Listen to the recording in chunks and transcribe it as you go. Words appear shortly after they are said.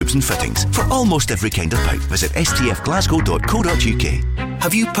tubes and fittings for almost every kind of pipe. Visit stfglasgow.co.uk.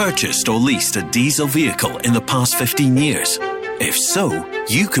 Have you purchased or leased a diesel vehicle in the past 15 years? If so,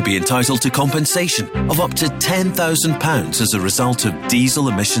 you could be entitled to compensation of up to £10,000 as a result of diesel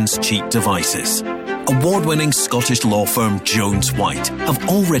emissions cheat devices. Award-winning Scottish law firm Jones White have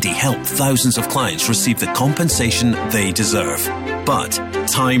already helped thousands of clients receive the compensation they deserve. But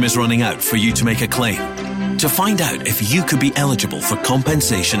time is running out for you to make a claim. To find out if you could be eligible for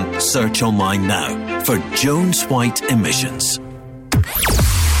compensation, search online now for Jones White Emissions.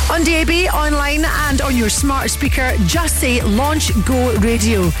 On DAB, online and on your smart speaker, just say Launch Go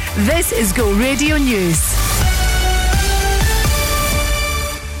Radio. This is Go Radio News.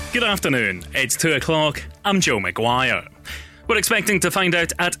 Good afternoon, it's 2 o'clock, I'm Joe McGuire. We're expecting to find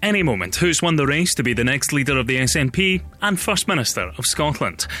out at any moment who's won the race to be the next leader of the SNP and First Minister of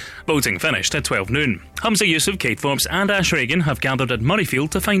Scotland. Voting finished at 12 noon. Humza Yousaf, Kate Forbes and Ash Regan have gathered at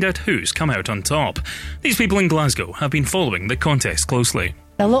Murrayfield to find out who's come out on top. These people in Glasgow have been following the contest closely.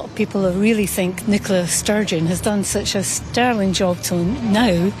 A lot of people really think Nicola Sturgeon has done such a sterling job till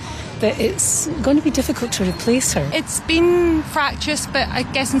now that it's going to be difficult to replace her. It's been fractious, but I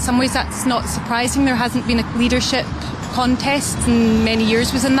guess in some ways that's not surprising. There hasn't been a leadership contest in many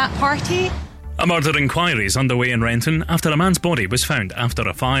years within that party. A murder inquiry is underway in Renton after a man's body was found after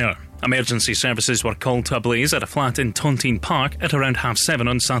a fire. Emergency services were called to a blaze at a flat in Tontine Park at around 7:30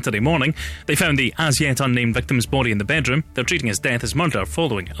 on Saturday morning. They found the as-yet unnamed victim's body in the bedroom. They're treating his death as murder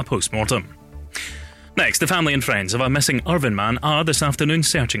following a post-mortem. Next, the family and friends of a missing Irvine man are this afternoon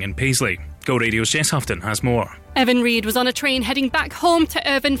searching in Paisley. Go Radio's Jess Houghton has more. Evan Reid was on a train heading back home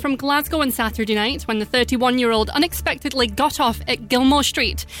to Irvine from Glasgow on Saturday night when the 31-year-old unexpectedly got off at Gilmore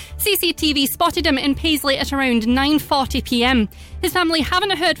Street. CCTV spotted him in Paisley at around 9:40pm. His family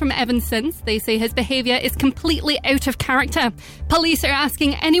haven't heard from Evan since. They say his behaviour is completely out of character. Police are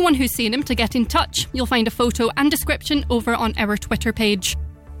asking anyone who's seen him to get in touch. You'll find a photo and description over on our Twitter page.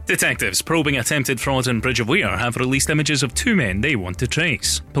 Detectives probing attempted fraud in Bridge of Weir have released images of two men they want to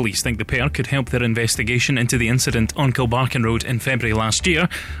trace. Police think the pair could help their investigation into the incident on Kilbarkin Road in February last year.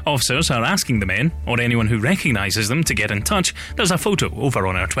 Officers are asking the men, or anyone who recognises them, to get in touch. There's a photo over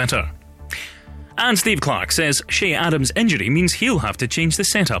on our Twitter. And Steve Clarke says Shea Adams' injury means he'll have to change the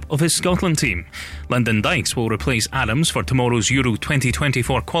setup of his Scotland team. Lyndon Dykes will replace Adams for tomorrow's Euro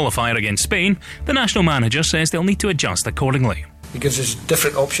 2024 qualifier against Spain. The national manager says they'll need to adjust accordingly. It gives us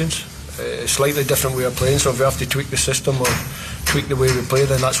different options, a slightly different way of playing, so if we have to tweak the system or tweak the way we play,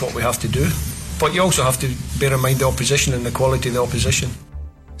 then that's what we have to do. But you also have to bear in mind the opposition and the quality of the opposition.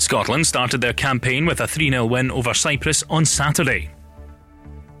 Scotland started their campaign with a 3-0 win over Cyprus on Saturday.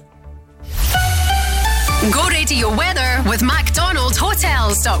 Go Radio weather with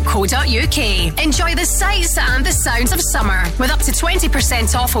McDonaldHotels.co.uk. Enjoy the sights and the sounds of summer with up to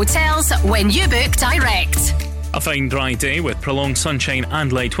 20% off hotels when you book direct. A fine dry day with prolonged sunshine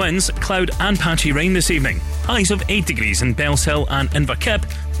and light winds, cloud and patchy rain this evening. Highs of 8 degrees in Bellshill and Inverkip,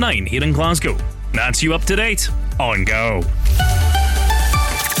 9 here in Glasgow. That's you up to date on Go.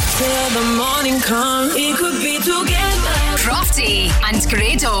 Till the morning comes, we could be together. Crofty and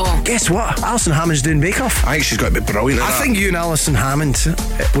Grado. Guess what? Alison Hammond's doing Bake Off. I think she's got to be brilliant. I think you and Alison Hammond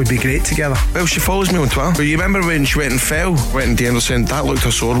would be great together. Well, she follows me on Twitter. But you remember when she went and fell? Went in danger saying that looked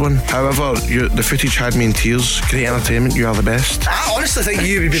a sore one. However, the footage had me in tears. Great entertainment. You are the best. I honestly think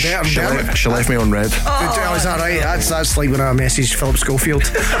you would be better than She left me on red. Oh, is that right? That's like when I messaged Philip Schofield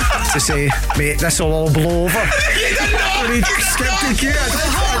to say, mate, this will all blow over.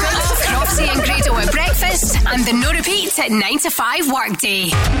 Crofty and Grado at breakfast and the no repeat at 9 to 5 workday.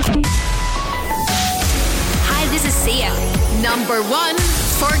 Hi, this is Sia. Number 1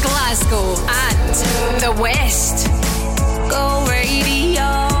 for Glasgow and the West. Go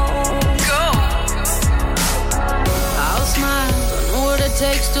Radio. Go. I'll smile, don't know what it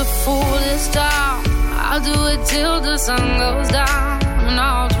takes to fool this town. I'll do it till the sun goes down and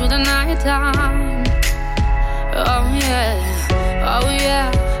all through the night time. Oh yeah,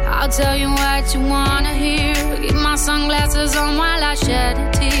 I'll tell you what you wanna hear. Keep my sunglasses on while I shed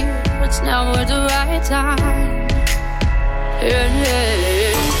a tear. It's never the right time.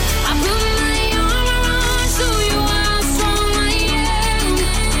 Yeah. I put my arm around so you how strong I am.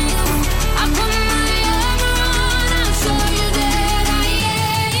 I put my arm around and show you that I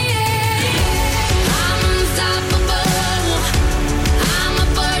am. I'm unstoppable. I'm a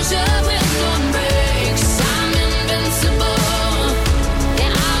Porsche with no brakes. I'm invincible.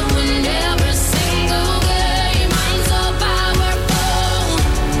 Yeah, I win every single game. I'm so powerful.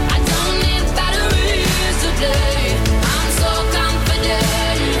 I don't need batteries to play. I'm so confident.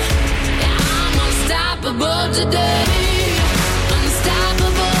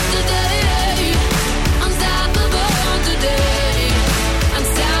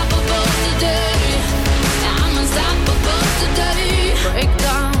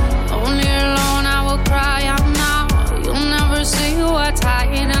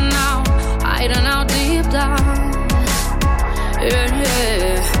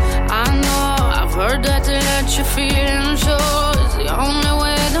 Yeah, I know, I've heard that to let your feelings show is the only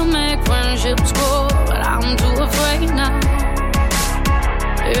way to make friendships grow, but I'm too afraid now.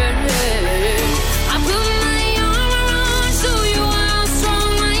 Yeah, I put my arm around, show you how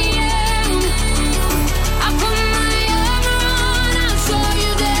strong I am. I put my arm around, I'll show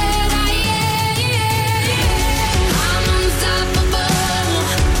you that I am. I'm unstoppable.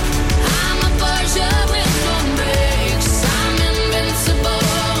 I'm a Porsche with no brakes. I'm invincible.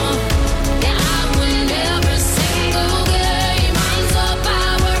 Yeah, I win every single game. I'm so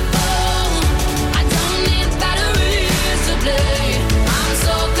powerful. I don't need batteries to play. I'm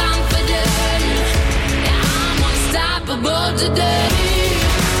so confident. Yeah, I'm unstoppable today.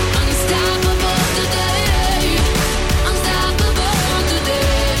 Unstoppable today. Unstoppable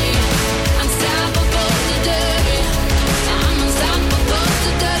today. Unstoppable today. Yeah, I'm unstoppable today.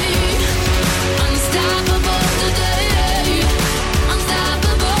 Unstoppable today.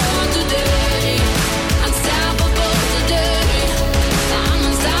 Unstoppable today. Unstoppable today. Yeah, I'm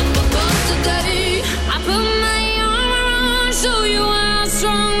unstoppable today. I put my arm around, show you how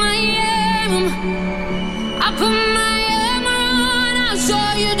strong I am. I put my arm around, I'll show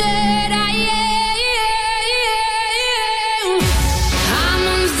you that I am. I'm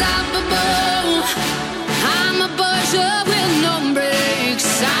unstoppable. I'm a Porsche with no brakes.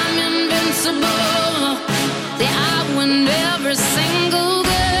 I'm invincible. Yeah, I win every single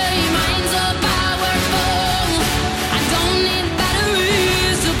game. I'm so powerful. I don't need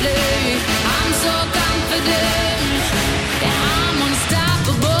batteries to play. I'm so confident. Yeah, I'm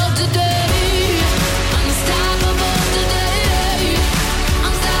unstoppable today. Unstoppable today.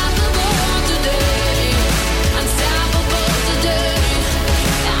 Unstoppable today. Unstoppable today.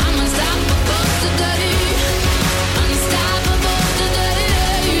 Yeah, I'm unstoppable today. Unstoppable today.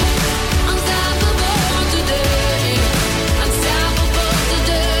 Unstoppable today. Unstoppable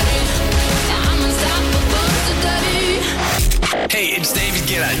today. Yeah, I'm unstoppable today. Hey, it's David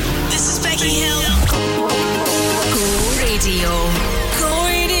Guetta. This is Becky Hill. Go Radio. Go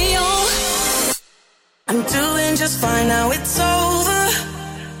radio. I'm doing just fine now, it's over.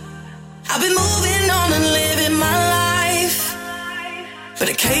 I've been moving on and living my life, but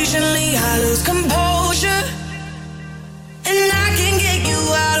occasionally I lose composure, and I can get you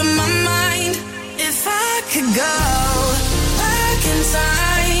out of my mind. If I could go back in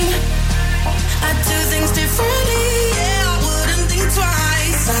time, I'd do things differently. Yeah, I wouldn't think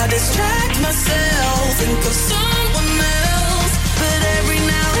twice. I distract myself, think of someone else, but every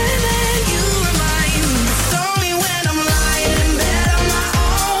now and then you remind me. It's only when I'm lying in bed on my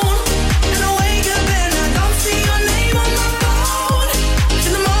own, and I wake up and I don't see your name on my phone.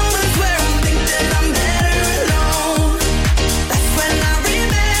 In the moments where I think that I'm better alone, that's when I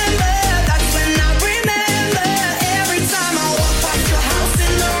remember. That's when I remember. Every time I walk past your house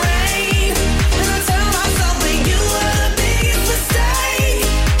in the rain, and I tell myself that you were the biggest mistake.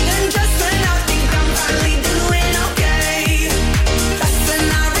 And just when I think I'm finally doing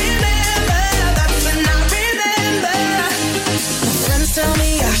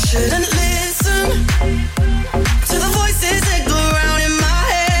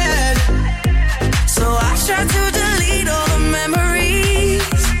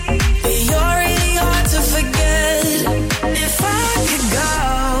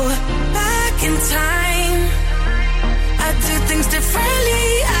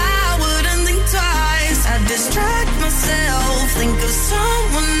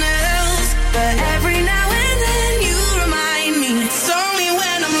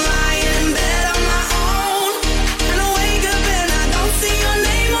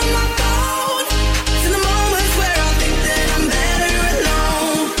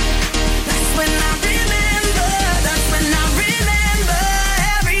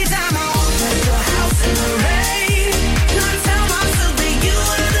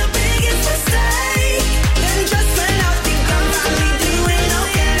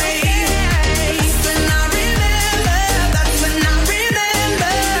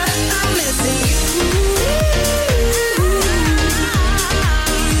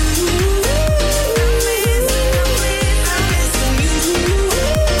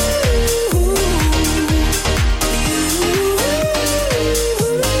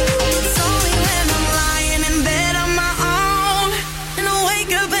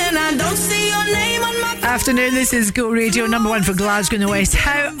afternoon. This is Go Radio, number one for Glasgow and the West.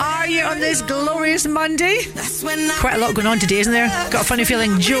 How are you on this glorious Monday? Quite a lot going on today, isn't there? Got a funny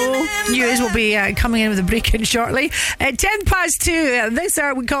feeling Joe News will be coming in with a break-in shortly. 2:10. This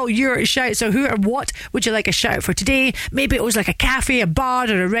hour we call your shout. So who or what would you like a shout for today? Maybe it was like a cafe, a bar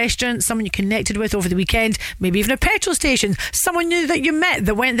or a restaurant, someone you connected with over the weekend, maybe even a petrol station, someone new that you met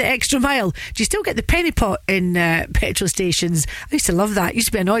that went the extra mile. Do you still get the penny pot in petrol stations? I used to love that. I used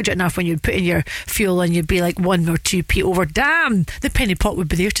to be annoyed enough when you'd put in your fuel and you'd be like 1 or 2p over. Damn, the penny pot would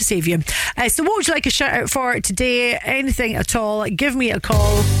be there to save you. So what would you like a shout out for today? Anything at all, give me a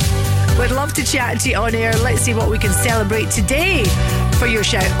call. We'd love to chat to you on air. Let's see what we can celebrate today for your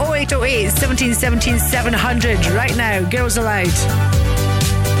shout. 0808 17 17 700 right now. Girls Aloud.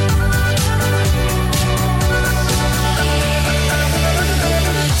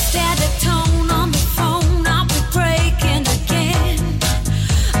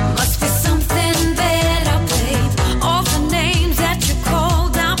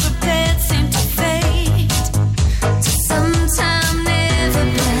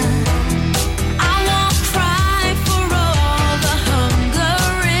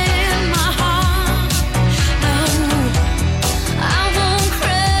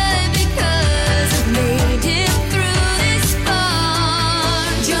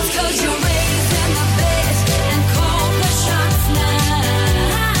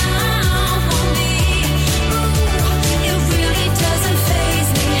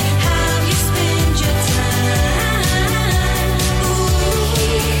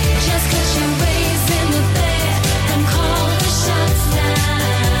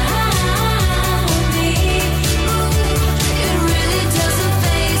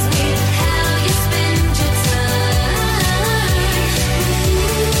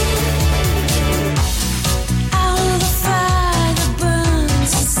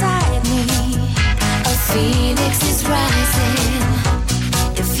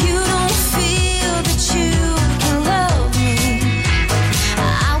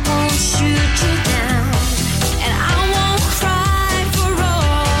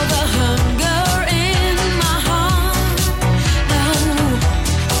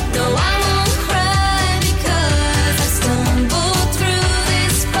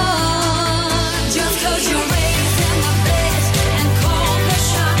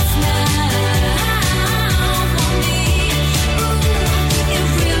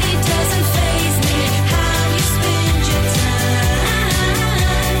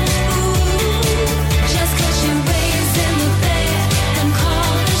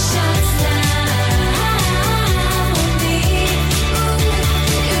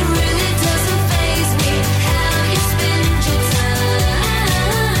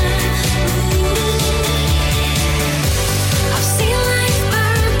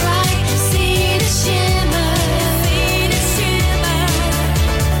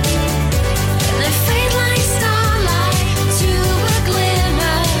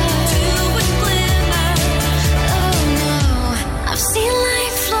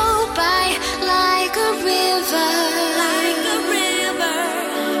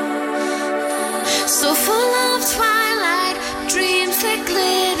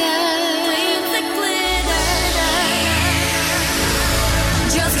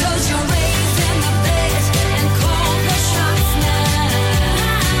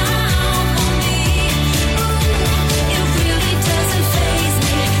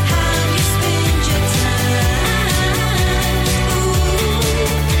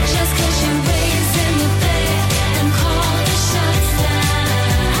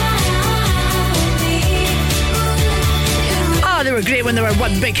 When they were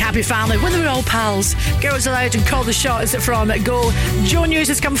one big happy family, when they were all pals. Girls Aloud and Call the Shots from Go. Joe News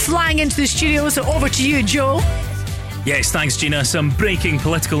has come flying into the studio, so over to you, Joe. Yes, thanks, Gina. Some breaking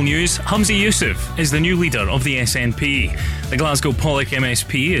political news. Humza Yousaf is the new leader of the SNP. The Glasgow Pollock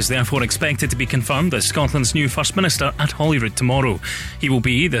MSP is therefore expected to be confirmed as Scotland's new First Minister at Holyrood tomorrow. He will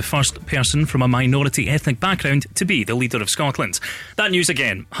be the first person from a minority ethnic background to be the leader of Scotland. That news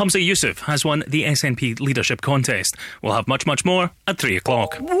again. Humza Yousaf has won the SNP leadership contest. We'll have much, much more at 3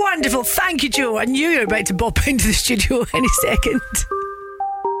 o'clock. Wonderful. Thank you, Joe. I knew you were about to bop into the studio any second.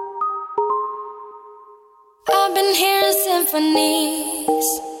 I've been hearing symphonies.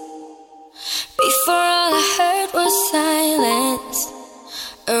 Before all I heard was silence.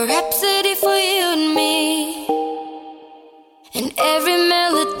 A rhapsody for you and me. And every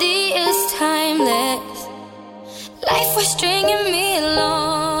melody is timeless. Life was stringing me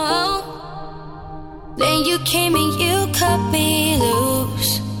along. Then you came and you cut me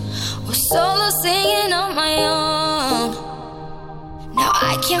loose. Was solo singing on my own. Now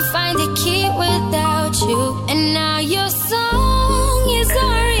I can't find a key without without you. And now your song is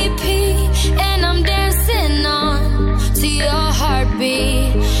on repeat, and I'm dancing on to your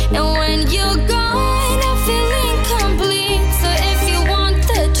heartbeat. And when you're gone, I feel incomplete. So if you want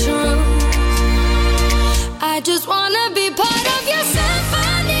the truth, I just wanna be part of your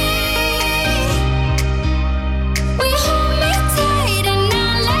symphony. We hold me tight and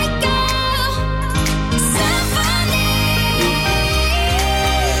not let go. Symphony,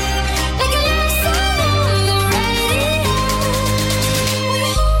 like a love song on the radio. We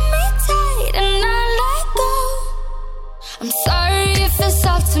hold me tight and not let go. I'm sorry if it's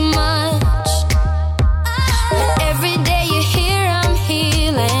all too much, but every day you're here I'm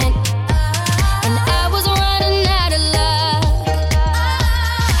healing. And I was running out of love.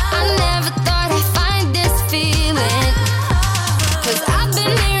 I never thought I'd find this feeling, 'cause I've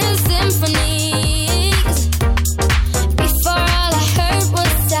been hearing symphonies. Before all I heard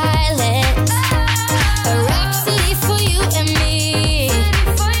was silence. A rhapsody for you and me.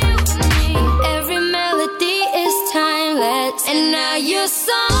 And every melody is timeless. And now your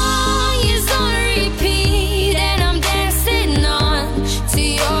song is on repeat, and I'm dancing on to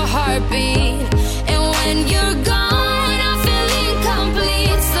your heartbeat. And when you're gone, I feel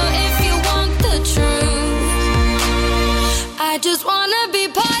incomplete. So if you want the truth, I just wanna be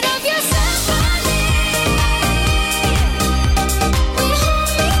part of your symphony. We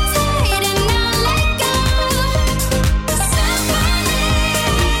hold me tight and not let go. Symphony,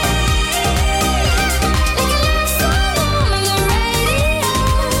 like a love song on the radio.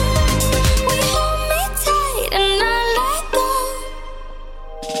 We hold me tight and not let go.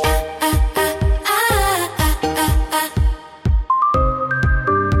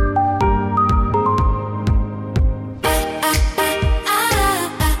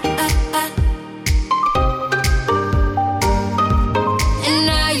 And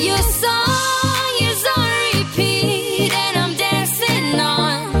now your song is on repeat, and I'm dancing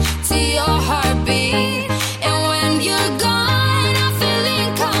on to your heartbeat. And when you're gone, I feel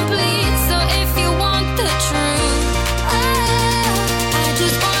incomplete. So if you want the truth, I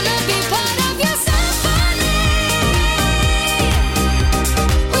just wanna be part of your symphony.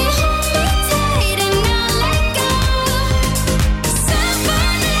 We hold me tight and not let go.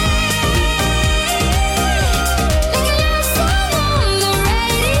 Symphony, like a love song on the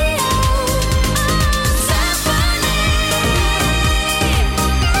radio. Symphony,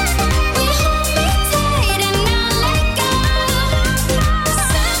 we hold me tight and not let go.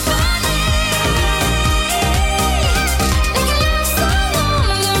 Symphony, like a love song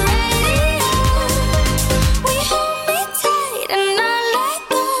on the radio. We hold me tight and not let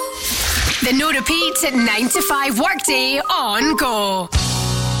go. The no repeat 9 to 5 workday on Go.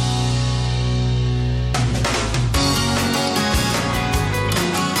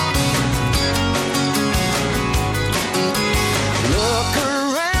 Look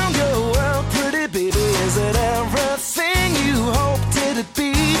around your world, pretty baby. Is it everything you hoped it'd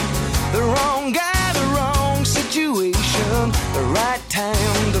be? The wrong guy, the wrong situation, the right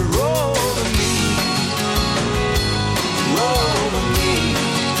time to roll to me. Roll to me.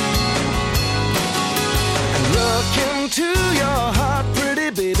 And look into your heart, pretty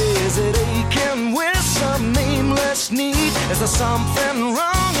baby. Is it aching with some nameless need? Is there something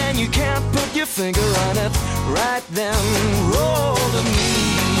wrong and you can't put your finger on it? Right then, roll to me.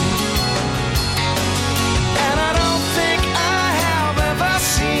 And I don't think I have ever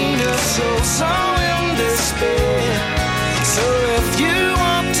seen a soul so in despair. So if you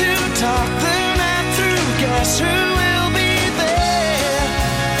want to talk the night through, guess who will be there?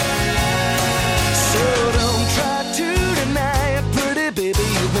 So don't try to deny it, pretty baby.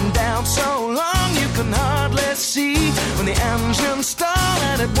 You've been down so long you can hardly see. When the engines stall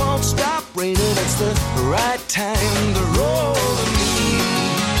and it won't stop raining, it's the right time to roll to me.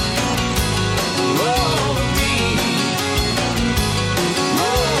 Roll to me.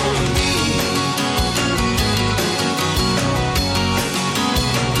 Roll to me.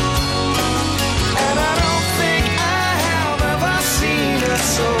 And I don't think I have ever seen a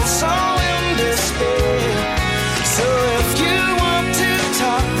soul so in despair. So if you want to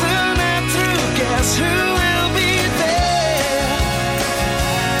talk the night through, guess who will be there?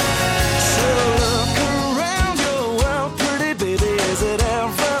 So look around your world, pretty baby. Is it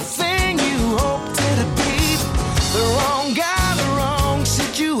everything you hoped it'd be? The wrong guy, the wrong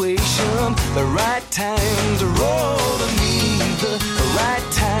situation, the right time to roll to me. The right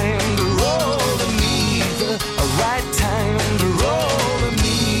time to roll to me. The right time to roll to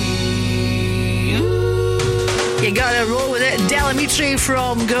me. Ooh. You gotta roll with it. Delamitri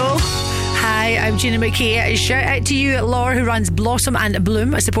from Go. Hi, I'm Gina McKie. Shout out to you, Laura, who runs Blossom and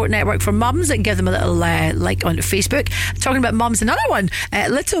Bloom, a support network for mums. Give them a little like on Facebook. Talking about mums, another one.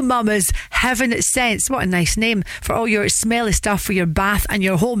 Little Mama's Heaven Scents. What a nice name for all your smelly stuff for your bath and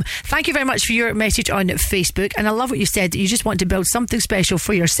your home. Thank you very much for your message on Facebook. And I love what you said. You just want to build something special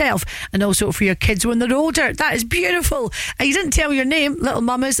for yourself and also for your kids when they're older. That is beautiful. You didn't tell me your name, Little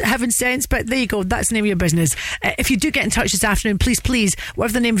Mama's Heaven Scents, but there you go. That's the name of your business. If you do get in touch this afternoon, please,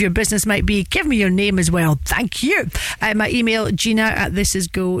 whatever the name of your business might be, give me your name as well. Thank you. My email,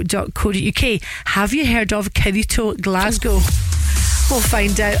 gina@thisisgo.co.uk. Have you heard of Kirito Glasgow? We'll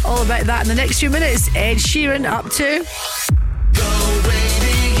find out all about that in the next few minutes. Ed Sheeran up to...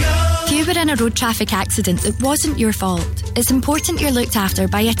 If you were in a road traffic accident, it wasn't your fault. It's important you're looked after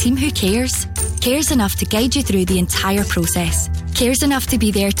by a team who cares. Cares enough to guide you through the entire process. Cares enough to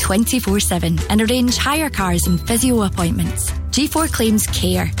be there 24/7 and arrange hire cars and physio appointments. G4 Claims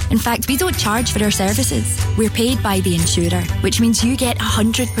care. In fact, we don't charge for our services. We're paid by the insurer, which means you get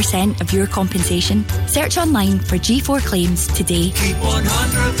 100% of your compensation. Search online for G4 Claims today. Keep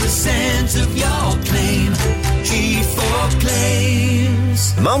 100% of your claim. G4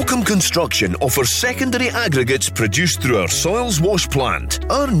 Claims. Malcolm Construction offers secondary aggregates produced through our soils wash plant.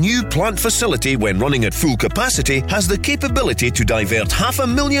 Our new plant facility, when running at full capacity, has the capability to divert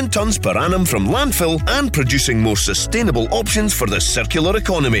 500,000 tonnes per annum from landfill and producing more sustainable options for the circular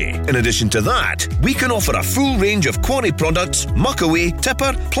economy. In addition to that, we can offer a full range of quarry products, muckaway,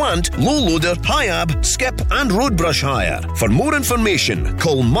 tipper, plant, low loader, high ab, skip and road brush hire. For more information,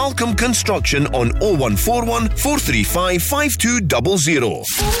 call Malcolm Construction on 0141 435 5200.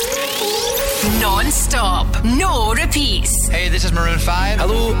 Non-stop, no repeats. Hey, this is Maroon 5.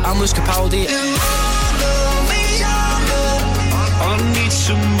 Hello, I'm Lewis Capaldi. I need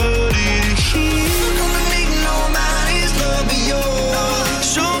somebody to hear. Gonna make nobody's love be yours.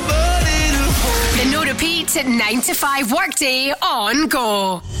 Somebody to hold. The no repeat 9 to 5 workday on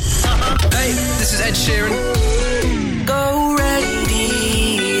Go. Hey, this is Ed Sheeran. Go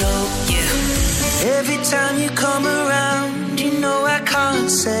radio. Yeah. Every time you come around, you know I can't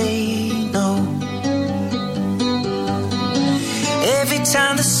say no. Every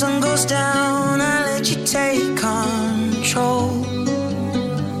time the sun goes down, I let you take control.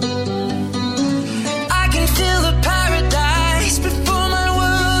 I can feel the paradise before my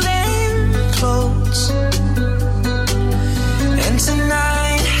world implodes. And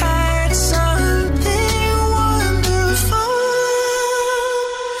tonight had something wonderful.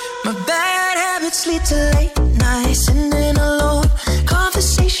 My bad habits lead to late nights, sitting alone.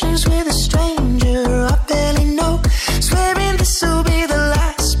 Conversations with a stranger I barely know. Swearing this will be the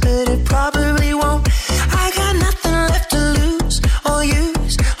last, but it probably won't. I got nothing left to lose or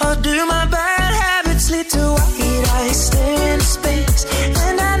use or do. My bad habits lead to white eyes staring into space,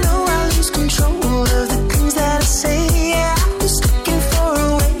 and I know I lose control of the things that I say. Yeah, I was looking for a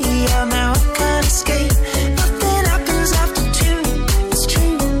way out, now I can't escape. Nothing happens after 2. It's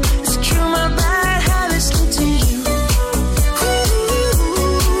true, my bad habits lead to you.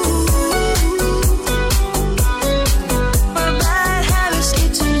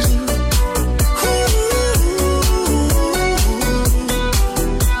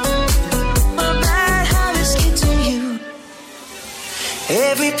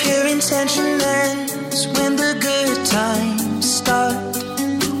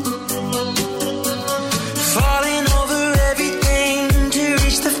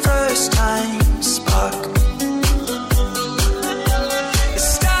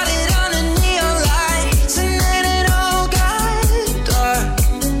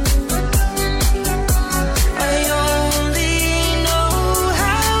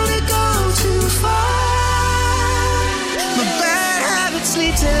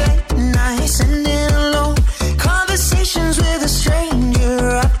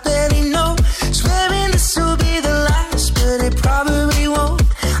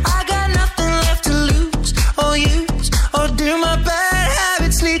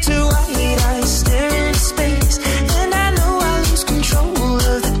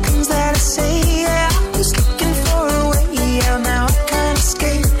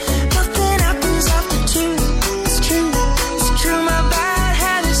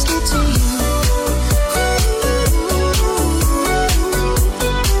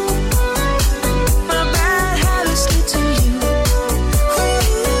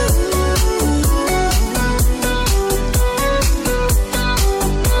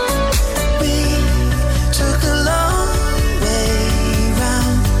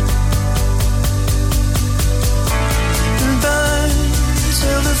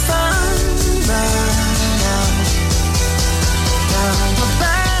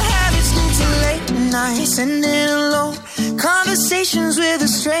 sending hello. Conversations with a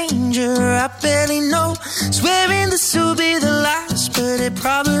stranger I barely know. Swearing this will be the last, but it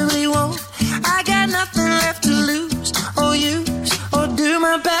probably won't. I got nothing left to lose or use or do.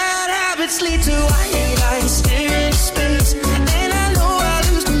 My bad habits lead to white lines staring into space, and I know I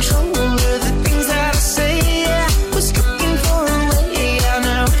lose control of the things that I say. Yeah, was looking for a way out,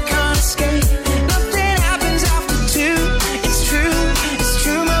 now I can't escape. Nothing happens after two. It's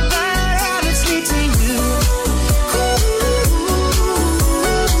true, my bad habits lead to you.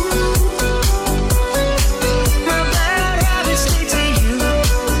 My bad habits lead to you.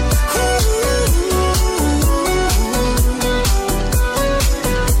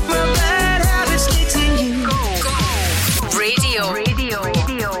 My bad habits lead to you. Radio.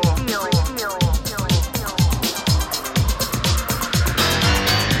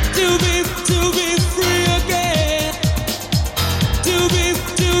 To be free again. To be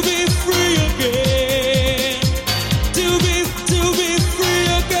free again. To be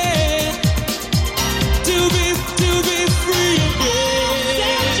free again. To be free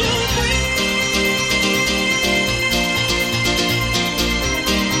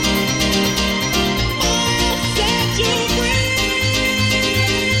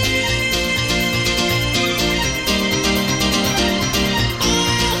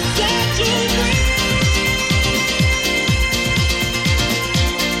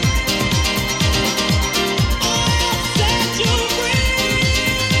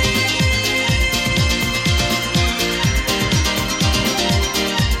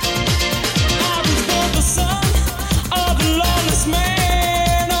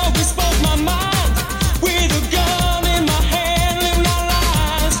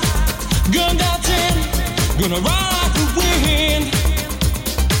gonna ride like the wind,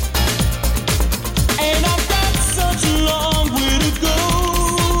 and I've got such a long way to go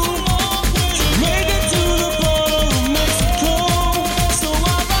to make it to the border of Mexico. So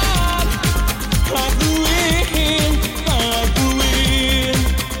I ride like the wind, like the wind,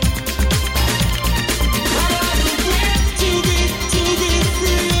 like the wind to be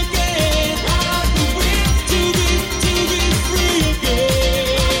free again, like the wind to be free again,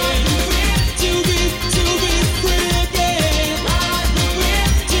 to be free again, like the wind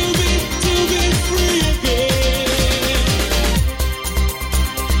to be free again.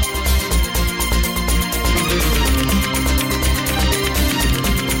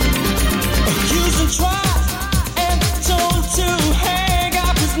 Accused and tried and told to hang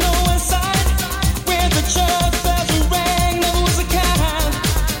up with no inside. Where the church bells rang, never was a kind.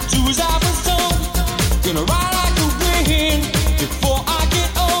 To his I was told, gonna ride like the wind before I get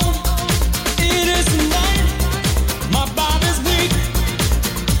old. It is the night, my body's weak.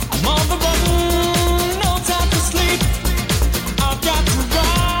 I'm on the run, no time to sleep. I've got to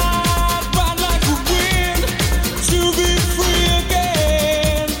ride like the wind to be free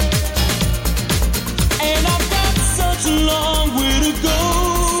again. And I've got such a long way to go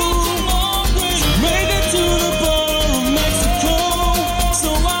to make it to the border of Mexico. So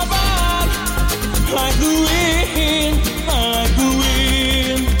I ride like the wind, like the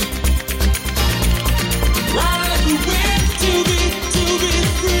wind, like the wind to be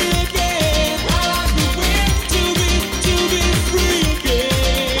free again, like the wind to be free again,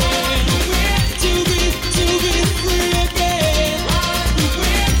 like the wind to be free again, like the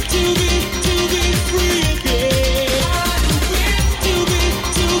wind to be free again, like the wind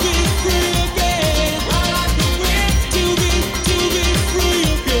to be free again, like the wind to be free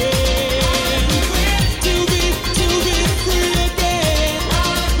again, like the wind to be free again, like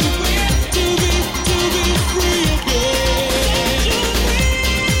the wind to be free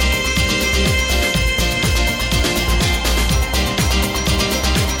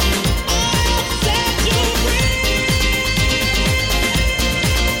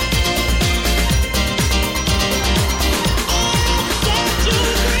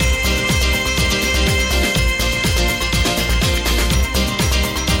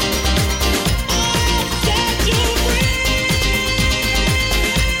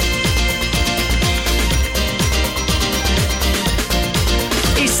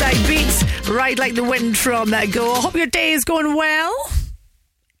Eastside Beats, Ride Like the Wind from Go. Hope your day is going well.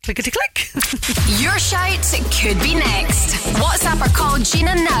 Clickety click. Your shout could be next. WhatsApp or call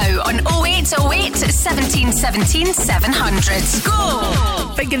Gina now on 0808 17 17 700. Go!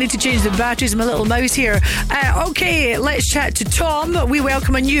 I think I need to change the batteries. I'm a little mouse here. Okay, let's chat to Tom. We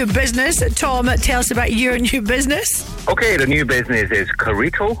welcome a new business. Tom, tell us about your new business. Okay, the new business is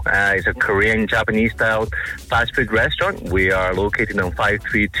Karito. It's a Korean Japanese style fast food restaurant. We are located on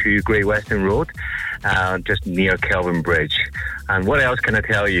 532 Great Western Road. just near Kelvin Bridge. And what else can I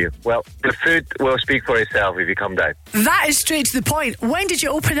tell you? Well, the food will speak for itself if you come down. That is straight to the point. When did you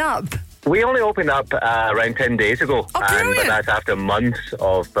open up? We only opened up around 10 days ago, but that's after months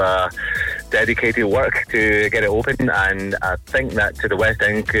of dedicated work to get it open. And I think that to the West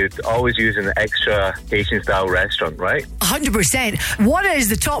End could always use an extra Asian-style restaurant, right? 100%. What is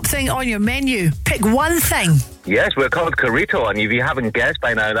the top thing on your menu? Pick one thing. Yes, we're called Karito, and if you haven't guessed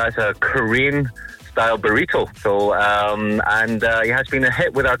by now, that's a Korean-style burrito. So, it has been a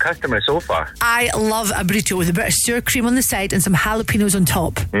hit with our customers so far. I love a burrito with a bit of sour cream on the side and some jalapenos on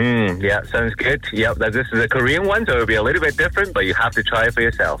top. Yeah, sounds good. Yep, this is a Korean one, so it'll be a little bit different, but you have to try it for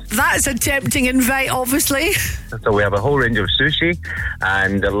yourself. That's a tempting invite, obviously. So we have a whole range of sushi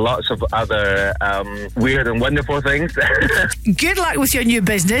and lots of other weird and wonderful things. Good luck with your new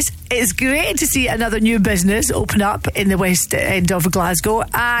business. It's great to see another new business open up in the West End of Glasgow.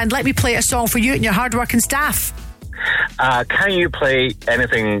 And let me play a song for you and your hard-working staff. Can you play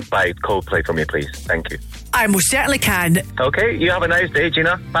anything by Coldplay for me, please? Thank you. I most certainly can. Okay, you have a nice day,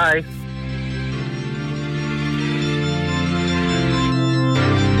 Gina. Bye.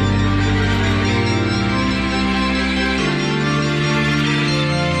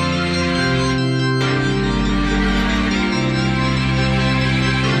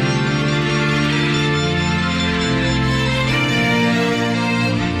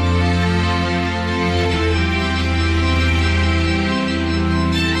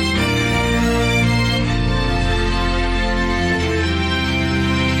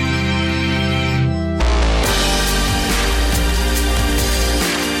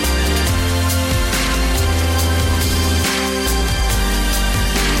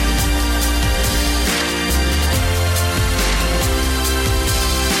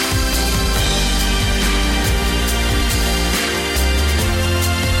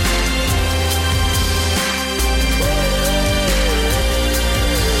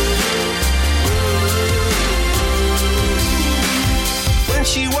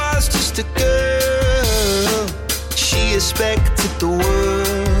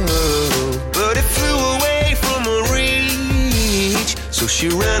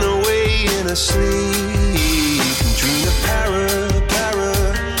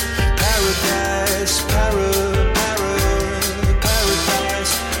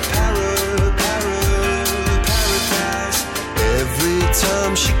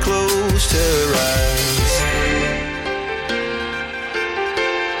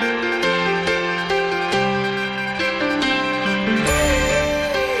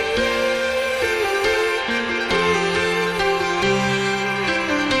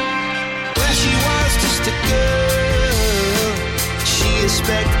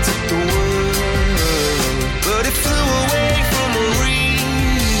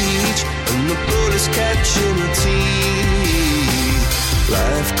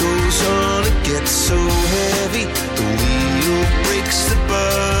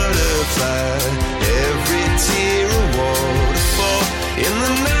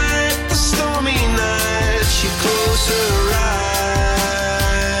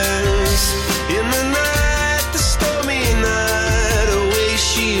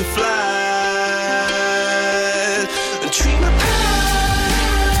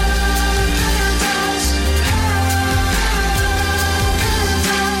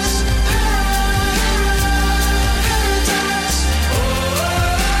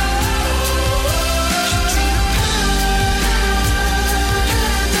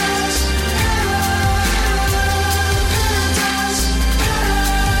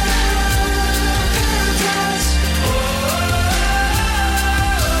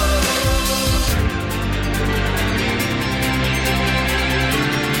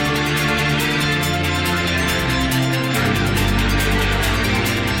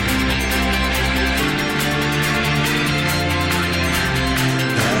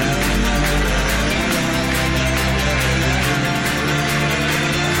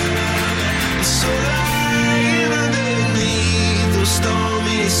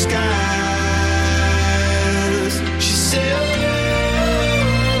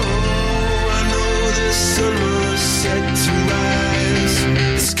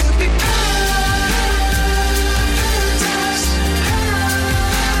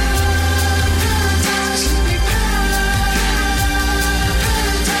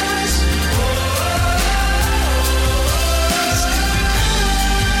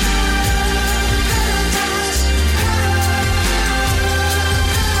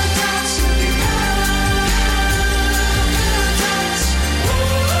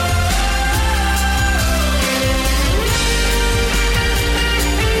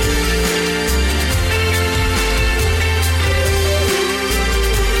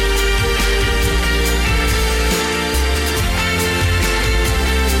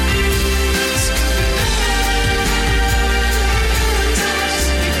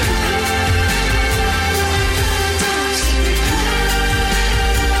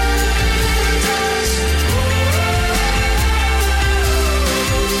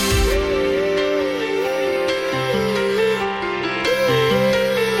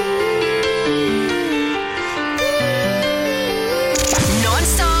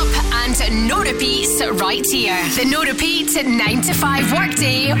 repeats right here. The no repeat 9 to 5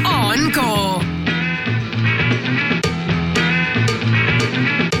 workday on Go.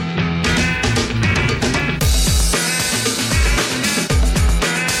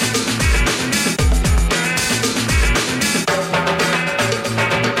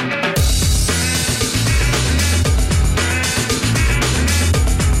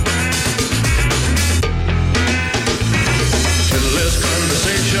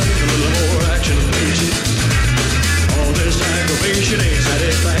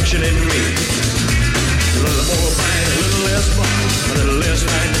 In me. A little more fight, a little less fun. A little less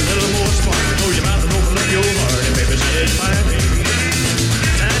fight, a little more spark. Close your mouth and open up your heart, and baby, satisfy me.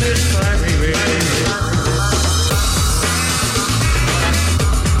 Satisfy me, baby.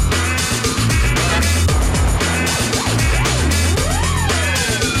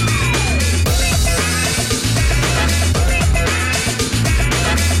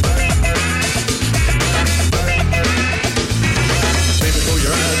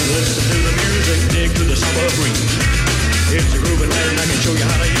 It's a groovy night and I can show you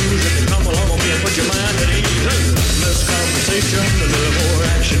how to use it. Come along with me and put your mind at ease. Less conversation, a little more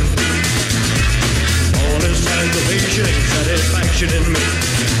action. All this aggravation ain't satisfaction in me.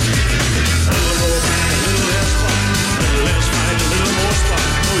 A little more fight, a little less fun. A little less fight, a little more spark.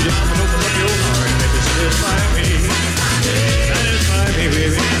 Oh, you can open up your heart, baby, satisfy me. Satisfy me,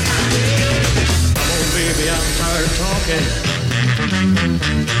 baby. Come on, baby, I'm tired of talking.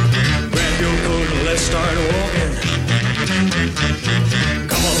 Grab your coat and let's start walking.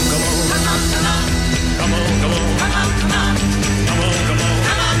 Come on, come on. Come on, come on. Come on, come on. Come on, come on. Come on, come on.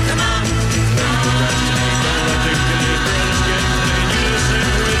 Come on, come on. Come on, come on. Gonna take your little girl and get you to say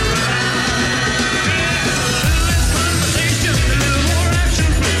it right. A little less conversation, a little more action,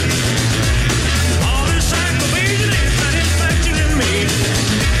 please. All this aggravation ain't satisfaction in me.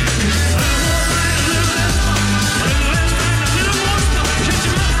 A little more fight, a little less fun. A little less fight, a little more stuff. Shut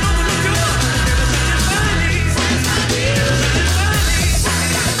your mouth and open up your heart. Satisfy me.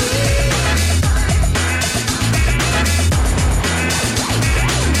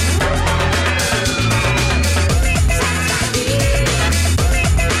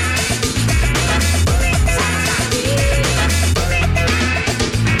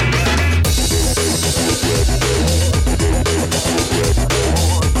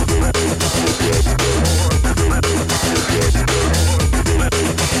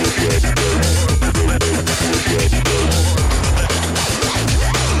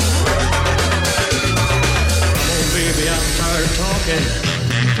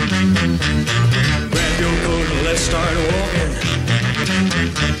 Grab your coat and let's start walking.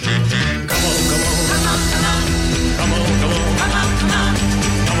 Come on, come on. Come on, come on. Come on, come on. Come on, come on.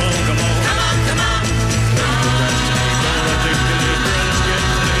 Come on, come on. Come on, come on. Gonna take your little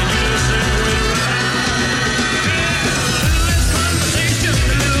girl and get you to say it right. A little less conversation,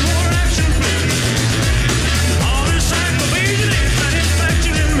 a little more action, please. All this aggravation ain't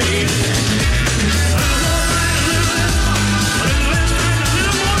satisfaction in me. A little more fight, a little less fun. A little less fight, a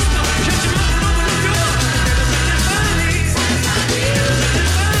little more stuff. Shut your mouth and open up your heart. Satisfy me. Satisfy me.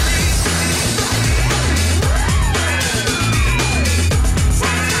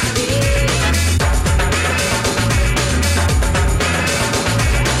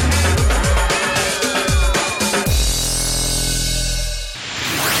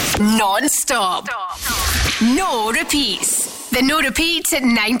 Non-stop. No repeats. The no repeat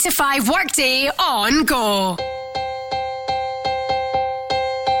 9 to 5 workday on Go.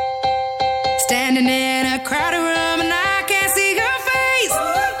 Standing in a crowded room and I can't see your face.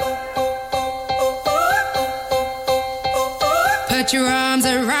 Put your arms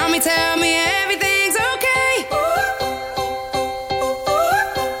around me, tell me everything's okay.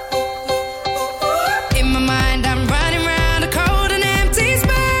 In my mind I'm running around a cold and empty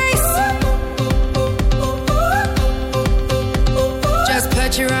space. Just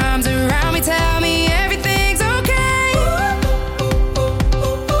put your arms around me, tell me everything's okay.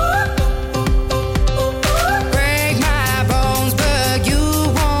 Break my bones, but you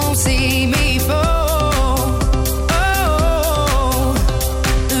won't see me fall. Oh,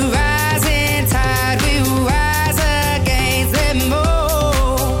 the rising tide will rise against them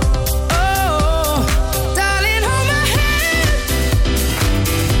all. Oh, darling, hold my hand.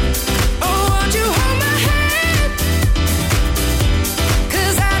 Oh, won't you hold my hand?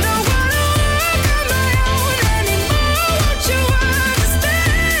 'Cause I don't wanna walk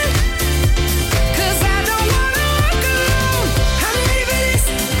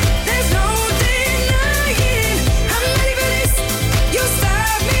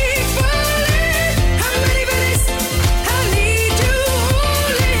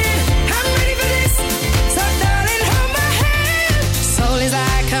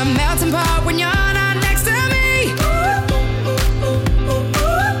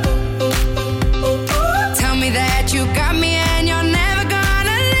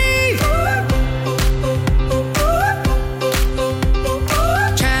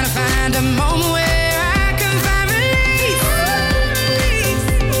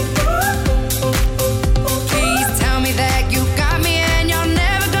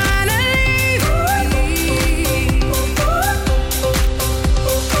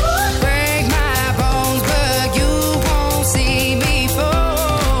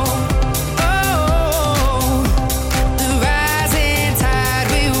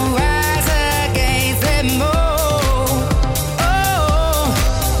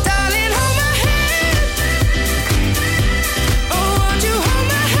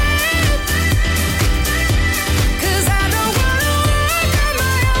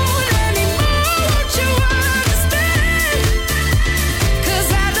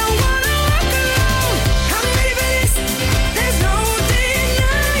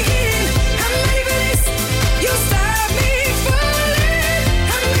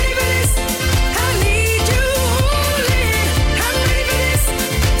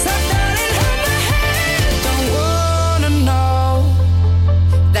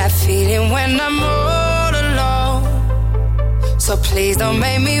even when I'm all alone. So please don't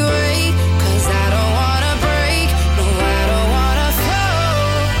make me wait, 'cause I don't wanna break, no, I don't wanna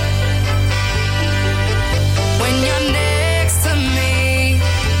fall. When you're next to me,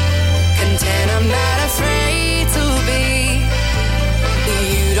 content I'm not afraid to be.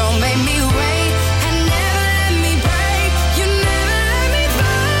 You don't make me wait, and never let me break, you never let me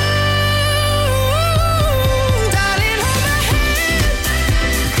fall. Darling, hold my hand.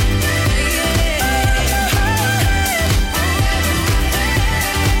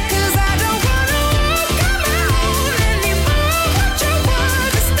 Cause I don't wanna walk on my own anymore, but you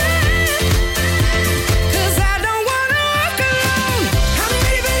understand. Cause I don't wanna walk alone. I'm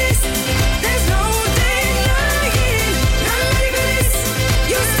ready for this, there's no denying. I'm ready for this,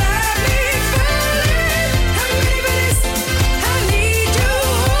 you start me falling. I'm ready for this, I need you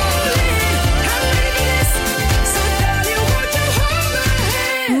holding. I'm ready for this, so darling, won't you hold my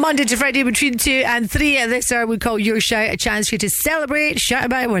hand? Monday to Friday between 2 and 3 at this hour we call Your Shout, a chance for you to celebrate, shout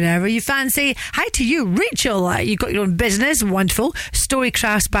about whatever you fancy. Hi to you, Rachel. You got your own business, wonderful. Story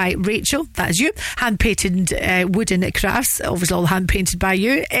Crafts by Rachel, that's you. Hand-painted wooden crafts, obviously all hand-painted by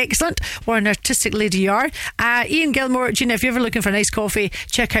you. Excellent. What an artistic lady you are. Ian Gilmore, Gina, if you're ever looking for a nice coffee,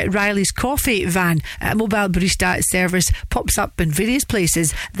 check out Riley's Coffee Van. Mobile barista service pops up in various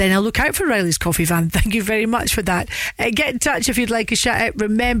places. Then I'll look out for Riley's Coffee Van. Thank you very much for that. Get in touch if you'd like a shout out.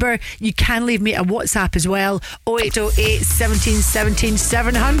 Remember, you can leave me a WhatsApp as well. 0808 17 17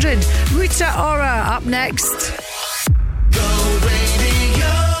 700. Rita Ora up next.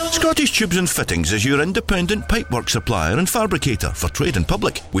 Scottish Tubes and Fittings is your independent pipework supplier and fabricator for trade and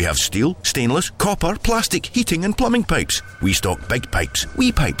public. We have steel, stainless, copper, plastic, heating and plumbing pipes. We stock big pipes,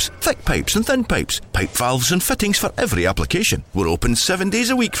 wee pipes, thick pipes and thin pipes, pipe valves and fittings for every application. We're open 7 days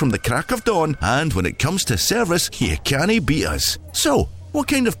a week from the crack of dawn, and when it comes to service, you can't beat us. So, what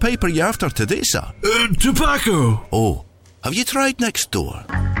kind of pipe are you after today, sir? Tobacco. Oh, have you tried next door?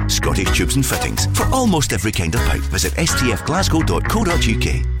 Scottish Tubes and Fittings. For almost every kind of pipe, visit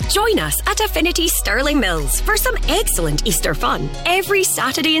stfglasgow.co.uk. Join us at Affinity Stirling Mills for some excellent Easter fun. Every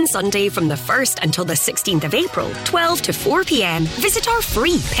Saturday and Sunday from the 1st until the 16th of April, 12 to 4 p.m, visit our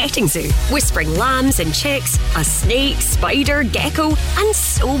free petting zoo. Whispering lambs and chicks, a snake, spider, gecko, and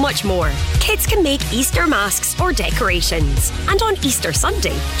so much more. Kids can make Easter masks or decorations. And on Easter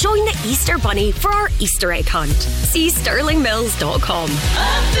Sunday, join the Easter Bunny for our Easter egg hunt. See stirlingmills.com.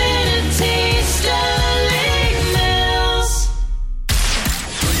 Affinity Stirling Mills.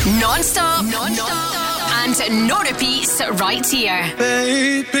 Non-stop, and no repeats right here.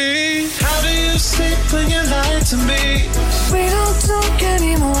 Baby, how do you sleep when you lie to me? We don't talk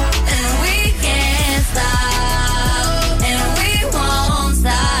anymore, And we can't stop, and we won't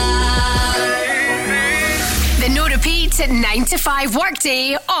stop. The no repeat 9 to 5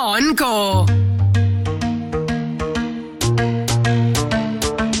 workday on Go.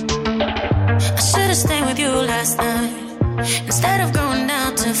 Should've stayed with you last night instead of going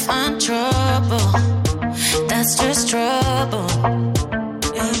out to find trouble. That's just trouble.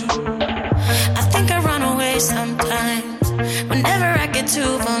 Yeah. I think I run away sometimes whenever I get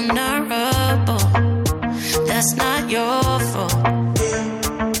too vulnerable. That's not your fault.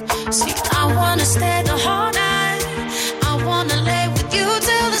 See, I wanna stay the whole night. I wanna lay with you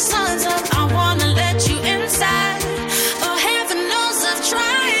till the sun's up. I wanna let you inside. Oh, heaven knows I've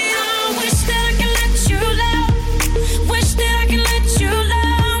tried.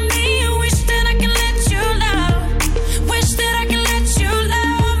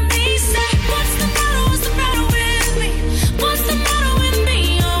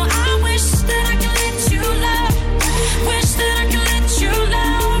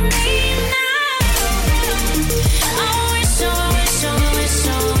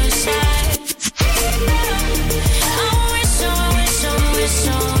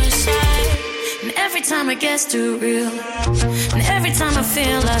 Every time it gets too real, and every time I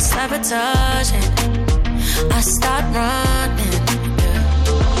feel I sabotage it, I start running.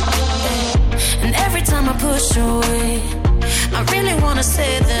 And every time I push away, I really wanna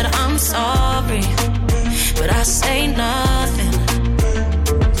say that I'm sorry, but I say nothing.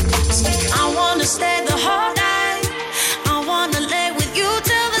 I wanna stay the whole night. I wanna lay with you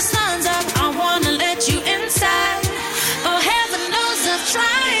till the sun's up. I wanna let you inside. Oh, heaven knows I've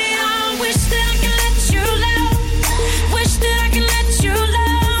tried. I wish that I could let you love. Wish that I could let you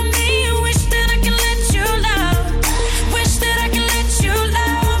love me. Wish that I could let you love. Wish that I could let you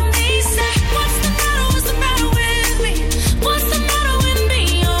love me. Say, what's the matter? What's the matter with me? What's the matter with me?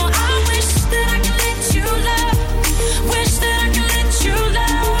 Oh, I wish that I could let you love. Wish that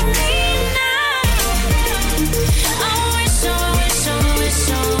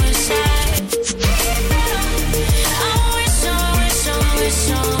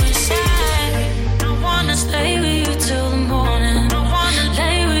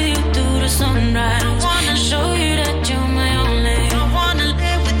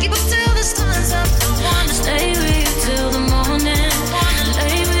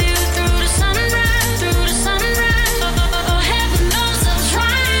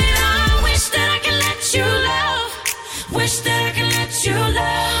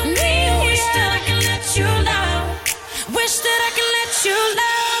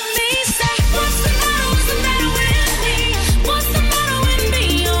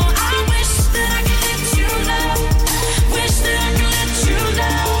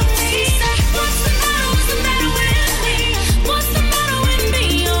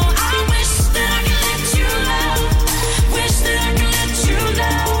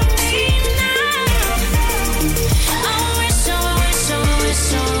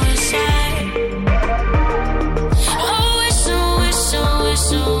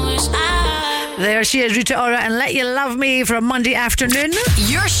There she is, Rita Ora, and Let You Love Me for a Monday afternoon.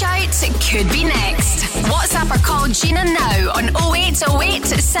 Your shout could be next. WhatsApp or call Gina now on 0808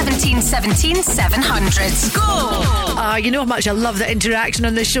 17 17 700. Go! You know how much I love the interaction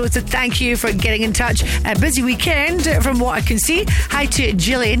on this show, so thank you for getting in touch. A busy weekend from what I can see. Hi to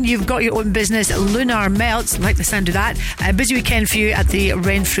Gillian, you've got your own business, Lunar Melts, like the sound of that. A busy weekend for you at the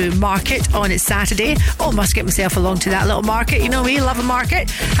Renfrew Market on Saturday. Oh, must get myself along to that little market. You know me, love a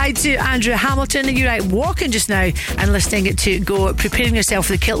market. Hi to Andrew Hamilton, you're out walking just now and listening to Go, preparing yourself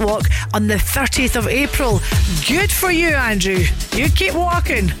for the Kilt Walk on the 30th of April. Good for you, Andrew. You keep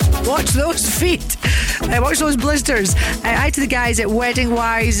walking. Watch those feet. Watch those blisters. Hi to the guys at Wedding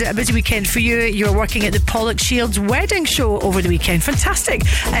Wise. A busy weekend for you. You're working at the Pollock Shields wedding show over the weekend. Fantastic.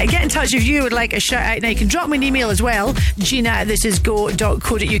 Get in touch if you would like a shout out. Now you can drop me an email as well,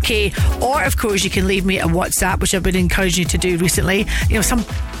 gina@thisisgo.co.uk, or of course you can leave me a WhatsApp, which I've been encouraging you to do recently. You know, some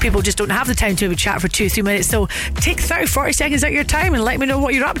people just don't have the time to have a chat for 2-3 minutes, so take 30-40 seconds out of your time and let me know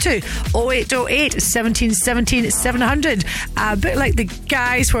what you're up to. 0808 17 17 700. A bit like the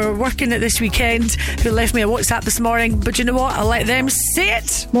guys who are working at this weekend who left me a WhatsApp this morning, but you know what, I'll let them say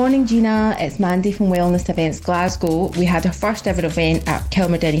it. Morning Gina, it's Mandy from Wellness Events Glasgow. We had our first ever event at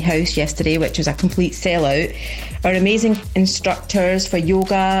Kilmerdinny House yesterday, which was a complete sellout. Our amazing instructors for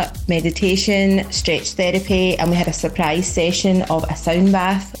yoga, meditation, stretch therapy, and we had a surprise session of a sound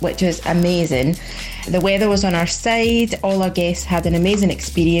bath, which was amazing. The weather was on our side, all our guests had an amazing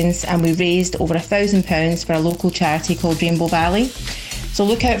experience, and we raised over £1,000 for a local charity called Rainbow Valley. So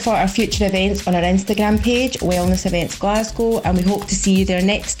look out for our future events on our Instagram page, Wellness Events Glasgow, and we hope to see you there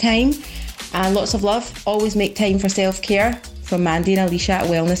next time. And lots of love. Always make time for self-care. From Mandy and Alicia at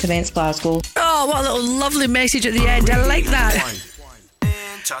Wellness Events Glasgow. Oh, what a little lovely message at the end. I like that.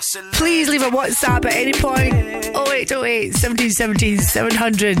 Please leave a WhatsApp at any point. 0808 17 17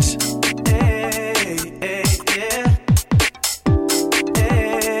 700.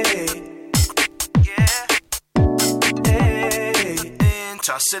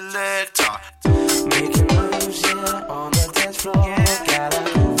 Selector, making moves, yeah, on the dance floor. Gotta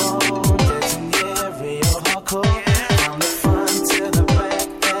move on, dancing, yeah, real hardcore. From the front to the back,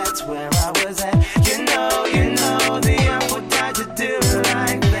 that's where I was at. You know, the apple died to do it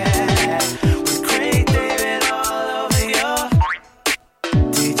like that. With Craig David all over your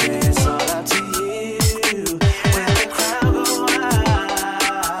DJ, it's all up to you. When the crowd go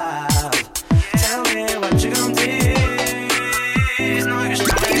wild, tell me what you gon' do.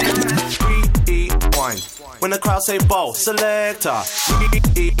 When the crowd say bow, selector,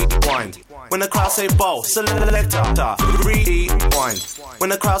 rewind. When the crowd say bow, selector, rewind. When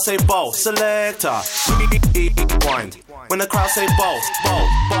the crowd say bow, selector, rewind. When the crowd say bow,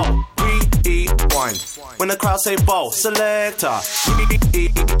 rewind. When the crowd say bow, selector,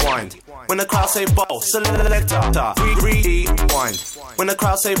 rewind. When the crowd say bow, selector, rewind. When the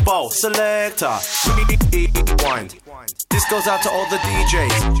crowd say bow, selector, rewind. This goes out to all the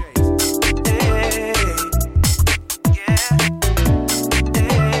DJs.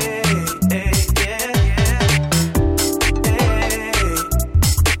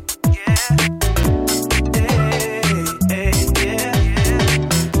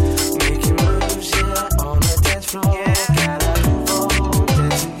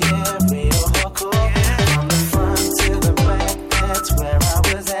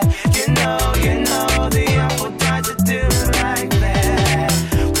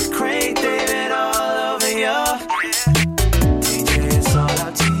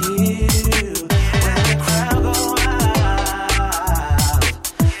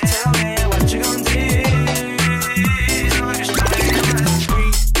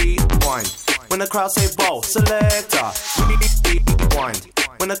 When the crowd say bow, selector, rewind.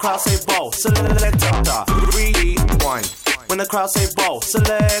 When the crowd say bow, selector, rewind. When the crowd say bow,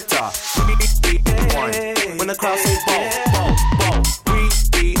 selector, rewind. When the crowd say bow,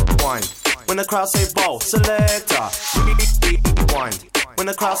 rewind. When the crowd say bow, selector, rewind. When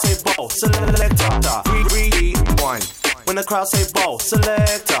the crowd say bow, selector, rewind. When the crowd say bow,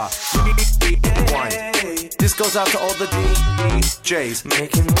 selector, rewind. This goes out to all the DJs.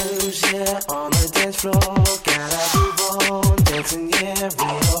 Making moves, yeah, on the dance floor. Gotta move on, dancing, yeah,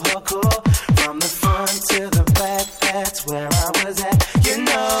 real hardcore. From the front to the back, that's where I was at. You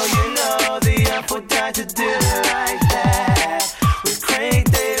know, the apple died to do it like that. With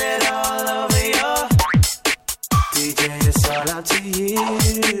Craig David all over your DJ, it's all up to you.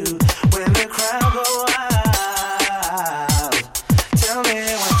 When the crowd go wild, tell me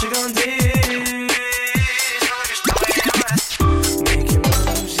what you gonna do.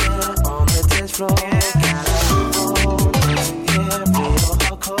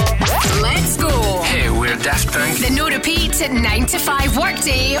 Let's go! Daft Punk. The no repeat 9 to 5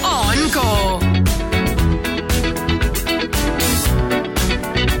 workday on Go.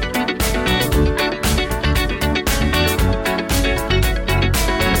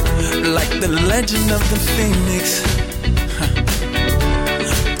 Like the legend of the phoenix,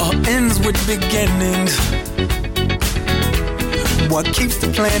 all ends with beginnings. What keeps the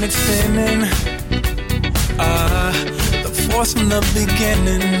planet spinning? The force from the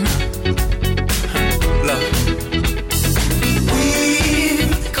beginning. Love.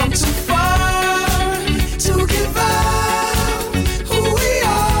 We've come too far to give up who we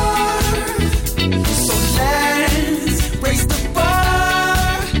are. So let's raise the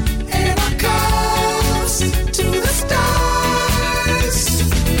bar and our cups to the stars.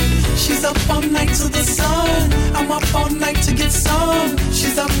 She's up all night to the sun. I'm up all night to get some.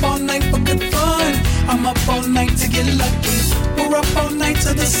 She's up all night for good fun. I'm up all night to get lucky. We're up all night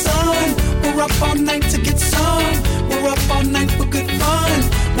to the sun. We're up all night to get some. We're up all night for good fun.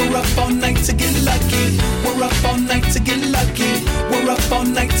 We're up all night to get lucky. We're up all night to get lucky. We're up all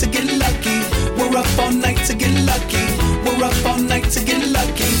night to get lucky. We're up all night to get lucky. We're up all night to get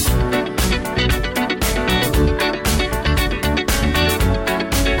lucky.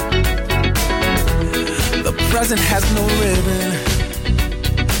 The present has no ribbon.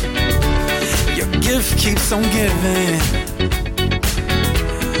 Your gift keeps on giving.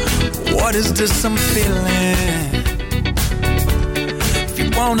 What is this I'm feeling? If you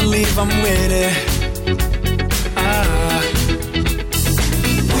wanna leave, I'm with it.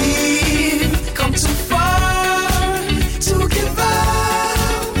 We've come too far to give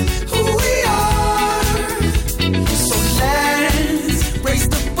up who we are. So let's raise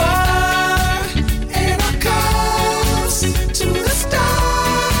the bar and our cups to the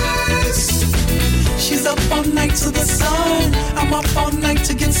stars. She's up all night to the sun. I'm up all night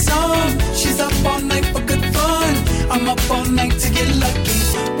to get some. She's up all night for good fun. I'm up all night to get lucky.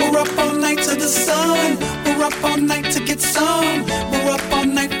 We're up all night to the sun. We're up all night to get some. We're up all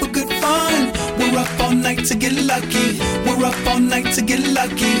night for good fun. We're up all night to get lucky. We're up all night to get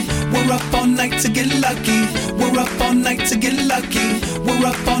lucky. We're up all night to get lucky. We're up all night to get lucky. We're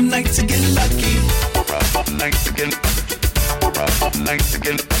up all night to get lucky. We're up all night to get. We're up all night to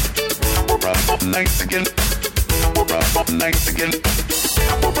get. We're up all night to get. We're up all night to get.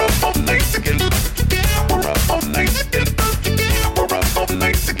 We're up all night to get. We're up all night to get. We're up all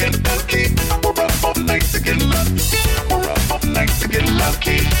night to get lucky. We're up all night to get lucky. We're up all night to get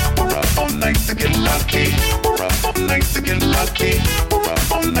lucky. We're up all night to get lucky. We're up all night to get lucky. We're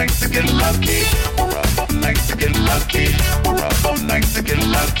up all night to get lucky. We're up all night to get lucky. We're up all night to get lucky. We're up all night to get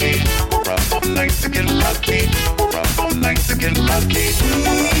lucky. We're up all night to get lucky. We're up all night to get lucky. Night to get lucky. Night to get lucky.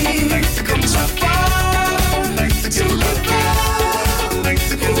 Night to get lucky.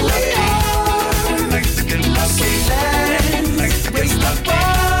 Night to get lucky.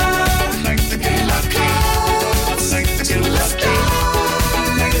 Night to get lucky. Night to get lucky.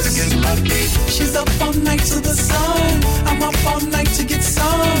 Night to get lucky. She's up all night to the sun. I'm up all night to get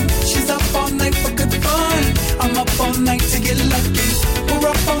some. She's up all night for good fun. I'm up all night to get lucky. We're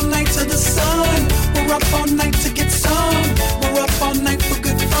up all night to the sun. We're up all night to get some. We're up all night for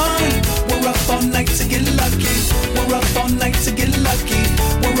good fun. We're up all night to get lucky. We're up all night to get lucky.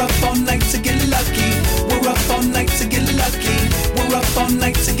 We're up all night to get lucky. We're up all night to get lucky. We're up all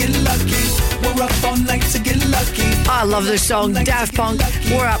night to get lucky. We're up all night to get lucky. I love this song, Daft Punk.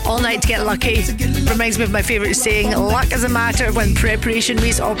 We're up all night to get lucky. Reminds me of my favourite saying, luck is a matter when preparation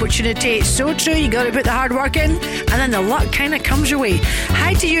meets opportunity. It's so true, you got to put the hard work in and then the luck kind of comes your way.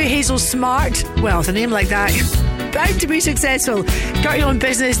 Hi to you, Hazel Smart. Well, with a name like that, bound to be successful. Got your own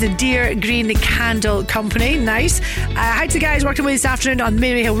business, the Deer Green Candle Company. Nice. Hi to the guys working with this afternoon on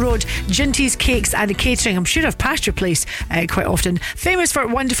Mary Hill Road. Ginty's Cakes and Catering. I'm sure I've passed your place quite often. Famous for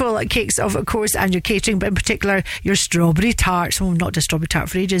wonderful cakes, of course, and your catering, but in particular your strawberry tarts. Oh, not a strawberry tart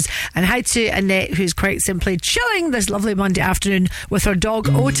for ages. And hi to Annette, who's quite simply chilling this lovely Monday afternoon with her dog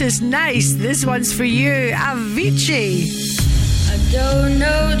Otis. Nice. This one's for you, Avicii. I don't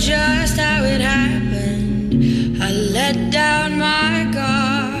know just how it happened. I let down my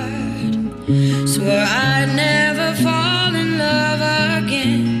guard. Swore I'd never fall in love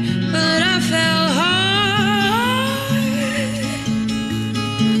again, but I fell hard.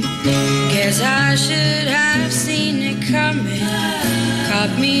 Guess I should have seen it coming.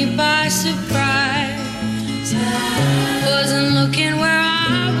 Caught me by surprise. Wasn't looking where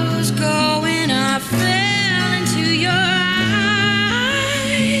I was going. I fell into your eyes.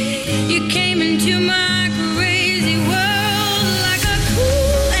 You came into my crazy world like a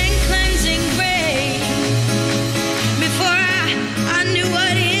cool and cleansing rain. Before I knew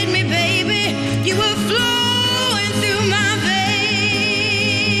what hit me, baby, you were flowing.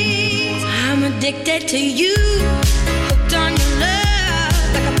 to you. Hooked on your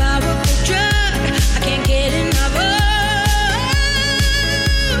love like a powerful drug. I can't get enough of.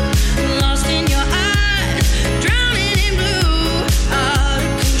 Lost in your eyes, drowning in blue. Out of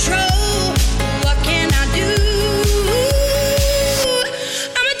control, what can I do?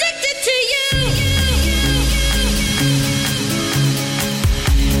 I'm addicted to you.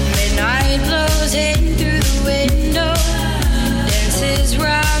 Midnight blows in through the window, dances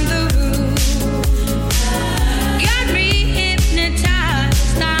round the room. Got me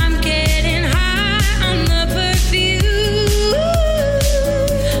hypnotized, I'm getting high on the perfume.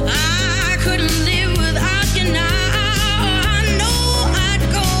 I couldn't live without you now. I know I'd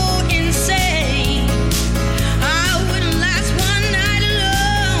go insane. I wouldn't last one night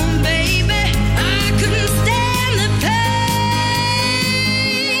alone, baby. I couldn't stand the pain.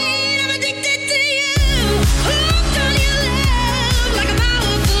 I'm addicted to you. Hooked on your love like a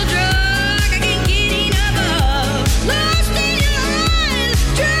powerful drug. I can't get enough of. Lost in your eyes,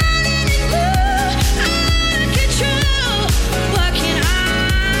 drowning in blue. Out of control, what can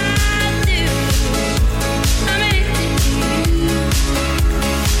I do? I'm addicted to you.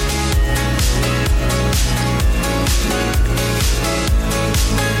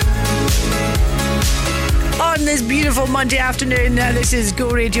 On this beautiful Monday afternoon, this is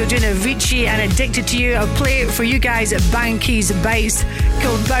Go Radio doing Avicii and Addicted to You. I'll play it for you guys at Banky's Bites,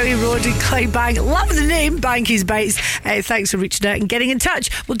 called Bowie Road in Clydebank. Love the name, Banky's Bites. Thanks for reaching out and getting in touch.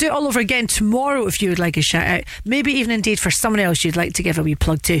 We'll do it all over again tomorrow if you would like a shout out. Maybe even indeed for someone else you'd like to give a wee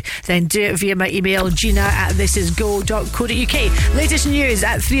plug to. Then do it via my email, gina@thisisgo.co.uk. Latest news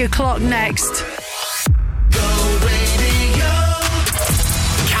at 3 o'clock next.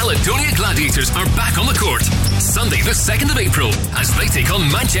 Caledonia Gladiators are back on the court Sunday the 2nd of April as they take on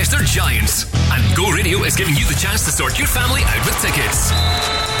Manchester Giants, and Go Radio is giving you the chance to sort your family out with tickets.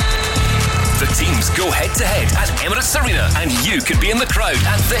 The teams go head to head at Emirates Arena, and you could be in the crowd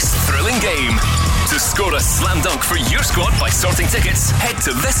at this thrilling game. To score a slam dunk for your squad by sorting tickets, head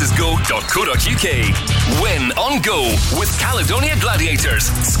to thisisgo.co.uk. Win on Go with Caledonia Gladiators,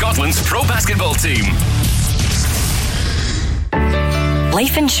 Scotland's pro basketball team.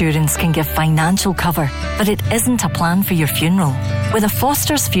 Life insurance can give financial cover, but it isn't a plan for your funeral. With a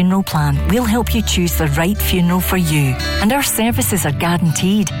Foster's Funeral Plan, we'll help you choose the right funeral for you. And our services are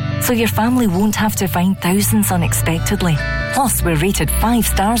guaranteed, so your family won't have to find thousands unexpectedly. Plus, we're rated 5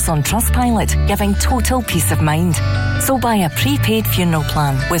 stars on Trustpilot, giving total peace of mind. So buy a prepaid funeral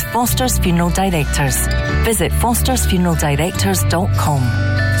plan with Foster's Funeral Directors. Visit fostersfuneraldirectors.com.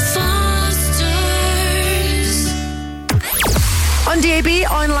 On DAB,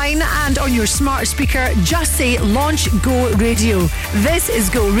 online and on your smart speaker, just say Launch Go Radio. This is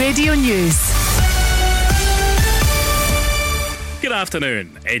Go Radio News. Good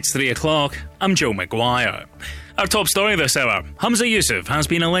afternoon. It's 3 o'clock. I'm Joe McGuire. Our top story this hour. Hamza Yusuf has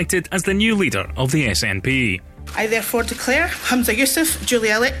been elected as the new leader of the SNP. I therefore declare Hamza Yusuf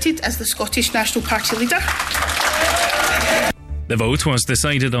duly elected as the Scottish National Party leader. The vote was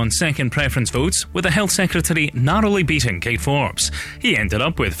decided on second preference votes, with the Health Secretary narrowly beating Kate Forbes. He ended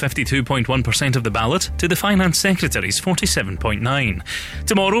up with 52.1% of the ballot to the Finance Secretary's 47.9%.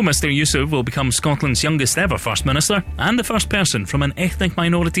 Tomorrow, Mr Yusuf will become Scotland's youngest ever First Minister and the first person from an ethnic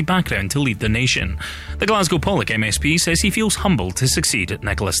minority background to lead the nation. The Glasgow Pollock MSP says he feels humbled to succeed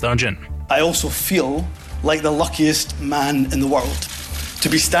Nicola Sturgeon. I also feel like the luckiest man in the world to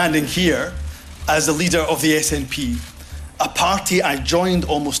be standing here as the leader of the SNP, a party I joined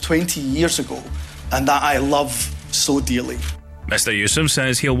almost 20 years ago and that I love so dearly. Mr Yusuf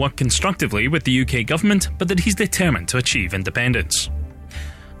says he'll work constructively with the UK government, but that he's determined to achieve independence.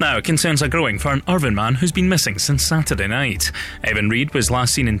 Now, concerns are growing for an Irvine man who's been missing since Saturday night. Evan Reid was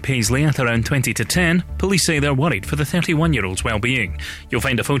last seen in Paisley at around 20 to 10. Police say they're worried for the 31-year-old's well-being. You'll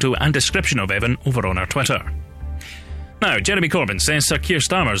find a photo and description of Evan over on our Twitter. Now, Jeremy Corbyn says Sir Keir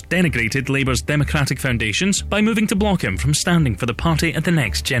Starmer's denigrated Labour's democratic foundations by moving to block him from standing for the party at the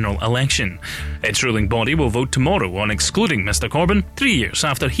next general election. Its ruling body will vote tomorrow on excluding Mr Corbyn 3 years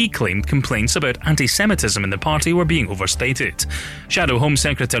after he claimed complaints about anti-Semitism in the party were being overstated. Shadow Home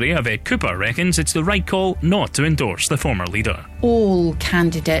Secretary Yvette Cooper reckons it's the right call not to endorse the former leader. All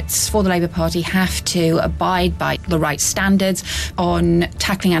candidates for the Labour Party have to abide by the right standards on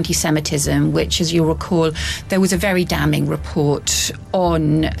tackling anti-Semitism, which, as you'll recall, there was a very damning report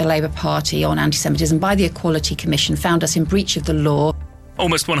on the Labour Party on anti-Semitism by the Equality Commission, found us in breach of the law.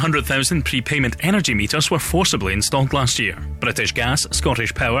 Almost 100,000 prepayment energy meters were forcibly installed last year. British Gas,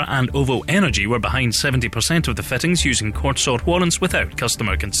 Scottish Power and OVO Energy were behind 70% of the fittings using court-sought warrants without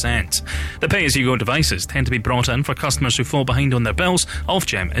customer consent. The pay-as-you-go devices tend to be brought in for customers who fall behind on their bills.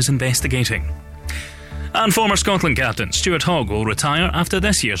 Ofgem is investigating. And former Scotland captain Stuart Hogg will retire after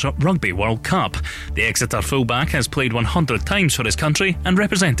this year's Rugby World Cup. The Exeter fullback has played 100 times for his country and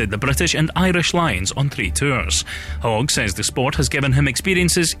represented the British and Irish Lions on 3 tours. Hogg says the sport has given him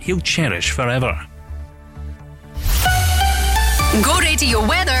experiences he'll cherish forever. Go Radio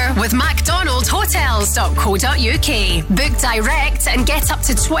weather with McDonaldHotels.co.uk. Book direct and get up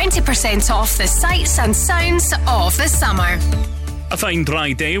to 20% off the sights and sounds of the summer. A fine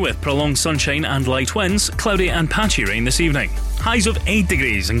dry day with prolonged sunshine and light winds, cloudy and patchy rain this evening. Highs of 8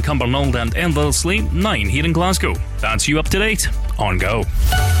 degrees in Cumbernauld and Endelsley, 9 here in Glasgow. That's you up to date on Go.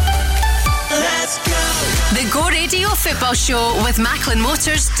 Let's go! The Go Radio Football Show with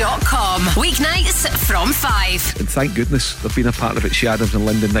MacklinMotors.com. Weeknights from 5. And thank goodness they've been a part of it. Shea Adams and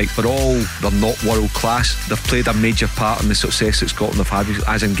Lyndon Knight, for all they're not world class, they've played a major part in the success that Scotland have had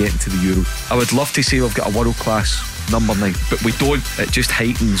as in getting to the Euro. I would love to say we've got a world class number 9, but we don't. It just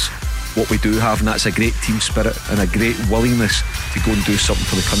heightens what we do have, and that's a great team spirit and a great willingness to go and do something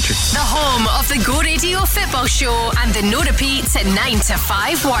for the country. The home of the Go Radio Football Show and the no repeats at 9 to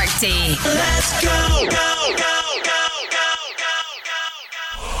 5 workday. Let's go, go, go, go, go, go, go.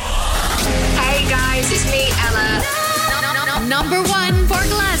 Hey guys, it's me, Ella. Number 1 for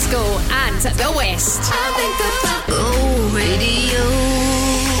Glasgow and the West. I think about Go Radio.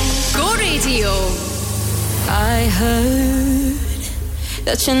 Go Radio. I heard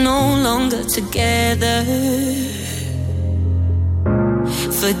that you're no longer together.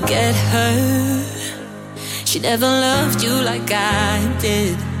 Forget her. She never loved you like I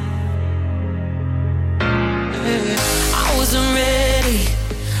did. I wasn't ready,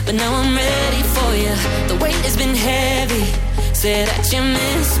 but now I'm ready for you. The weight has been heavy. Say that you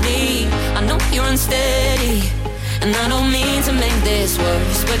miss me. I know you're unsteady, and I don't mean to make this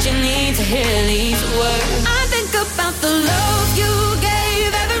worse, but you need to hear these words. I think about the love you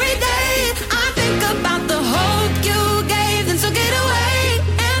gave every day. I think about the hope you gave, then took it away.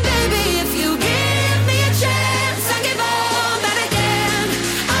 And baby, if you give me a chance, I give all that again.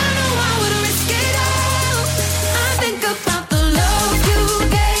 I know I would risk it all. I think about the love you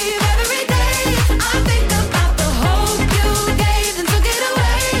gave every day. I think about the hope you gave, then took it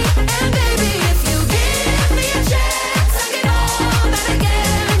away. And baby, if you give me a chance, I give all that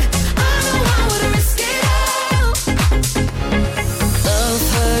again. I know I would risk it all. Love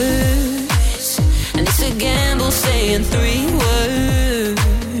hurts, and it's a gamble saying 3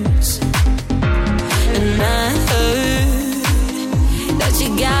 words. And I heard that you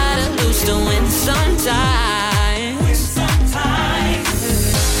gotta lose to win sometimes.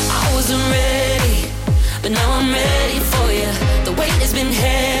 I wasn't ready, but now I'm ready for you. The weight has been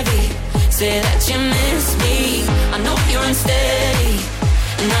heavy. Say that you miss me. I know you're unsteady,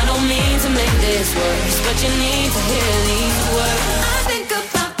 and I don't mean to make this worse, but you need to hear these words. I think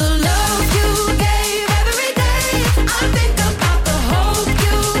about the love you gave every day. I think about the hope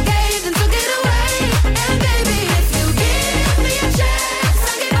you gave, then took it away. And baby, if you give me a chance,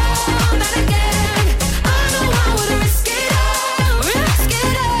 I give all that again. I know I would risk it all, risk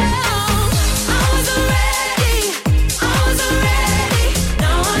it all. I wasn't ready, I wasn't ready.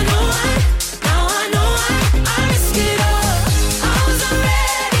 Now I know I risk it all. I wasn't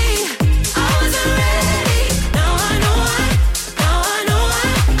ready, I wasn't ready. Now I know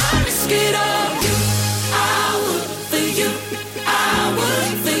I risk it all. I would for you, I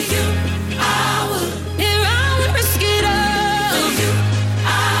would for you, I would. Yeah, I would risk it all. For you, I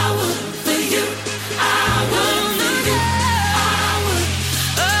would for you, I would for you, I would.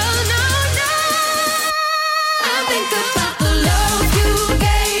 Oh no, no. I think about the love you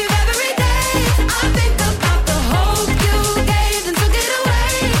gave every day. I think about the hope you gave, then took it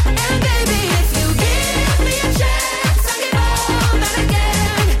away. And baby, if you give me a chance, I give all that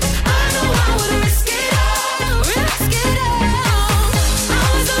again. I know I would risk it all, risk it all. I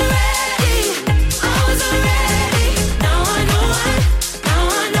wasn't ready, I wasn't ready. Now I know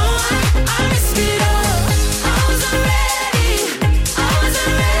I risk it all. I wasn't ready, I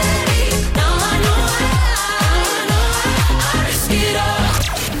wasn't ready. Now I know I risk it all.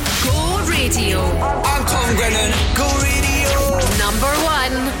 Go Radio. I'm Tom Grennan. Go Radio. Number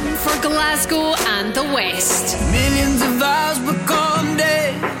 1 for Glasgow and the West. Millions of hours become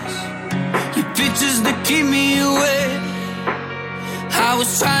days. Your pictures that keep me awake. I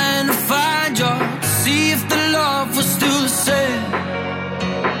was trying to find you, to see if the love was still the same.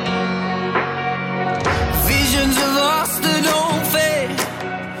 Visions of us that don't fade.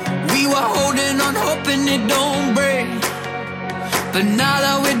 We were holding on, hoping it don't break. But now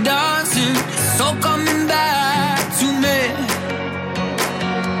that we're dancing, it's all coming back to me.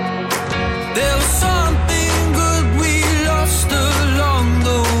 There was something good we lost along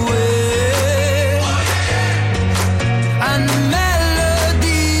the way.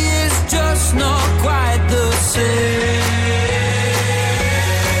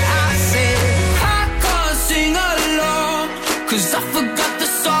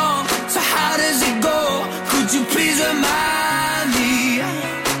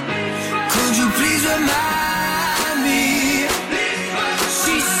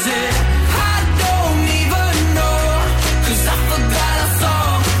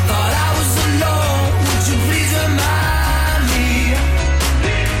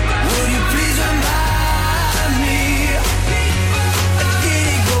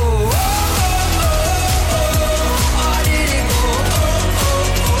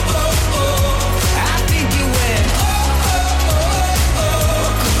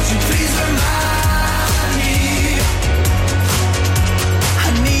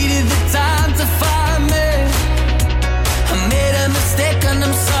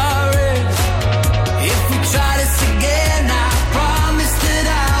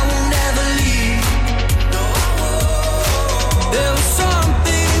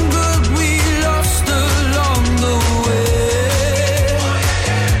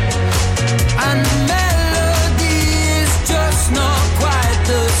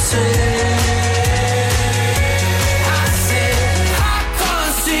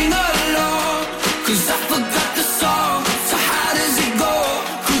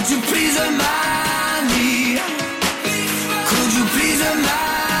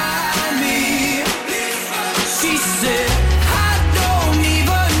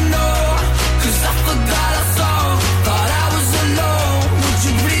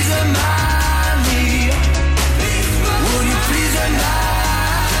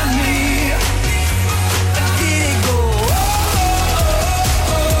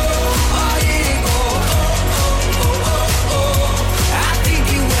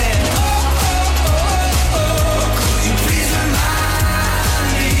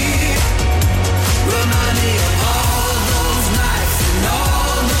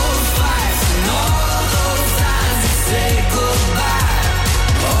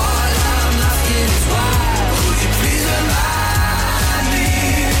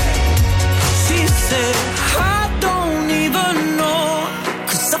 said, I don't even know,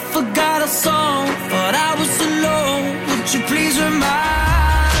 'cause I forgot a song, but I was alone. Would you please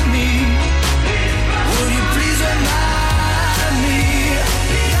remind me? Would you please remind me?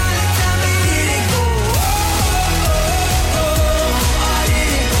 Gotta tell me, did it go? Oh,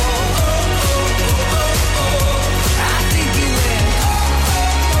 did it go? I think it went.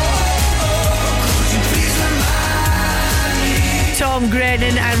 Could you please remind me? Tom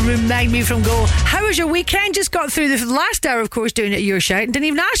Grennan and Remind Me from Go. How was your weekend? Just got through the last hour, of course, doing it your shout, and didn't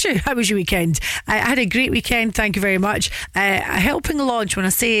even ask you how was your weekend. I had a great weekend, thank you very much. Helping launch, when I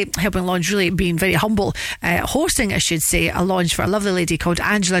say helping launch, really being very humble, hosting, I should say, a launch for a lovely lady called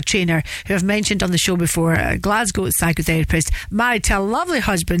Angela Traynor, who I've mentioned on the show before, a Glasgow psychotherapist, married to a lovely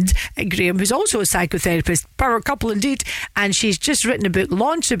husband, Graham, who's also a psychotherapist, power couple indeed, and she's just written a book,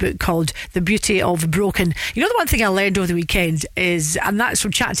 launched a book called The Beauty of Broken. You know, the one thing I learned over the weekend is, and that's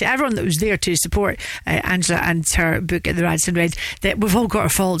from chatting to everyone that was there to support Angela and her book at the Radisson Red, that we've all got our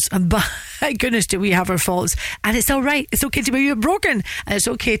faults, and by goodness do we have our faults, and it's all right. It's okay to be broken, and it's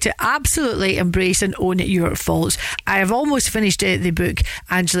okay to absolutely embrace and own your faults. I have almost finished the book,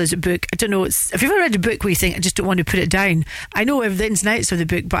 Angela's book. I don't know, if you've ever read a book where you think I just don't want to put it down, I know the ins and outs of the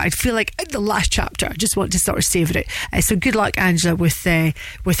book, but I feel like in the last chapter I just want to sort of savour it. So good luck, Angela, with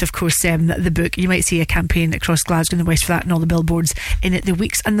of course the book. You might see a campaign across Glasgow and the West for that, and all the billboards in it the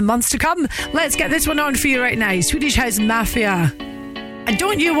weeks and the months to come. Let's get this one on for you right now. Swedish House Mafia and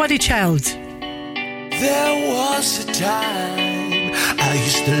Don't You Worry Child. There was a time I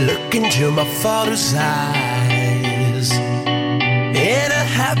used to look into my father's eyes. In a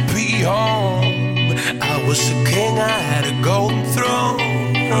happy home, I was a king, I had a golden throne.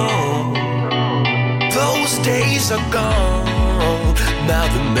 Those days are gone, now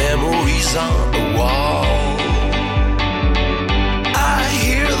the memories on the wall. I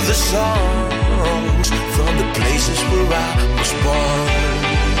hear the songs from the places where I was born.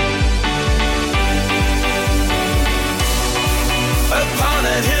 Upon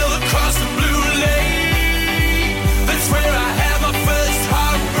that hill across the blue lake, that's where I had my first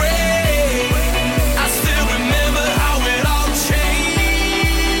heartbreak. I still remember how it all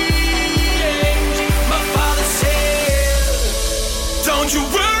changed. My father said, don't you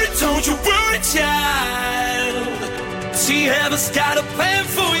worry, child. See, heaven's got a plan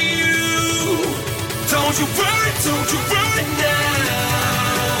for you. Don't you worry now.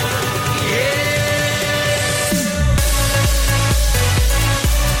 Yeah.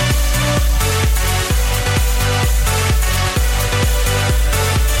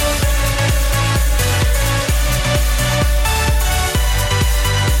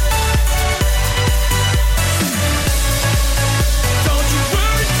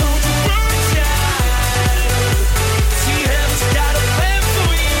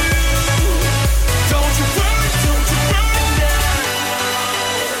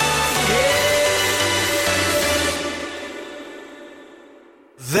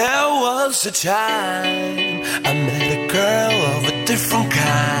 There was a time I met a girl of a different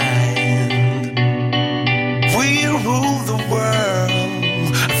kind. We ruled the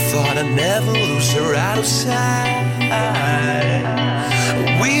world. I thought I'd never lose her out of sight.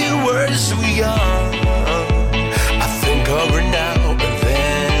 We were so young, I think of her now and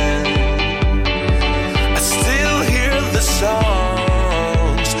then. I still hear the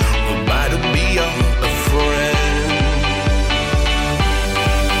songs reminding me of a friend.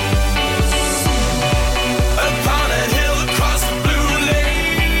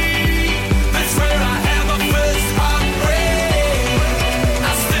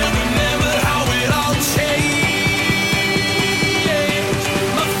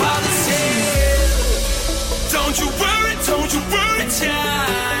 Don't you worry,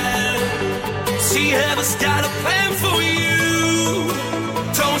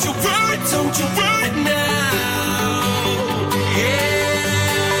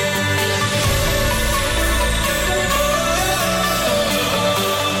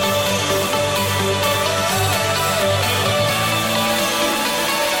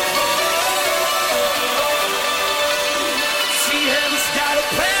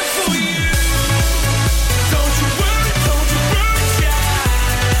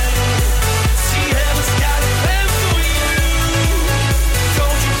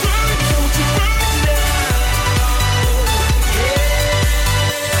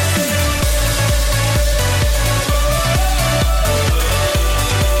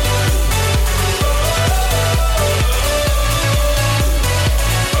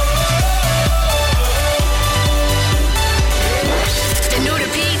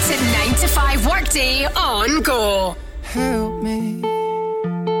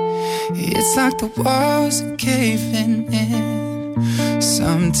 It's like the walls are caving in.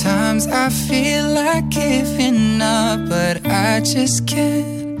 Sometimes I feel like giving up, but I just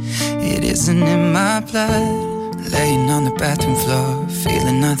can't. It isn't in my blood. Laying on the bathroom floor,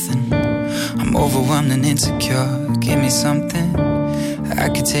 feeling nothing. I'm overwhelmed and insecure. Give me something I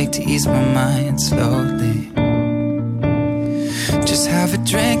could take to ease my mind slowly. Just have a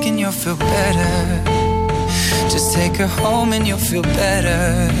drink and you'll feel better. Just take her home and you'll feel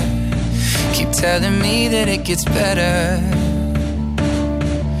better. Keep telling me that it gets better.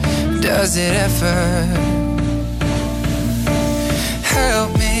 Does it ever?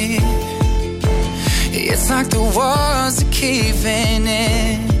 Help me. It's like the walls are caving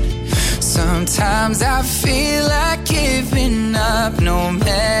in. Sometimes I feel like giving up. No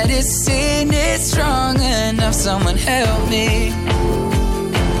medicine is strong enough. Someone help me.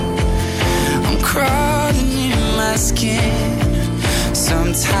 I'm crawling in my skin.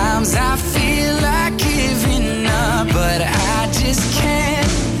 Sometimes I feel like giving up, but I just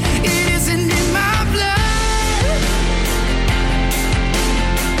can't. It isn't in my blood.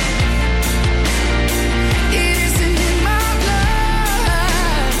 It isn't in my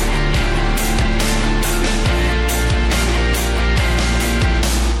blood.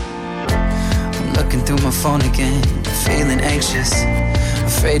 I'm looking through my phone again, feeling anxious,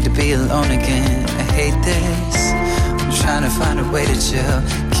 afraid to be alone again. I hate this. Trying to find a way to chill.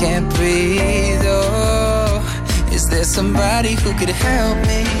 Can't breathe, oh. Is there somebody who could help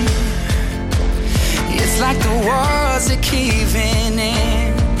me? It's like the walls are caving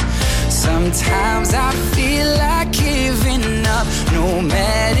in. Sometimes I feel like giving up. No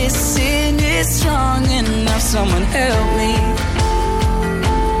medicine is strong enough. Someone help me.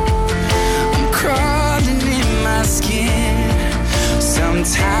 I'm crawling in my skin.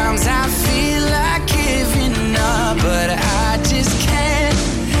 Sometimes I feel like giving up, but I just can't.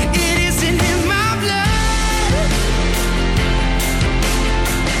 It isn't in my blood.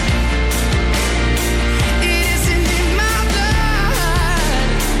 It isn't in my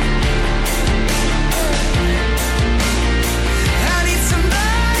blood. I need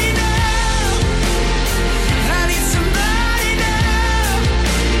somebody now. I need somebody now.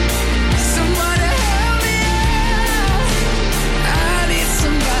 Someone to help me out. I need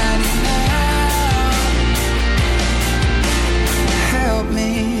somebody now. Help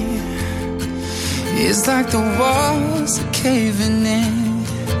me. It's like the walls are caving in.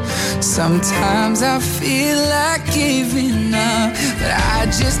 Sometimes I feel like giving up, but I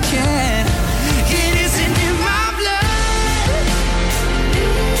just can't. It isn't in my blood.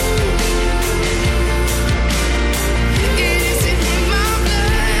 It isn't in my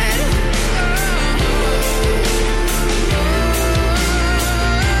blood.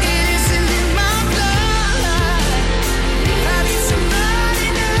 It isn't in my blood. I need somebody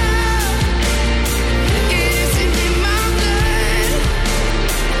now. It isn't in my blood.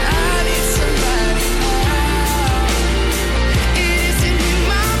 I need somebody now. It isn't in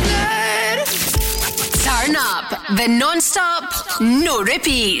my blood. Turn up the non-stop, no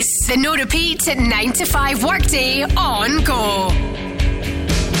repeats. The no repeat 9 to 5 workday on Go.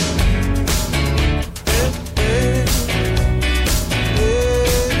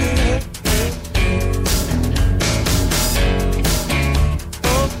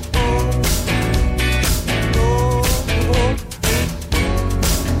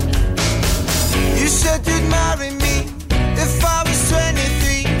 You said you'd marry me if I was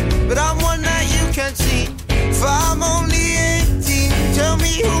 23, but I'm one that you can't see. If I'm only 18, tell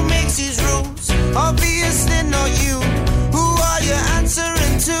me who makes these rules. Obviously not you. Who are you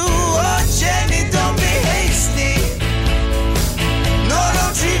answering to? Oh, Jenny, don't be hasty. No,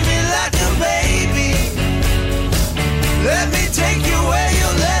 don't treat me like a baby. Let me take you where you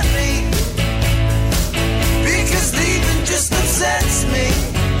let me, because leaving just upsets me.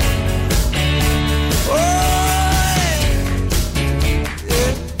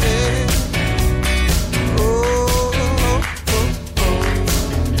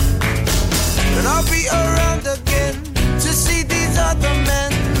 And I'll be around again to see these other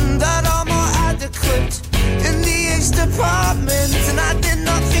men that are more adequate in the Ace department. And I did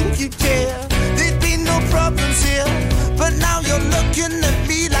not think you'd care, there'd be no problems here. But now you're looking at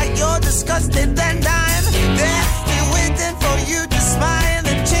me like you're disgusted, and I'm definitely waiting for you to smile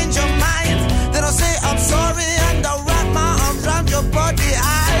and change your mind. Then I'll say I'm sorry and I'll wrap my arms around your body.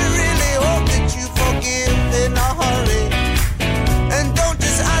 I really hope that you forgive in a hurry, and don't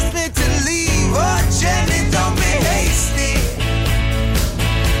just ask me to leave. Oh, Jenny, don't be hasty.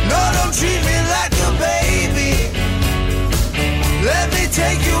 No, don't treat me like a baby. Let me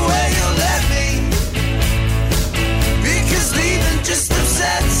take you where you let me, because leaving just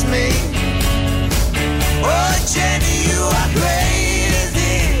upsets me.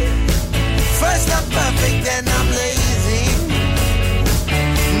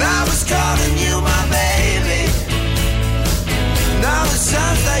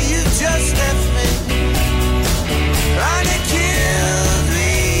 just left me, and it kills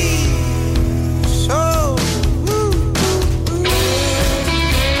me so.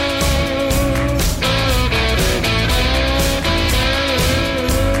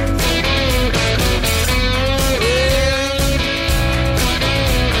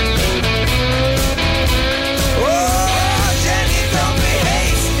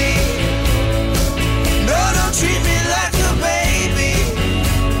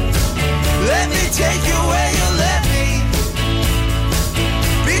 Take you where you let me,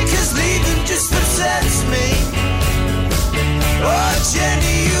 because leaving just upsets me. Oh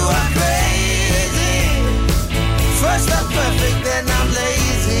Jenny, you are crazy. First I'm perfect, then I'm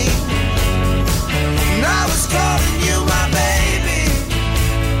lazy. Now it's calling you my baby.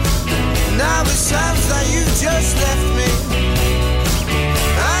 Now it sounds like you just left me,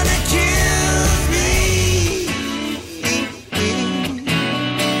 and it kills me.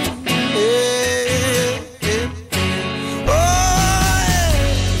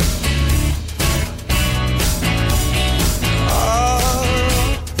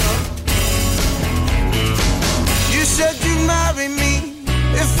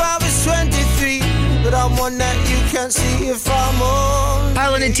 If I was 23, but I'm one that you can't see if I'm on.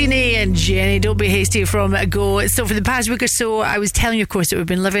 Paolo Nutini and Jenny, don't be hasty from Go. So for the past week or so, I was telling you, of course, that we've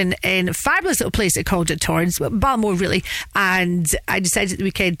been living in a fabulous little place called Torrance, Balmore really, and I decided at the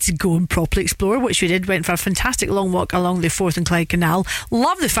weekend to go and properly explore, which we did. Went for a fantastic long walk along the Forth and Clyde Canal.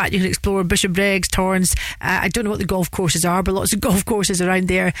 Love the fact you can explore Bishopbriggs, Torrance. I don't know what the golf courses are, but lots of golf courses around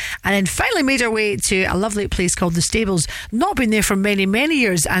there. And then finally made our way to a lovely place called the Stables. Not been there for many, many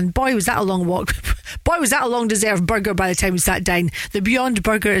years, and boy was that a long walk. Boy was that a long deserved burger by the time we sat down. The Beyond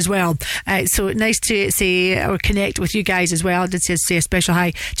Burger as well. So nice to say or connect with you guys as well. I did say a special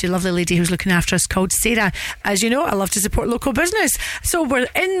hi to a lovely lady who's looking after us called Sarah. As you know, I love to support local business. So we're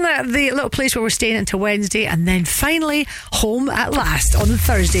in the little place where we're staying until Wednesday, and then finally home at last on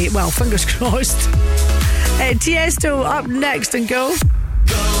Thursday. Well, fingers crossed. Tiesto up next and Go.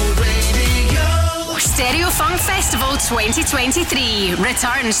 Stereo Funk Festival 2023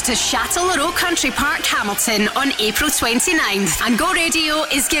 returns to Châtellerault Country Park, Hamilton on April 29th, and Go Radio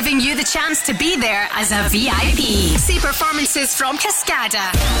is giving you the chance to be there as a VIP. See performances from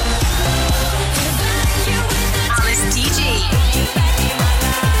Cascada, Alice DJ,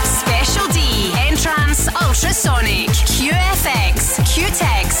 Special D, Entrance, Ultrasonic, QFX,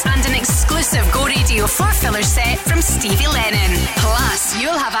 Q-Tex, and an exclusive Go Radio 4-filler set from Stevie Lennon. Plus,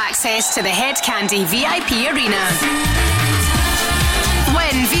 you'll have access to the Head Candy VIP Arena.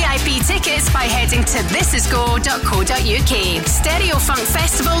 Win VIP tickets by heading to thisisgo.co.uk. Stereo Funk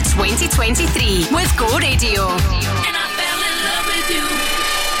Festival 2023 with Go Radio. And I fell in love with you.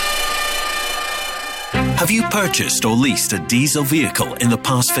 Have you purchased or leased a diesel vehicle in the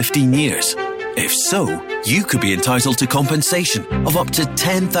past 15 years? If so, you could be entitled to compensation of up to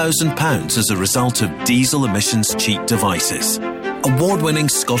 £10,000 as a result of diesel emissions cheat devices. Award-winning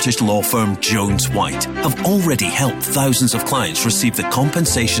Scottish law firm Jones White have already helped thousands of clients receive the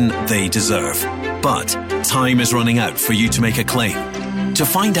compensation they deserve. But time is running out for you to make a claim. To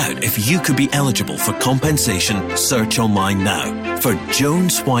find out if you could be eligible for compensation, search online now for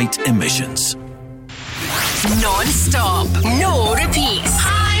Jones White Emissions. Non-stop, no repeats.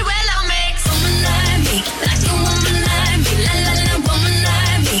 I will make someone like me, like a woman like me, la la la woman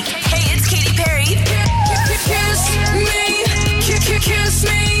like me. Hey, it's Katy Perry. Kiss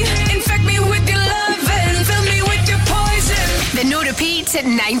me, infect me with your love and fill me with your poison. The no repeat at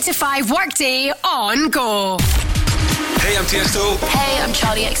 9 to 5 workday on Go. Hey, I'm Tiesto. Hey, I'm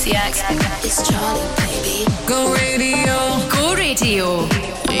Charlie XCX. It's Charlie, baby. Go Radio. Go Radio.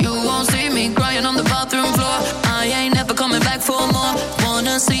 You won't see me crying on the bathroom floor. I ain't never coming back for more.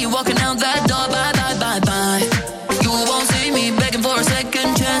 Wanna see you walking out that door. Bye, bye, bye, bye. You won't see me begging for a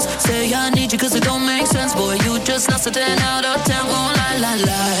second chance. Say I need you cause it don't make sense. Boy, you just lost a 10 out of 10. Won't lie, lie,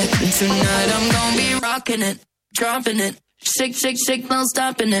 lie. Tonight I'm gonna be rocking it, dropping it. Shake, shake, shake, no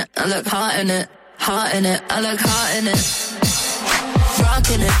stopping it. I look hot in it, hot in it. I look hot in it.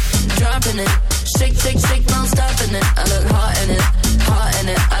 Rocking it, dropping it. Shake, shake, shake, no stopping it. I look hot in it, hot in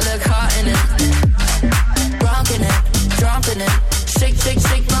it. I look hot in it. Rocking it, dropping it. Shake, shake,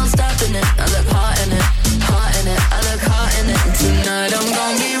 shake, no stopping it. I look hot in it, hot in it. I look hot in it. Tonight I'm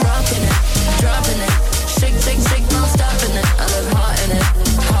gonna be rocking it, dropping it. Shake, shake, shake, no stopping it. I look hot in it,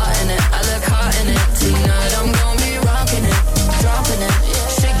 hot in it. I look hot in it. Tonight I'm gonna be rocking it, dropping it.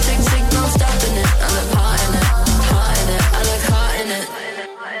 Shake, shake, shake, no stopping it. I look hot in it, hot in it. I look hot in it.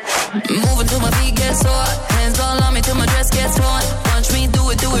 Moving till my feet get sore. Hands all on me till my dress gets torn. Watch me do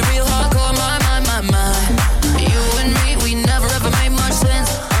it real hardcore. My. You and me, we never ever made much sense.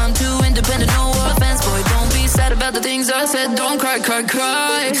 don't cry, cry,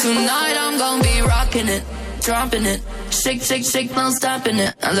 cry. Tonight I'm gonna be rocking it, dropping it. Shake, shake, shake, no stopping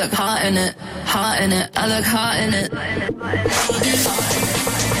it. I look hot in it, hot in it. I look hot in it.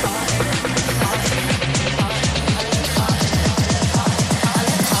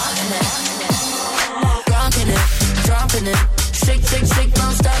 Rocking it, dropping it. Shake, shake, shake,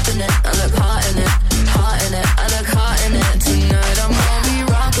 no stopping it. I look hot in it, hot in it. I look hot in it. Tonight I'm gonna be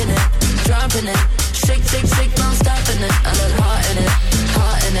rocking it, dropping it. Shake, shake, shake, no stopping it. I look hot in it,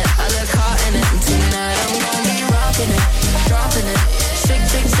 hot in it. I look hot in it. Tonight I'm gonna be rocking it, dropping it. Shake,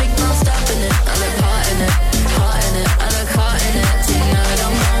 shake, shake, no stopping it. I look hot in it, hot in it. I look hot in it. Tonight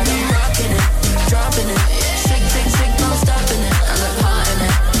I'm gonna be rocking it, dropping it. Shake, shake, shake, no stopping it. I look hot in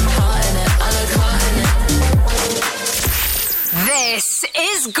it, hot in it. I look hot in it. This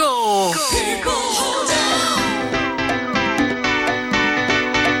is Go. People hold down.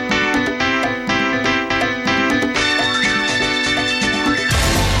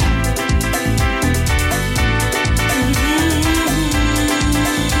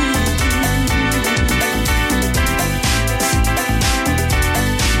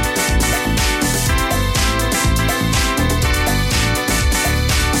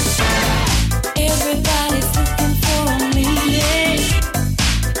 Everybody's looking for a meaning.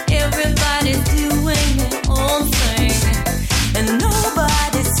 Everybody's doing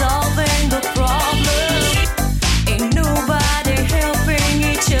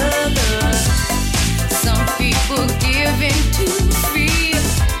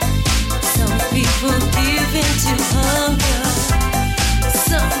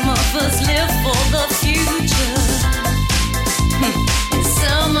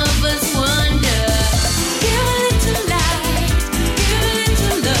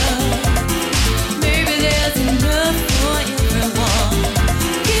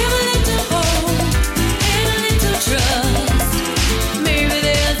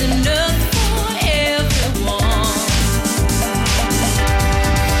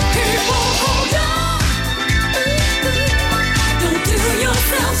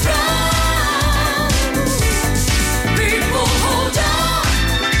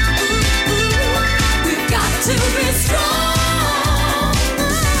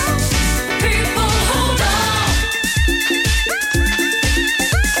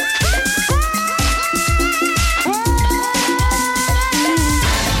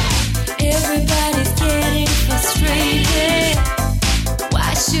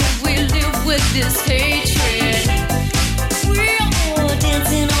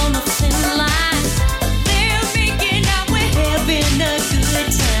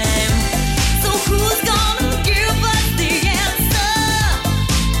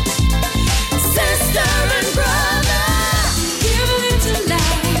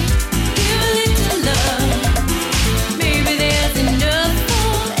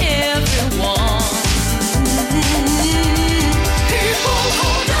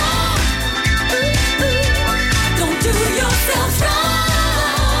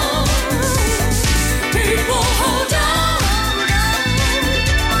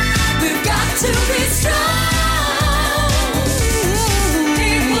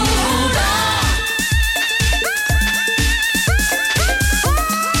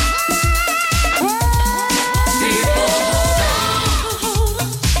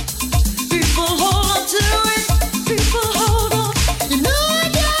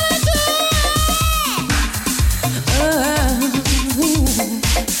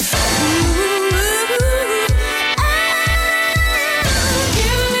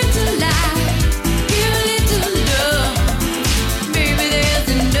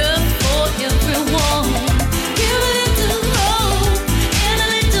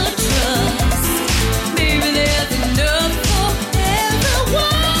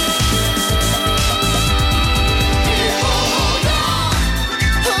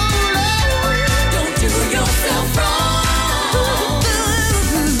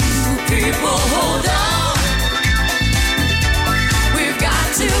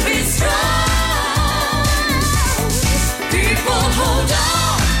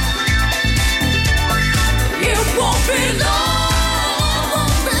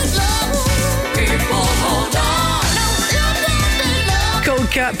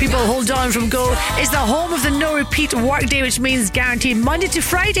Wake up, people, hold on from Go. It's the home of the no repeat workday, which means guaranteed Monday to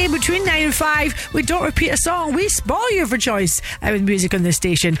Friday between 9 and 5. We don't repeat a song, we spoil you for choice with music on this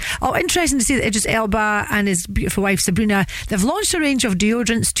station. Oh, interesting to see that Idris Elba and his beautiful wife Sabrina, they've launched a range of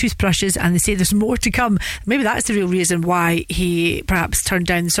deodorants, toothbrushes, and they say there's more to come. Maybe that's the real reason why he perhaps turned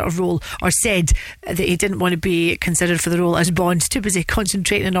down the sort of role, or said that he didn't want to be considered for the role as Bond, too busy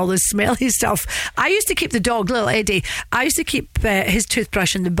concentrating on all this smelly stuff. I used to keep the dog, little Eddie, I used to keep his toothbrush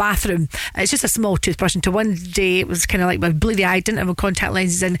in the bathroom. It's just a small toothbrush, until one day it was kind of like my bleedy eye, didn't have my contact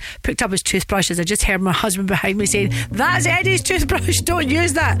lenses in, picked up his toothbrushes. I just heard my husband behind me saying, "That's Eddie's toothbrush, don't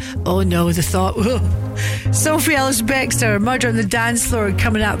use that." Oh no, the thought. Sophie Ellis-Bextor, Murder on the Dance Floor,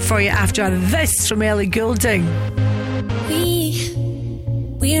 coming up for you after this from Ellie Goulding.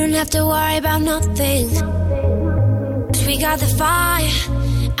 We don't have to worry about nothing, 'cause we got the fire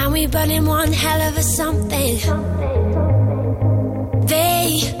and we burning one hell of a something.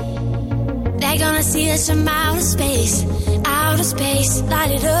 They're gonna see us from outer space,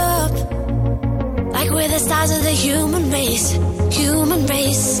 light it up like we're the stars of the human race.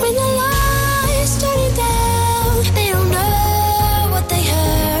 When the lights turning down, they don't know what they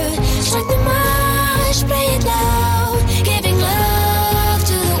heard. Strike the march, play it loud, giving love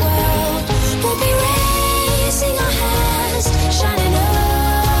to the world. We'll be raising our hands, shining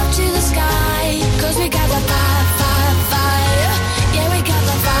up to the sky, 'cause we got the fire, fire, fire. Yeah, we got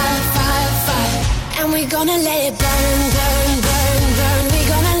the fire, fire, fire. And we're gonna let it burn, burn, burn, burn. We're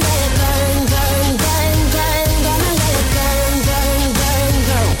gonna let it burn, burn, burn, burn. Gonna let it burn, burn, burn,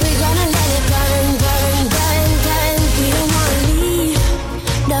 burn. We're gonna let it burn, burn, burn, burn. We don't wanna leave,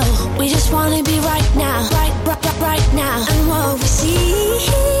 no, we just wanna be right now, right now. And what we see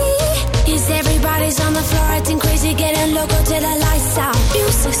is everybody's on the floor acting crazy, getting loco till the lights out.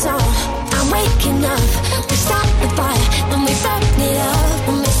 Music's on, I'm waking up. We start the fire, then we burn it up.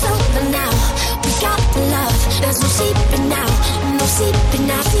 And we're sober now, we got the love. There's no sleeping now, no sleeping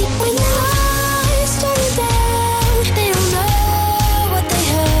now. When the lights turn down, they don't know what they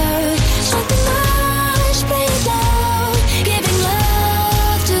heard. Strike the march, play it loud, giving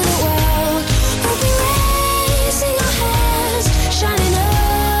love to the world. We'll be raising our hands, shining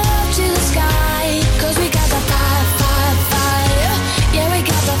up to the sky, 'cause we got the fire, fire, fire. Yeah, we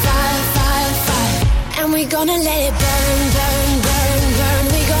got the fire, fire, fire. And we're gonna let it burn, burn, burn, burn.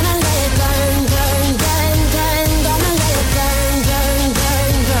 We're gonna let it burn, burn, burn, burn. Gonna let it burn, burn,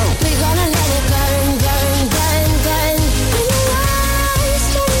 burn, burn. We're gonna let it burn, burn, burn, burn. When the lights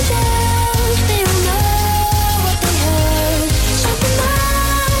turn down, they don't know what they heard. Strike the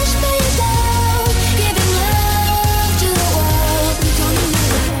march, play it loud, giving love to the world. We're gonna let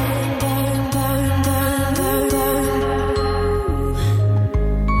it burn, burn,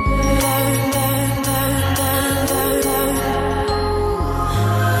 burn, burn, burn, burn.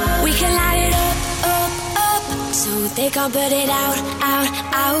 We can light it up, up, up, so they can't put it out, out,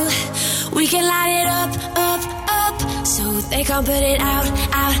 out. We can light it up, up, up, so they can't put it out,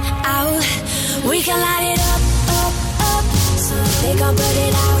 out, out. We can light it up, up, up, so they can't put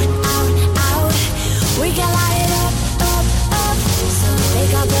it out, out, out. We can light it up, up, so they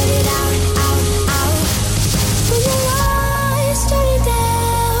can't put it out, out, out. When the lights turn it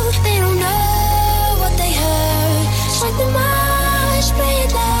down, they don't know what they heard. Strike the march, play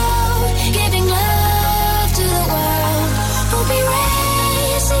it loud, giving love to the world. We'll be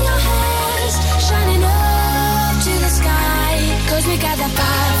raising our hands, shining up to the sky, 'cause we got the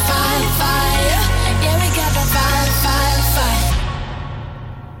fire, fire, fire. Yeah, we got the fire, fire, fire.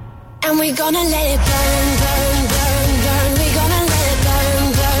 And we're gonna let it burn, burn, burn, burn. We're gonna let it burn,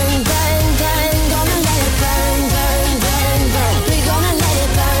 burn, burn, burn. Gonna let it burn, burn, burn, burn. We're gonna let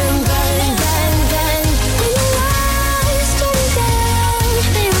it burn, burn, burn, burn. When the lights turn down,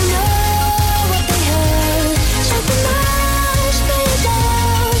 they don't know what they heard. Strike the march, play it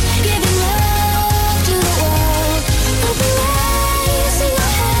loud, giving love to the world. We'll be raising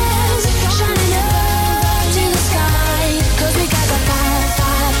our hands, shining up to the sky, 'cause we got the fire,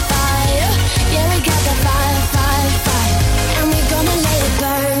 fire, fire. Yeah, we got the fire, fire, fire. And we're gonna let it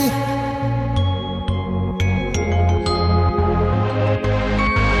burn.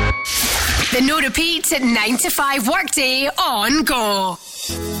 The no repeats at 9 to 5 workday on Go.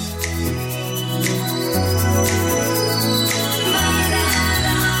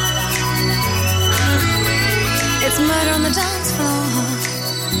 It's murder on the dance floor,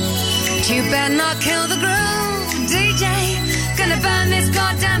 but you better not kill the groove, DJ. Gonna burn this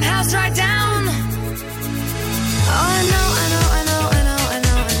goddamn house right down. Oh, I know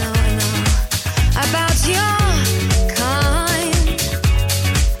about your kind.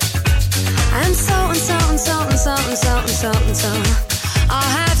 And so. I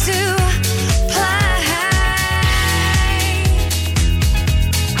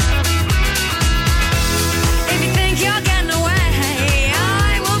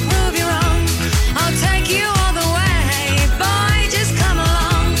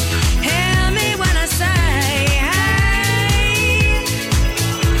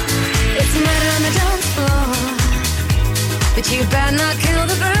kill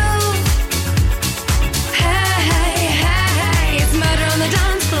the groove. Hey, hey, hey, it's murder on the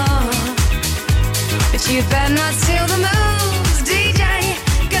dance floor. But you better not steal the moves, DJ.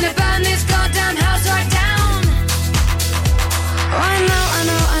 Gonna burn this goddamn house right down. Oh, I know, I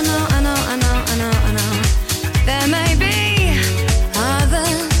know, I know, I know, I know, I know, I know. There may be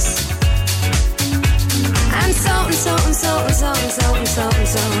others. And so, and so, and so, and so, and so, and so, and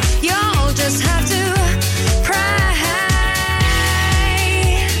so. You'll just have to pray.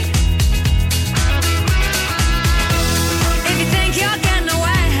 If you think you're getting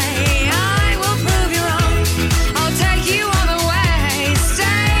away, I will prove you wrong. I'll take you all the way.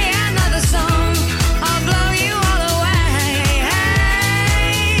 Stay another song. I'll blow you all away.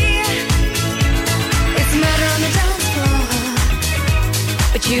 Hey, it's murder on the dance floor.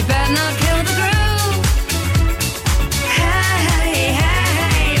 But you better not kill the groove. Hey, hey,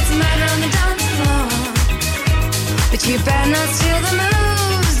 hey, it's murder on the dance floor. But you better not steal the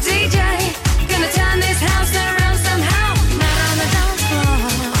moves, DJ. Gonna turn this house around somehow. Murder on the dance floor.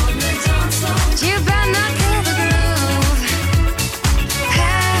 But you better not kill the groove.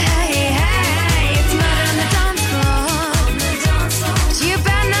 Hey, hey, hey, it's murder on the dance floor. But you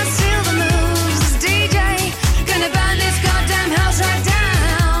better not steal the moves, DJ. Gonna burn this goddamn house right down.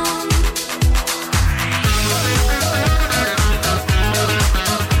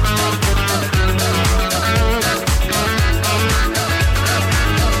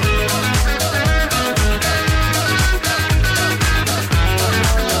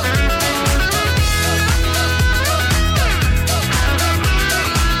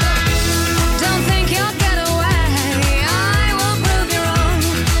 Don't think you'll get away. I will prove you wrong.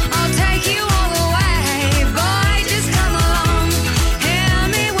 I'll take you all the way. Boy, just come along. Hear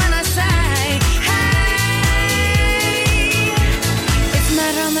me when I say, hey, it's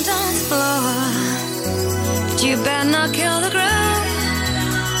murder on the dance floor. But you better not kill the groove.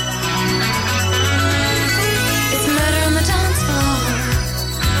 It's murder on the dance floor.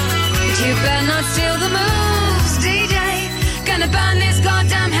 But you better not steal the moves, DJ. Gonna burn this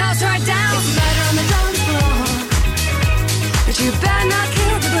goddamn house right down. It's murder on the dance floor. But you better not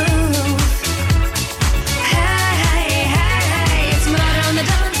kill the groove. Hey, hey, hey, it's murder on the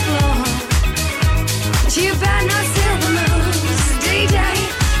dance floor. But you better not steal the moves, DJ.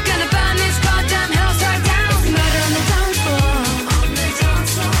 Gonna burn this goddamn house right down. It's murder on the dance floor.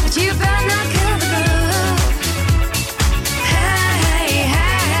 But you better not kill the groove. Hey, hey,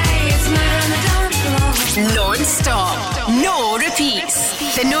 hey, it's murder on the dance floor. Non-stop, no repeats.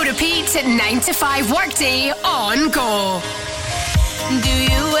 The no repeats at 9 to 5 workday on Go. Do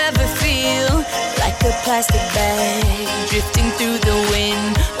you ever feel like a plastic bag drifting through the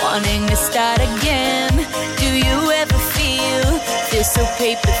wind, wanting to start again? Do you ever feel so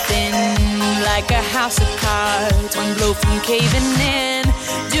paper thin, like a house of cards, one blow from caving in?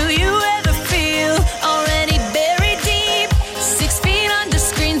 Do you ever feel already buried deep, 6 feet under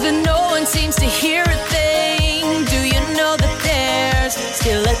screens, but no one seems to hear a thing? Do you know that there's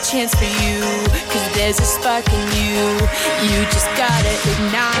still a chance for you? 'Cause there's a spark in you. You just gotta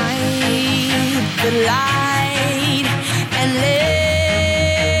ignite the light and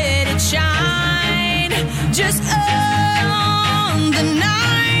let it shine. Just on the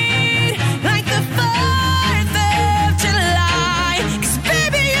night, like the 4th of July. 'Cause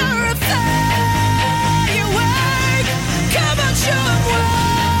baby, you're a firework. Come on, show 'em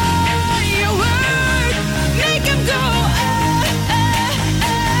what you work. Make 'em go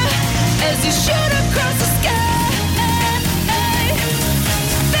as you shoot across the sky.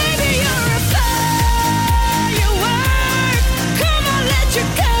 Baby, you're a firework. Come on, let your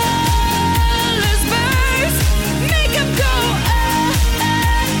colors burst. Make 'em go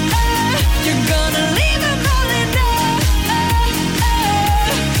You're gonna leave 'em all in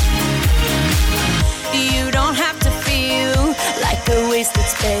You don't have to feel like a wasted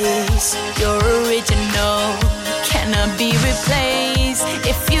space. You're original, cannot be replaced.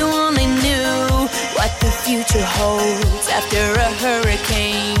 If you only knew what the future holds. After a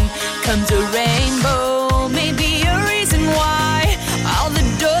hurricane comes a rainbow. Maybe a reason why all the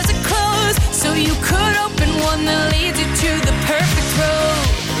doors are closed, so you could open one that leads you to the perfect road.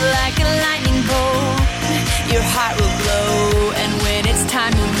 Like a lightning bolt, your heart will glow, and when it's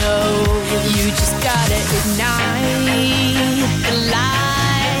time you'll know. You just gotta ignite the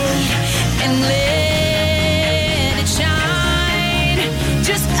light and let it shine.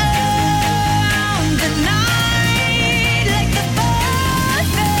 Just on the night, like the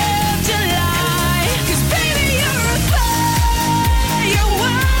 4th of July. 'Cause baby, you're a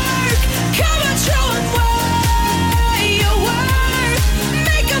firework. Come on, show 'em what you work.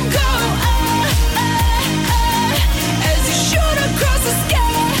 Make 'em go as you shoot across the sky.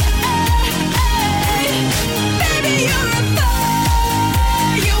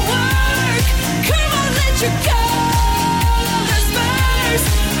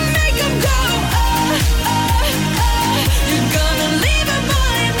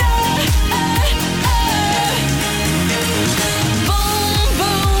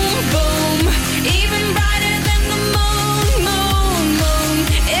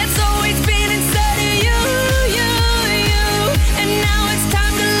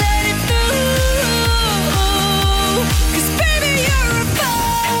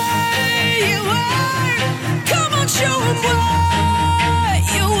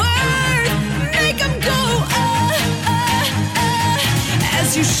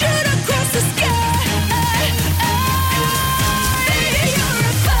 as you shoot across the sky. Baby, you're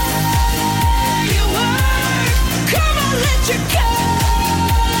a firework. Come on, let your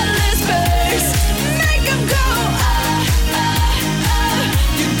colors burst. Make 'em go,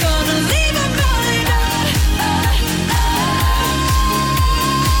 You're gonna leave 'em going,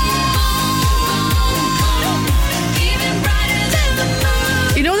 Even brighter than the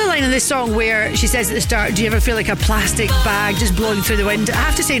moon. You know the line in this song where she says at the start, do you ever feel like a plastic bag just blowing through the wind? I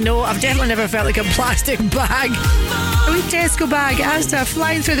have to say no, I've definitely never felt like a plastic bag. A wee Tesco bag, Asda,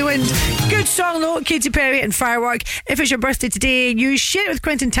 flying through the wind. Good song though, Katy Perry and Firework. If it's your birthday today, you share it with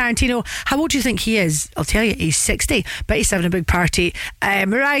Quentin Tarantino. How old do you think he is? I'll tell you, he's 60, but he's having a big party.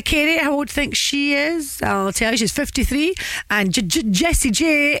 Mariah Carey, how old do you think she is? I'll tell you, she's 53. And Jessie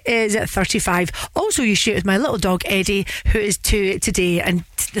J is at 35. Also, you share it with my little dog Eddie, who is 2 today. And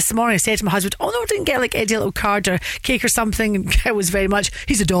this morning I said to my husband, oh no, I didn't get like Eddie a little card or cake or something. And it was very much,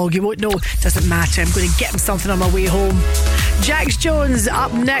 he's a dog, you won't know. Doesn't matter, I'm going to get him something on my way home. Jax Jones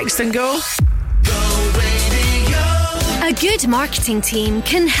up next and go. A good marketing team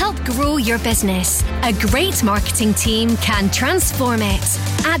can help grow your business. A great marketing team can transform it.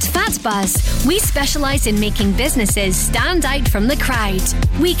 At FatBuzz, we specialise in making businesses stand out from the crowd.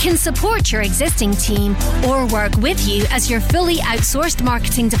 We can support your existing team or work with you as your fully outsourced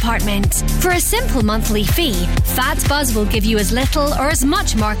marketing department. For a simple monthly fee, FatBuzz will give you as little or as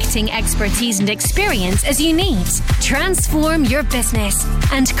much marketing expertise and experience as you need. Transform your business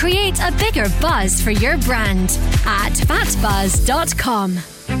and create a bigger buzz for your brand at fatbuzz.com.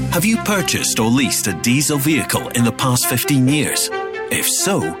 Have you purchased or leased a diesel vehicle in the past 15 years? If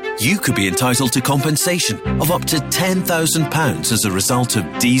so, you could be entitled to compensation of up to £10,000 as a result of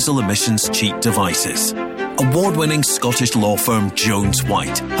diesel emissions cheat devices. Award-winning Scottish law firm Jones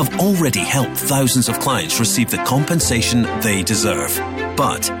White have already helped thousands of clients receive the compensation they deserve.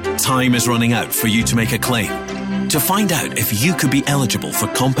 But time is running out for you to make a claim. To find out if you could be eligible for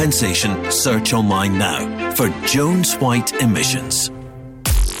compensation, search online now for Jones White Emissions.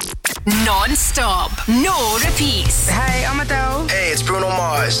 Non-stop, no repeats. Hey, I'm Adele. Hey, it's Bruno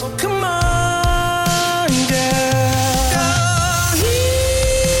Mars. Oh, come on, girl. Go easy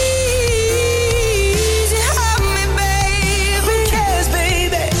on me, babe. Who cares,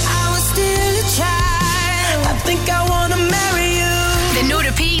 baby? I was still a child. I think I wanna marry you. The no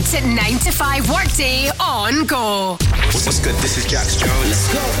repeats at 9 to 5 workday on Go. What's good? This is Jax Jones. Let's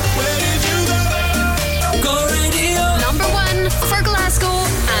go. Where did you go? Go radio. Number 1 for Glasgow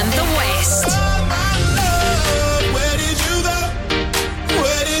and the West. Where did you go?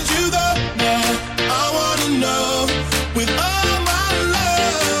 Where did you go? Now I wanna know with all my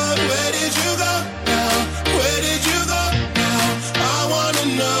love. Where did you go? Now where did you go? Now I wanna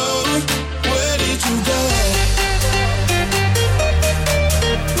know where did you go?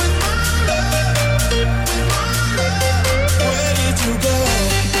 With my love, where did you go?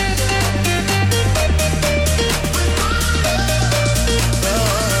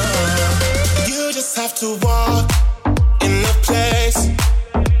 You just have to walk in the place,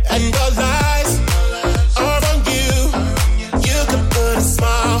 and your lies are on you. You can put a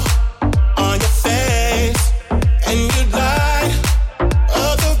smile on your face, and you light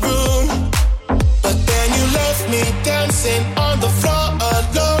up the room. But then you left me dancing on the floor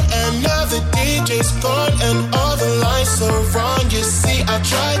alone, and now the DJ's gone, and all the lights are wrong. You see, I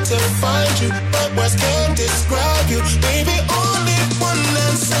tried to find you, but words can't describe you. Baby, only one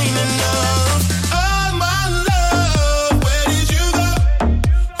that's ain't enough. Oh, my love, where did you go?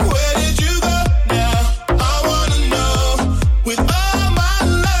 Where did you go? Now I wanna know with all my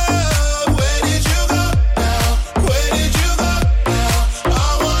love. Where did you go? Now where did you go? Now I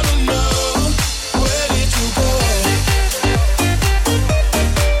wanna know where did you go? With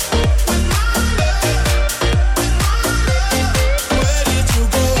my love, where did you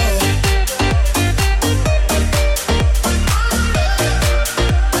go?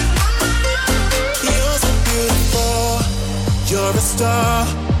 You're so beautiful, you're a star,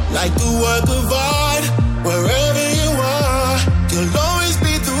 like a work of art. Wherever you are, you'll always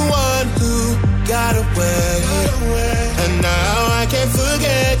be the one who got away. And now I can't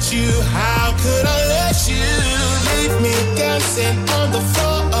forget you. How could I let you leave me dancing on the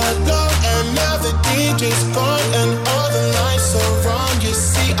floor alone? And now the DJ's gone, and all the lights are wrong. You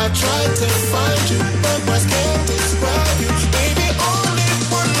see, I tried to find you, but words can't describe you. Baby, only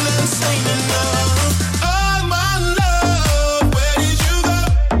one that's ain't enough. Oh, my love, where did you go?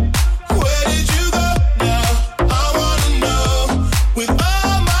 Where did you go? Now I wanna know with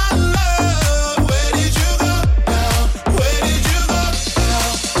all my love. Where did you go? Now where did you go? Now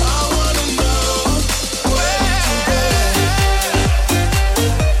I wanna know where did you go?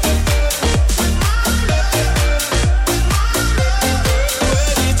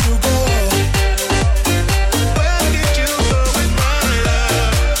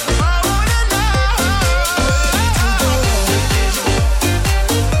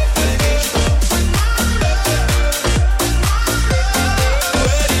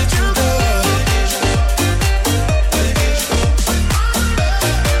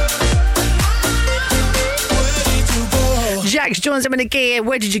 Jones, I'm in a gay.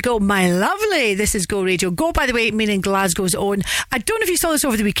 Where did you go, my lovely? This is Go Radio. Go, by the way, meaning Glasgow's own. I don't know if you saw this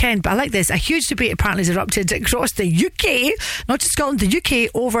over the weekend, but I like this. A huge debate apparently has erupted across the UK, not just Scotland, the UK,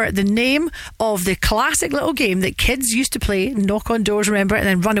 over the name of the classic little game that kids used to play, knock on doors, remember, and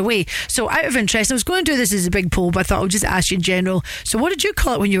then run away. So out of interest, I was going to do this as a big poll, but I thought I'll just ask you in general. So what did you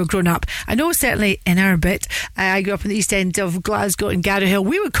call it when you were growing up? I know certainly in our bit, I grew up in the east end of Glasgow in Garrowhill,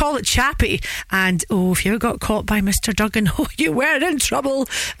 we would call it Chappie. And if you ever got caught by Mr. Duggan, you were in trouble.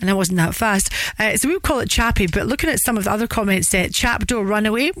 And I wasn't that fast. So we would call it Chappie. But looking at some of the other comments, Chap Door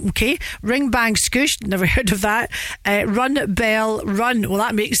Runaway, okay. Ring Bang Scoosh, never heard of that. Run Bell Run, well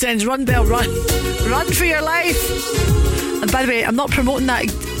that makes sense. Run Bell Run, run for your life. And by the way, I'm not promoting that.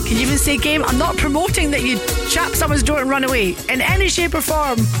 Can you even say game? I'm not promoting that you chap someone's door and run away in any shape or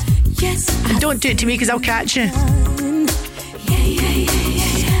form. Yes, and don't do it to me because I'll catch you.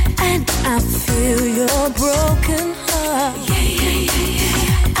 And I feel your broken heart.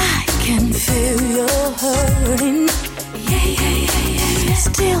 I can feel your hurting.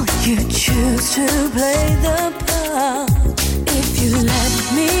 Still you choose to play the part. If you let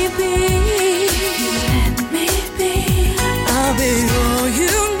me be, I'll be all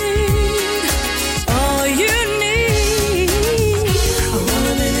you need, all you need. I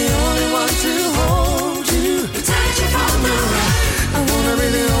wanna be the only one to hold you, protect you from the rain. I wanna be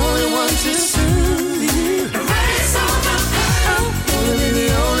the only one to soothe you, erase all the pain. I wanna be the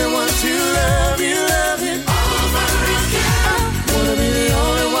only one to love you over again. I wanna be the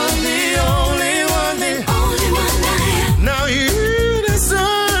only one, the only one, the only one I am. Now you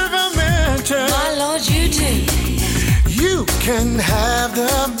deserve a mansion, my Lord, you do. You can have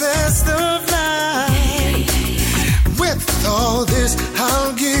the best of life. With all this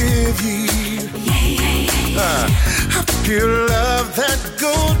I'll give you a pure love that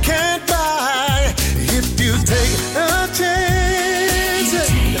gold can't buy. If you take a chance,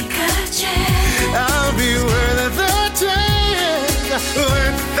 I'll be worth the chance,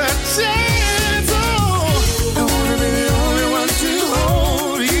 worth the chance. Oh, I wanna be the only one to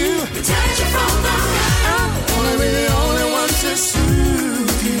hold you, protect you from the rain. I wanna be the only one to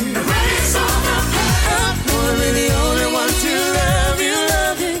soothe you, erase all the pain. I wanna be the only one to love you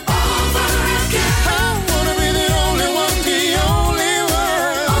over again. I wanna be the only one, the only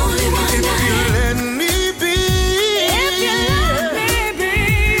one, only one. If you let me be, if you let me be,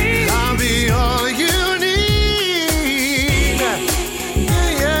 I'll be all you need.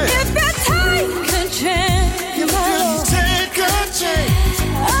 If you take a chance, if you take a chance,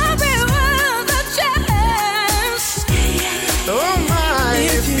 I'll be worth the chance. Oh my,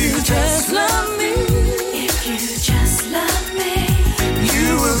 if you just love me, if you just love me, you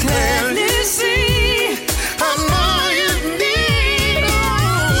will clearly see I'm all you need.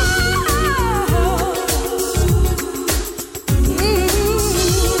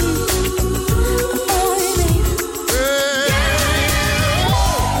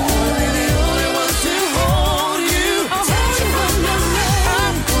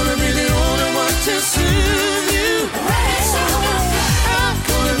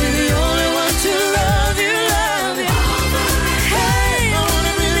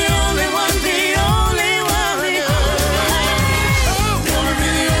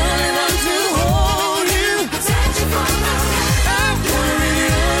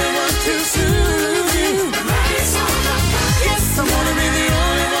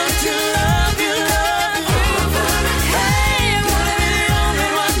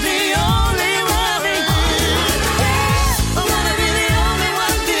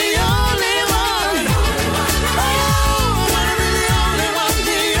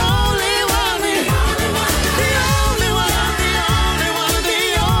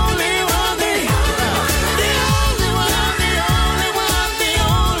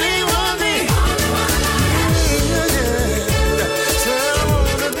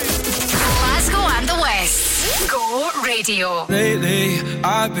 Glasgow and the West. Go Radio. Lately,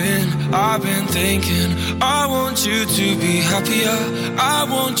 I've been thinking, I want you to be happier. I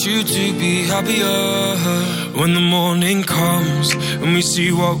want you to be happier. When the morning comes and we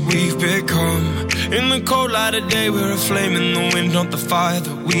see what we've become. In the cold light of day, we're a flame in the wind, not the fire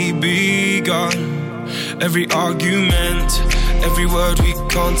that we begun. Every argument, every word we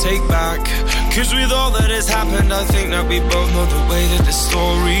can't take back. Cause with all that has happened, I think that we both know the way that the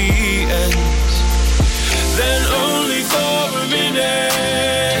story ends. Then only for a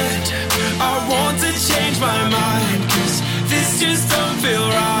minute, I want to change my mind. Cause this just don't feel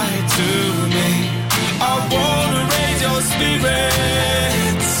right to me. I wanna raise your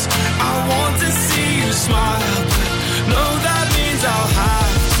spirits, I want to see you smile, but no, that means I'll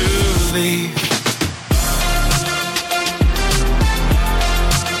have to leave.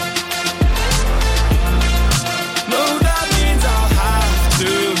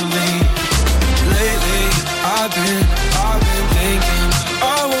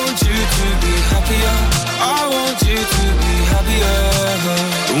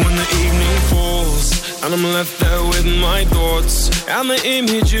 and I'm left there with my thoughts. And the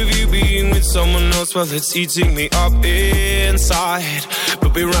image of you being with someone else, well, it's eating me up inside.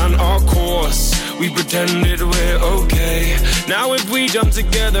 But we ran our course, we pretended we're okay. Now if we jump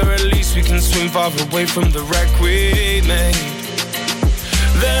together, at least we can swim far away from the wreck we made.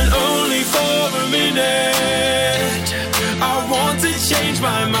 Then only for a minute I want to change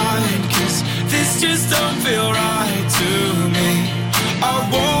my mind, 'cause this just don't feel right to me. I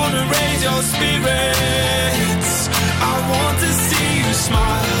wanna raise your spirits, I want to see you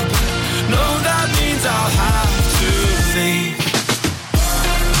smile, but no, that means I'll have to leave.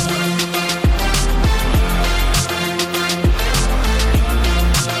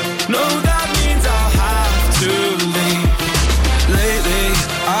 No, that means I'll have to leave. Lately,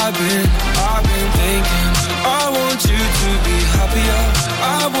 I've been thinking, I want you to be happier,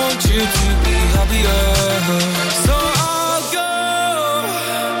 I want you to be happier. So I'll go,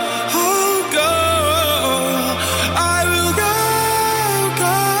 I will go.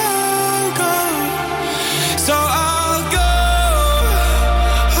 So I'll go,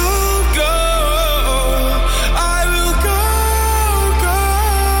 I will go.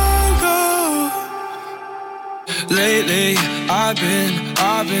 Lately, I've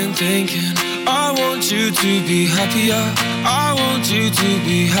been thinking, I want you to be happier, I want you to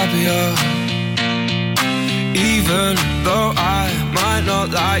be happier. Even though I might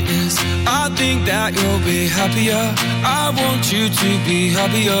not like this, I think that you'll be happier, I want you to be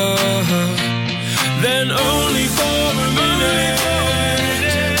happier. Then only for a minute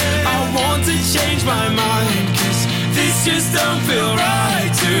I want to change my mind, 'cause this just don't feel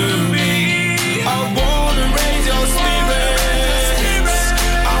right to me. I wanna raise your spirits,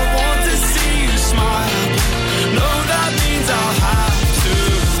 I want to see you smile. No, that means I'll have to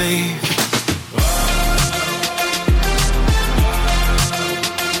leave.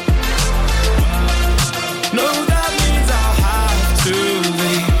 No, that means I'll have to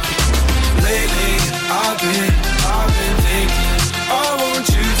leave. Lately, I've been thinking, I want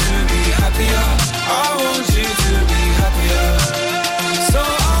you to be happier, I want you to be happier. So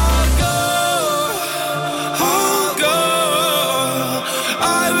I'll go,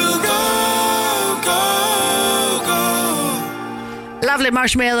 I will go. Lovely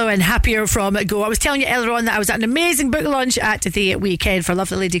Marshmallow and Happier from Go. I was telling you earlier on that I was at an amazing book launch at the weekend for a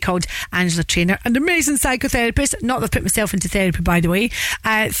lovely lady called Angela Trainor, an amazing psychotherapist. Not that I've put myself into therapy, by the way.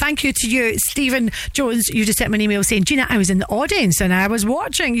 Thank you to you, Stephen Jones. You just sent me an email saying, Gina, I was in the audience and I was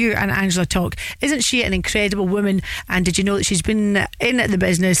watching you and Angela talk. Isn't she an incredible woman? And did you know that she's been in the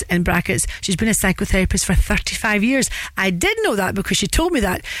business, in brackets, she's been a psychotherapist for 35 years. I did know that because she told me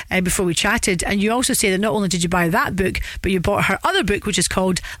that before we chatted. And you also say that not only did you buy that book, but you bought her other book, which is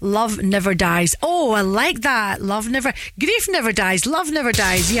called Love Never Dies. Oh, I like that. Grief never dies, love never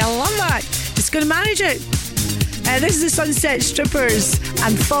dies. Yeah, I love that. Just going to manage it. This is the Sunset Strippers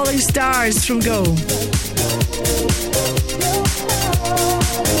and Falling Stars from Go.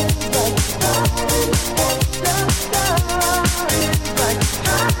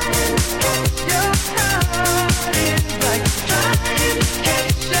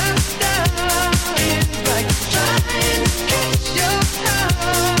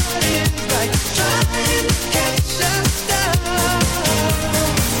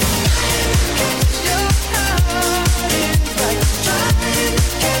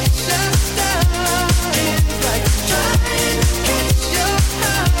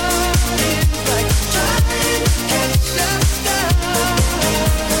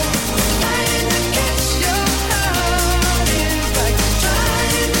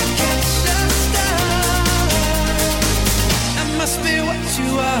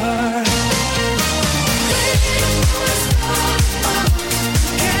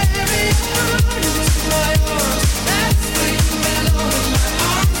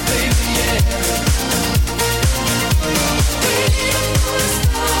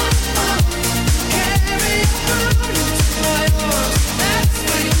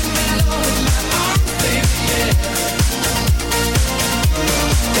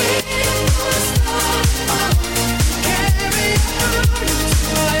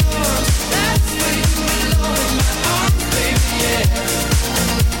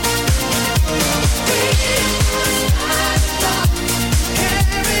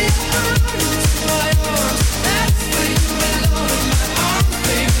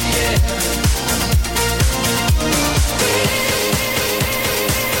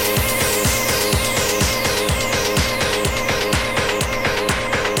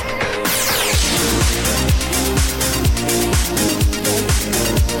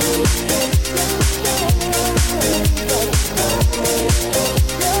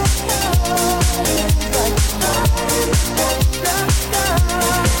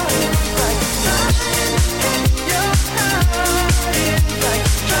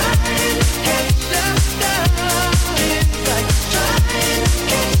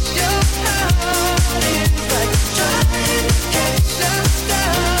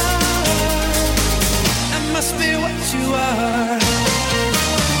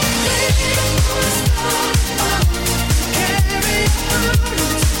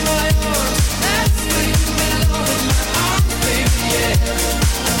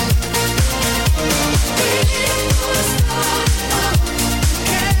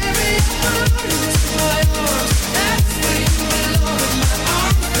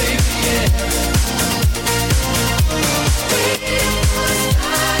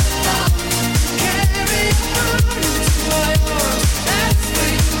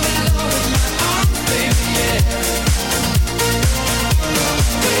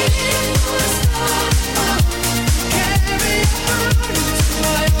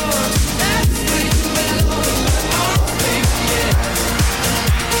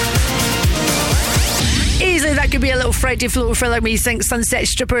 Friday floor filler me think Sunset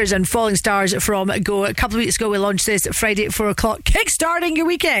Strippers and Falling Stars from Go. A couple of weeks ago we launched this Friday at 4 o'clock, kickstarting your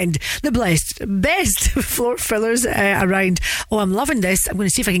weekend. The best floor fillers around. Oh, I'm loving this. I'm going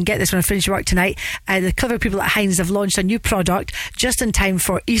to see if I can get this when I finish work tonight. The clever people at Heinz have launched a new product just in time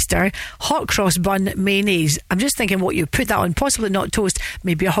for Easter. Hot cross bun mayonnaise. I'm just thinking what you put that on, possibly not toast,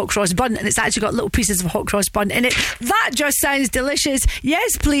 maybe a hot cross bun, and it's actually got little pieces of hot cross bun in it. That just sounds delicious.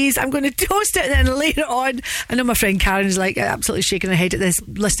 Yes, please. I'm going to toast it and then later on. I know my friend Karen's like absolutely shaking her head at this,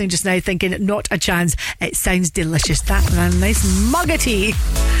 listening just now, thinking not a chance. It sounds delicious. That and a nice mug of tea.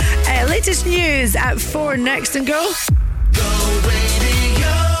 Latest news at 4 next and go.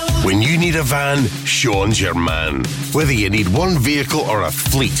 When you need a van, Sean's your man. Whether you need one vehicle or a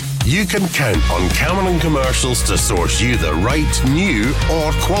fleet, you can count on Cameron Commercials to source you the right new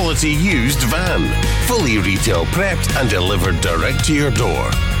or quality used van. Fully retail prepped and delivered direct to your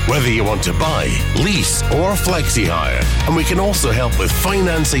door. Whether you want to buy, lease or flexi-hire. And we can also help with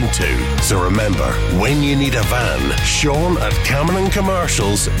financing too. So remember, when you need a van, Sean at Cameron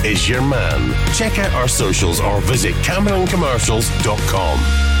Commercials is your man. Check out our socials or visit CameronCommercials.com.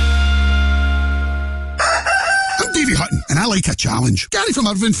 I'm Davey Hutton, and I like a challenge. Gary from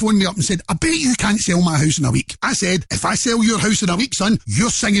Irvine phoned me up and said, I bet you can't sell my house in a week. I said, if I sell your house in a week, son,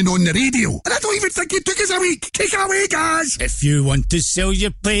 you're singing on the radio. And I don't even think it took us a week. Take it away, guys. If you want to sell your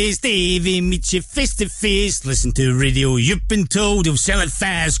place, Davey meets you face to face. Listen to radio, you've been told he'll sell it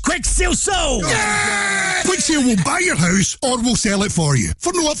fast. Quick sale sold! Yeah! Quick Sale will buy your house or we'll sell it for you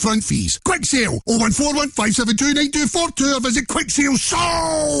for no upfront fees. Quick Sale, 01415729242 or visit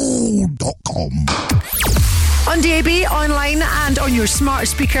quicksalesold.com. On DAB, online and on your smart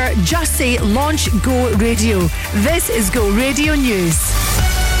speaker, just say launch Go Radio. This is Go Radio News.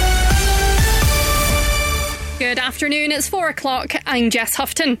 Good afternoon, it's 4 o'clock. I'm Jess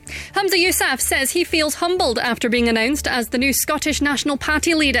Houghton. Humza Yousaf says he feels humbled after being announced as the new Scottish National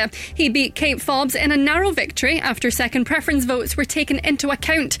Party leader. He beat Kate Forbes in a narrow victory after second preference votes were taken into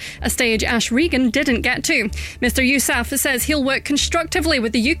account, a stage Ash Regan didn't get to. Mr Yousaf says he'll work constructively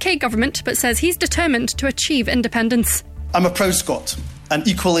with the UK government, but says he's determined to achieve independence. I'm a proud Scot, and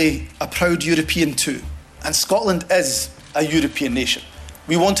equally a proud European too. And Scotland is a European nation.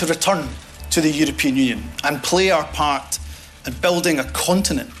 We want to return to the European Union and play our part in building a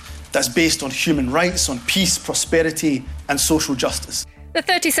continent that's based on human rights, on peace, prosperity and social justice. The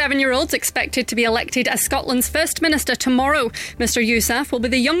 37-year-old's expected to be elected as Scotland's First Minister tomorrow. Mr Yousaf will be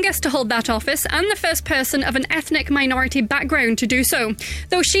the youngest to hold that office and the first person of an ethnic minority background to do so.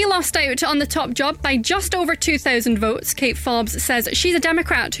 Though she lost out on the top job by just over 2,000 votes, Kate Forbes says she's a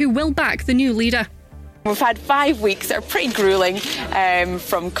Democrat who will back the new leader. We've had 5 weeks that are pretty gruelling,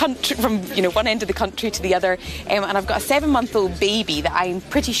 from one end of the country to the other, and I've got a 7-month-old baby that I'm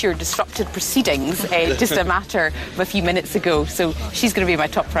pretty sure disrupted proceedings just a matter of a few minutes ago, so she's going to be my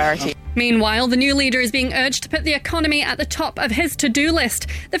top priority. Meanwhile, the new leader is being urged to put the economy at the top of his to-do list.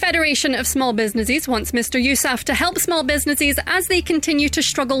 The Federation of Small Businesses wants Mr Yousaf to help small businesses as they continue to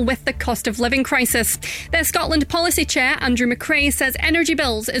struggle with the cost of living crisis. Their Scotland Policy Chair, Andrew McRae, says energy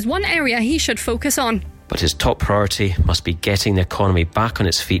bills is one area he should focus on. But his top priority must be getting the economy back on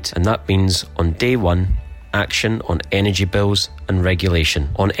its feet, and that means, on day one, action on energy bills and regulation.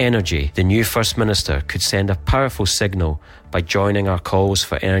 On energy, the new First Minister could send a powerful signal by joining our calls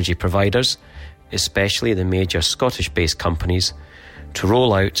for energy providers, especially the major Scottish-based companies, to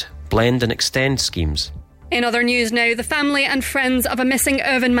roll out blend and extend schemes. In other news now, the family and friends of a missing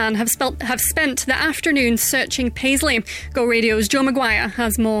Irvine man have spent the afternoon searching Paisley. Go Radio's Joe Maguire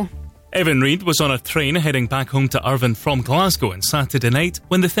has more. Evan Reid was on a train heading back home to Irvine from Glasgow on Saturday night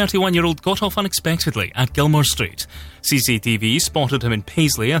when the 31-year-old got off unexpectedly at Gilmore Street. CCTV spotted him in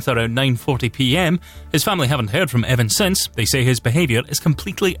Paisley at around 9:40pm. His family haven't heard from Evan since. They say his behaviour is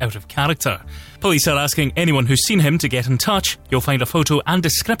completely out of character. Police are asking anyone who's seen him to get in touch. You'll find a photo and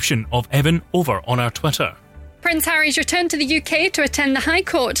description of Evan over on our Twitter. Prince Harry's returned to the UK to attend the High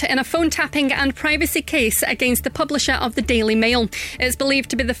Court in a phone tapping and privacy case against the publisher of the Daily Mail. It's believed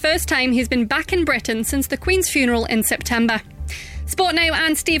to be the first time he's been back in Britain since the Queen's funeral in September. Sport Now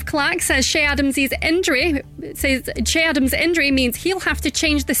and Steve Clark says Shea Adams' injury means he'll have to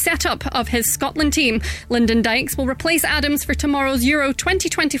change the setup of his Scotland team. Lyndon Dykes will replace Adams for tomorrow's Euro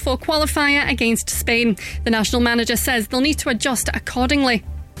 2024 qualifier against Spain. The national manager says they'll need to adjust accordingly.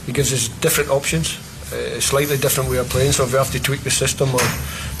 He gives us different options. Slightly different way of playing, so if we have to tweak the system or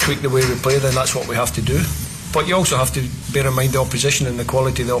tweak the way we play, then that's what we have to do. But you also have to bear in mind the opposition and the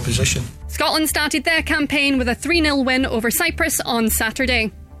quality of the opposition. Scotland started their campaign with a 3-0 win over Cyprus on Saturday.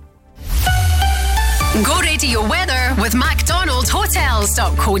 Go Radio weather with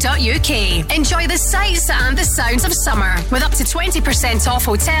McDonaldHotels.co.uk. Enjoy the sights and the sounds of summer with up to 20% off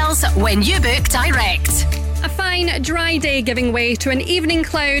hotels when you book direct. A fine, dry day giving way to an evening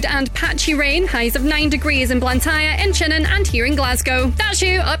cloud and patchy rain. Highs of 9 degrees in Blantyre, in Chinnan and here in Glasgow. That's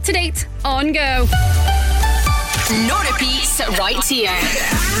you, up to date, on Go. No repeats right here.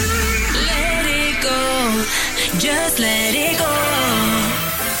 Let it go, just let it go.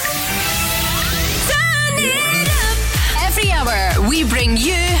 Turn it up. Every hour we bring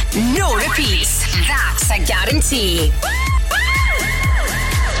you no repeats. That's a guarantee.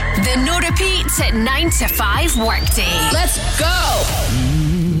 The No Repeat 9 to 5 workday. Let's go!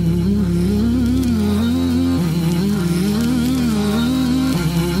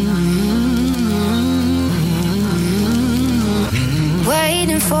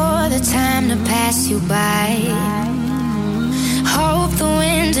 Waiting for the time to pass you by. Hope the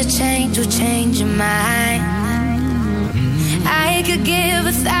winds of change will change your mind. I could give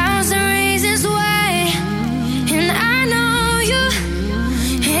 1,000 reasons why, and I know you.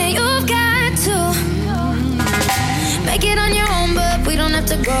 And you've got to make it on your own, but we don't have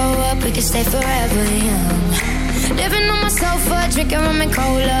to grow up. We can stay forever young. Living on my sofa, drinking rum and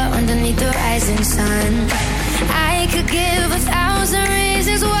cola underneath the rising sun. I could give 1,000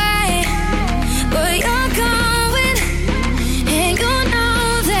 reasons why, but you're going, and you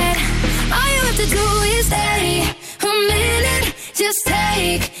know that all you have to do is stay a minute. Just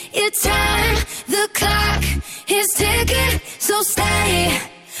take your time. The clock is ticking, so stay.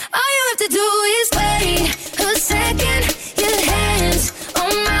 All you have to do is wait a second. Your hands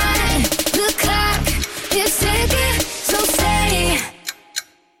on mine. The clock is ticking, so stay.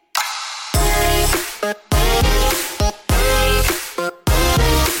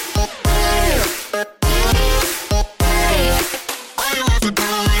 All you have to do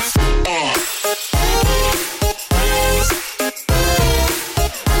is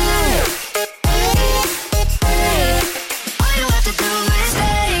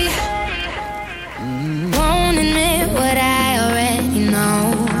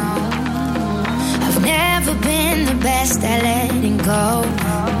best at letting go.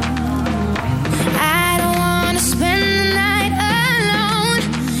 I don't wanna spend the night alone.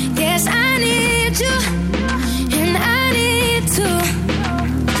 Yes, I need you, and I need to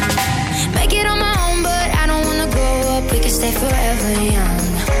make it on my own, but I don't wanna grow up. We can stay forever young.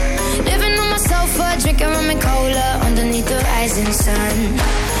 Living on my sofa, drinking rum and cola underneath the rising sun.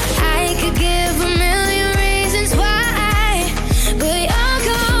 I could give 1,000,000 reasons why, but you're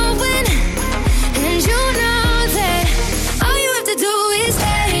going, and you know.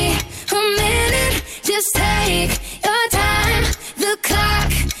 Just take your time. The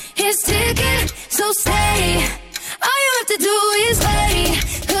clock is ticking, so stay. All you have to do is wait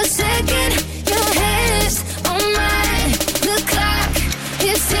a second. Your hands on mine. The clock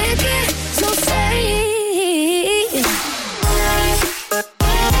is ticking, so stay.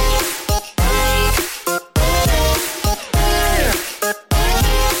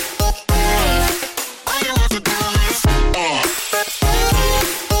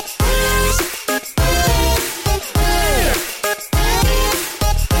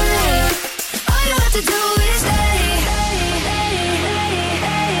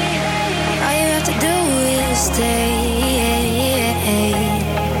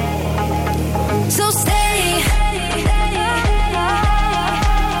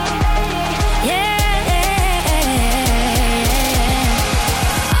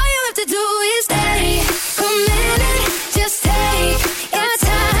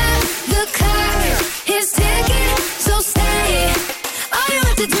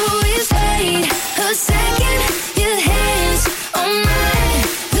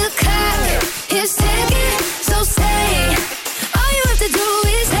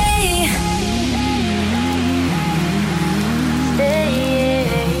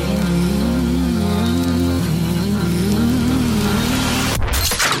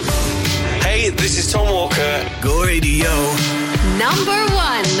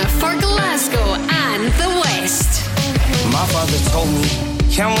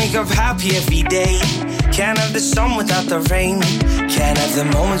 Every day. Can't have the sun without the rain. Can't have the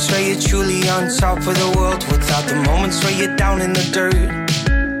moments where you're truly on top of the world without the moments where you're down in the dirt.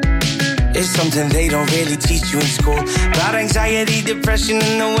 It's something they don't really teach you in school. About anxiety, depression,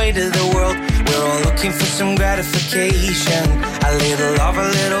 and the weight of the world. We're all looking for some gratification. A little love, a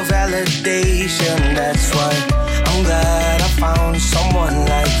little validation. That's why I'm glad I found someone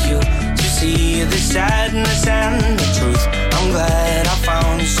like you to see the sadness and the truth. I'm glad I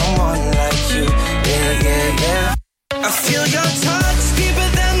found someone like you. Yeah, yeah, yeah. I feel your touch deeper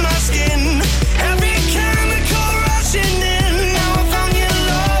than my skin. Every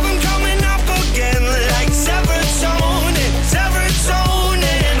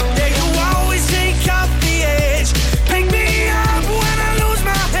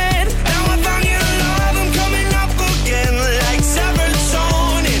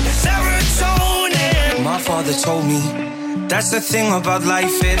That's the thing about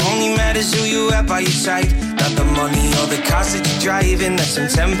life, it only matters who you have by your side. Not the money or the cars that you're driving, that's some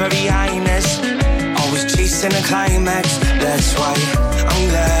temporary highness. Always chasing a climax, that's why I'm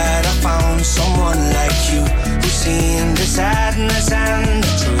glad I found someone like you, who's seeing the sadness and the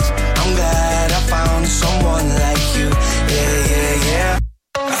truth. I'm glad I found someone like you, yeah, yeah, yeah.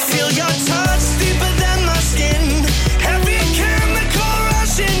 I feel your touch deeper than my skin, every chemical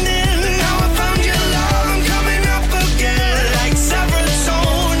rushing in. Now I found your love, I'm coming up again, like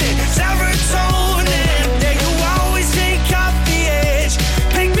serotonin, serotonin. Yeah, you always take off the edge,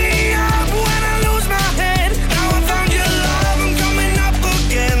 pick me up when I lose my head. Now I found your love, I'm coming up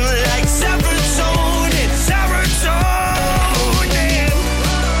again, like serotonin, serotonin.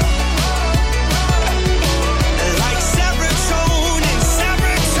 Like serotonin,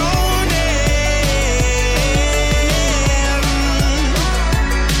 serotonin.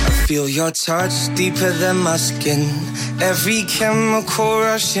 I feel your touch deeper than my skin, every chemical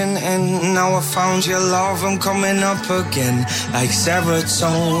rushing in. Now I found your love, I'm coming up again, like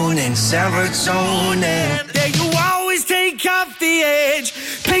serotonin, serotonin. Yeah, you always take off the edge,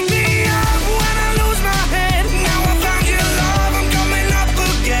 pick me up when I lose my head. Now I found your love, I'm coming up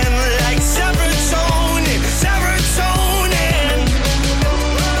again, like serotonin, serotonin.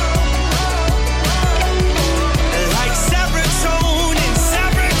 Like serotonin,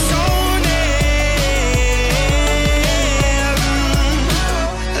 serotonin.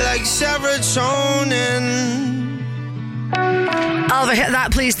 Like serotonin. Oliver, hit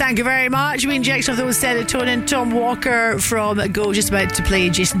that please, thank you very much. We inject some of those serotonin. Tom Walker from Go, just about to play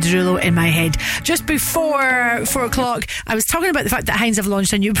Jason Derulo in my head. Just before 4 o'clock, I was talking about the fact that Heinz have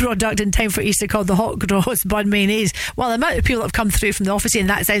launched a new product in time for Easter called the Hot Cross Bun Mayonnaise. Well, the amount of people that have come through from the office saying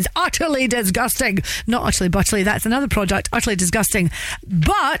that sounds utterly disgusting. Not utterly butterly, that's another product, utterly disgusting.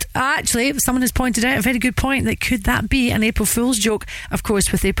 But actually, someone has pointed out a very good point, that could that be an April Fool's joke? Of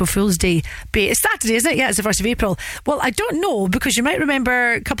course, with April Fool's Day. It's Saturday, isn't it? Yeah, it's the 1st of April. Well, I don't know, because you might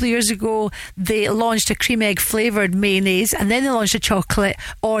remember a couple of years ago they launched a cream egg flavoured mayonnaise, and then they launched a chocolate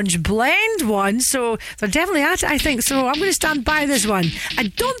orange blend one, so they're definitely at it, I think. So I'm going to stand by this one. I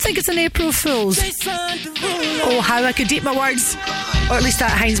don't think it's an April Fool's. Oh, how I could eat my words. Or at least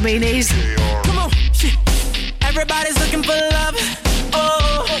that Heinz mayonnaise. Come on, shit. Everybody's looking for love.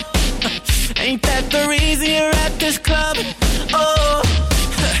 Oh, ain't that the reason you're at this club? Oh,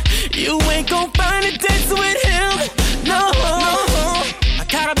 you ain't gon' find a dance with him. No, I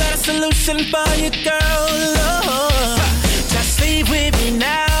got a better solution for you, girl. Oh, just leave with me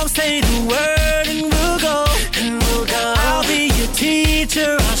now. Say the word and we'll go. I'll be your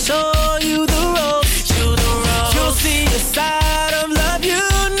teacher. I'll show you the ropes. You'll see a side of love you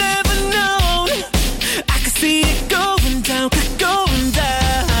never known. I can see it going down, going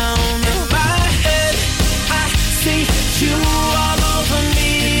down. In my head, I see you all over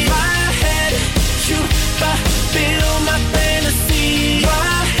me. My head, you fulfill my fantasy.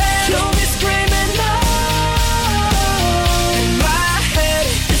 My head, you'll be screaming no. In my head,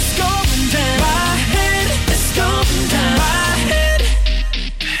 it's going down. My head, it's going down. My head,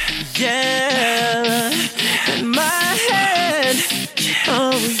 yeah. In my head,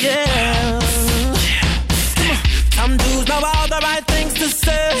 oh yeah. Some dudes know all the right things to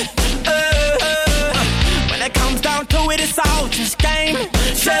say. When it comes down to it, it's all just game.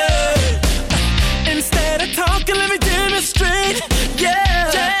 Yeah. Instead of talking, let me demonstrate. Yeah.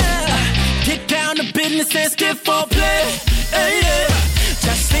 Get down to business and skip for play. Yeah.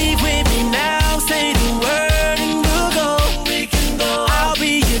 Just leave with me now. Say the word and we'll go. I'll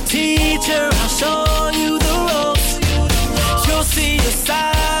be your teacher. I'll show you the ropes. You'll see a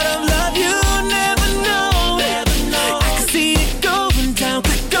side of love you never know. I can see it going down,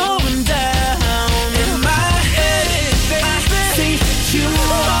 going down. In my head, I see you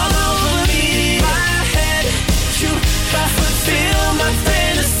all over me. My head, you fulfill my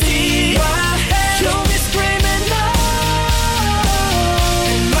fantasy. My head, you'll be screaming no.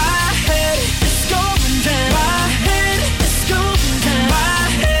 In my head, it's going down. My head, it's going down. My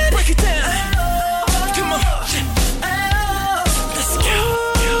head, break it down. Come on, let's go.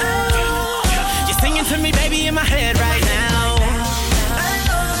 You're singing to me, baby, in my head right now.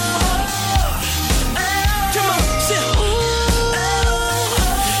 Come on,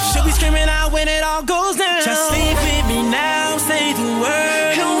 she'll be screaming out when it all goes down. Just leave with me now, say the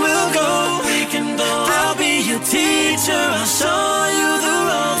word and we'll go. I'll be your teacher, I'll show you the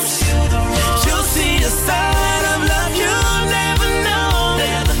ropes. You'll see a side of love you never know.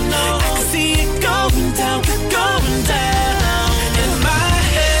 I can see it going down, going down. In my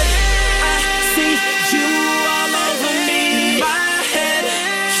head, I see you all over me. My head,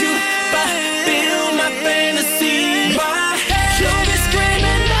 you fulfill my fantasy. My head,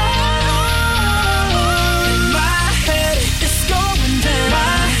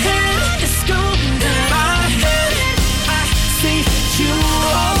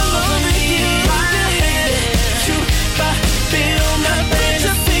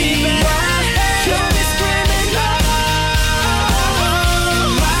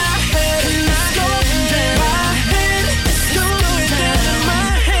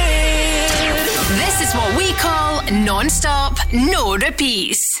 no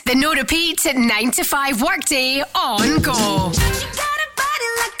repeats. The no repeat 9 to 5 workday on Go.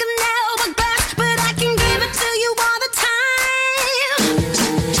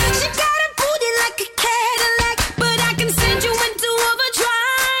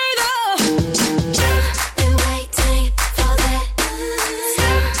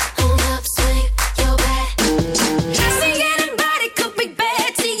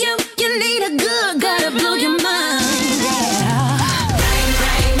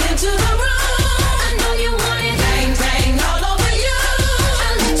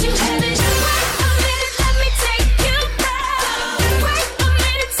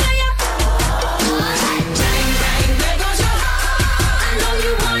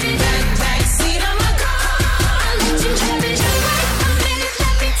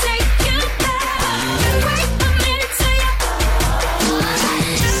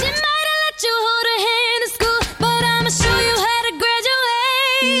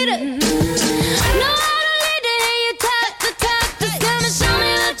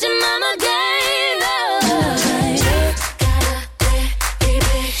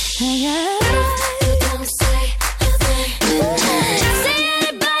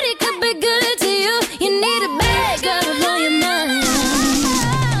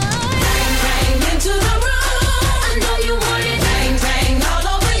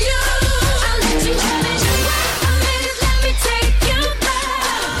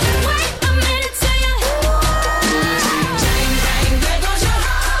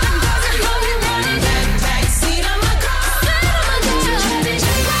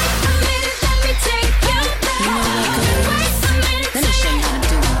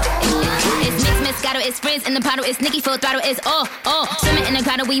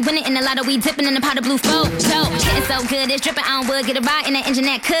 We winning in the lotto, we dipping in the pot of blue photo. Getting so good, it's dripping on wood. Get a ride in the engine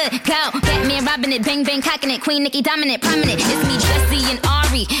that could go. Batman robbing it, bang bang cocking it. Queen Nicki dominant, prominent. It's me, Jesse and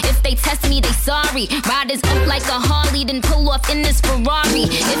Ari. If they test me, they sorry. Riders up like a Harley, then pull off in this Ferrari.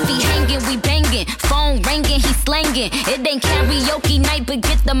 If he hanging, we banging. Phone ringing, he slanging. It ain't karaoke night, but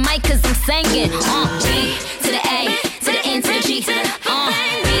get the mic 'cause I'm singing. B to the A, to the N to the G. B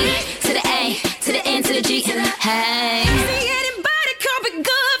to the A, to the N to the G. Hey.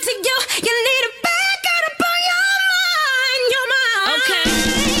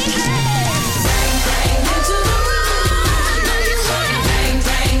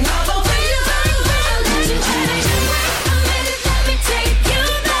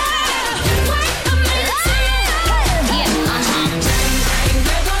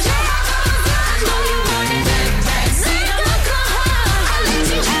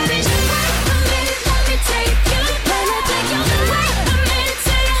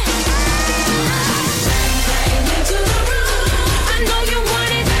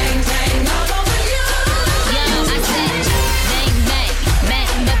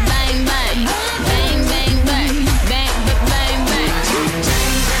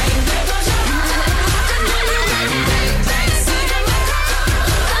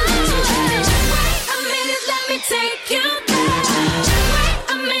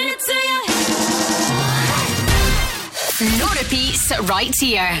 Right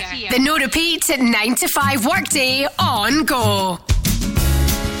here. The no repeat 9 to 5 workday on Go.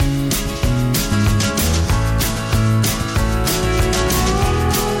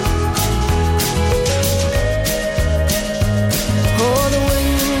 Oh, the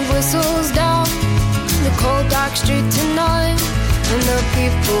wind whistles down the cold dark street tonight, and the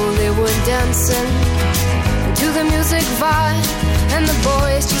people, they were dancing to the music vibe, and the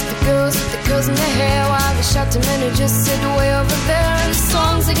boys just the girls with the girls in their hair, while the shouting men who just sit way over there. And the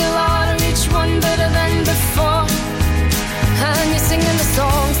songs they get louder, each one better than before, and you're singing the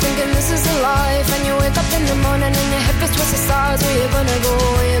songs thinking this is a life, and you wake up in the morning and your hip is twisted sides. Where you gonna go,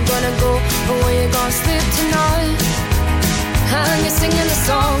 where you gonna go, or where you gonna sleep tonight? And you're singing the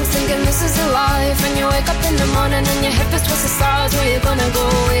songs thinking this is a life, and you wake up in the morning and your hip is twisted sides. Where you gonna go,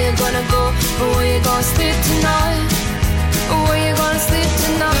 where you gonna go, or where you gonna sleep tonight? Where you gonna sleep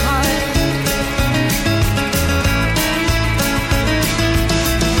tonight?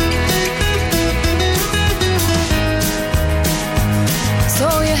 So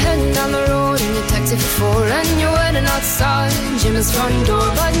you're heading down the road in your taxi for 4, and you're waiting outside Jim's front door,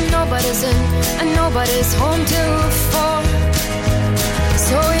 but nobody's in and nobody's home till 4.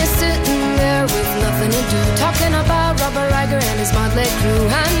 So you're sitting there with nothing to do, talking about Robert Riger and his motley crew,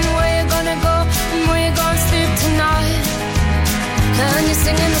 and where you gonna go and where you gonna sleep tonight? And you're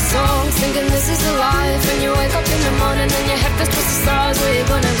singing the songs thinking this is a life, and you wake up in the morning and your head feels twisted stars. Where you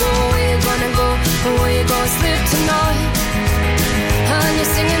gonna go, where you gonna go, and where you gonna sleep tonight? And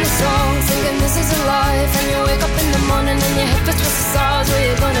you're singing a song, thinking this is a life. And you wake up in the morning and your head feels with the stars. Where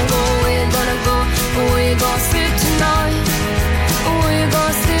you gonna go, where you gonna go, where you gonna sleep tonight, where you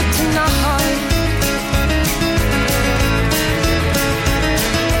gonna sleep tonight.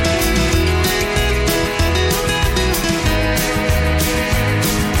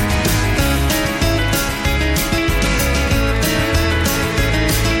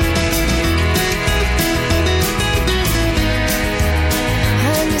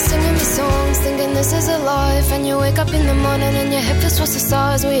 Songs, thinking this is a life. And you wake up in the morning and your head feels towards the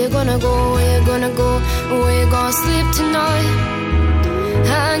stars. Where you gonna go, where you gonna go, where you gonna sleep tonight.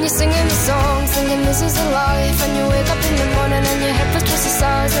 And you're singing the songs, thinking this is a life. And you wake up in the morning and your head feels towards the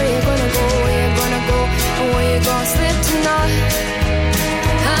stars. Where you gonna go, where you gonna go, where you gonna sleep tonight.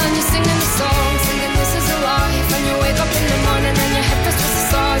 And you're singing the songs, thinking this is a life. And you wake up in the morning and your head feels towards the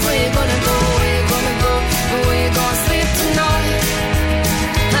stars. Where you gonna go, where you gonna go, where you gonna sleep tonight.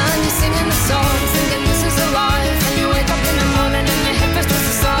 And you're singing the song, thinking this is a life. And you wake up in the morning and your head feels towards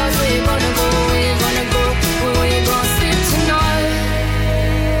the stars. Where you gonna go, where you gonna go, where you gonna sleep tonight.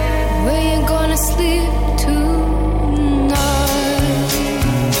 Where you gonna sleep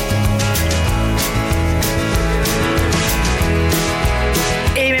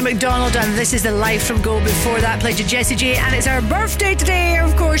McDonald, and This Is the Life from Go. Before that, played to Jessie J, and it's her birthday today.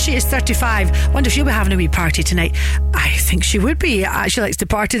 Of course, she is 35. Wonder if she'll be having a wee party tonight. I think she would be. She likes to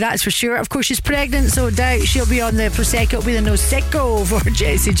party, that's for sure. Of course, she's pregnant, so doubt she'll be on the Prosecco. It'll be the Nosecco for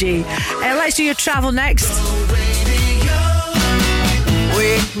Jessie J. Let's do your travel next.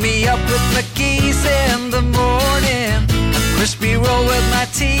 Wake me up with McKie's in the morning. A crispy roll with my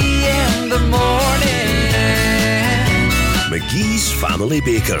tea in the morning. McGee's Family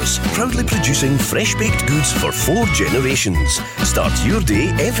Bakers, proudly producing fresh-baked goods for 4 generations. Start your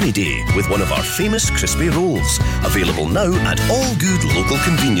day every day with one of our famous crispy rolls. Available now at all good local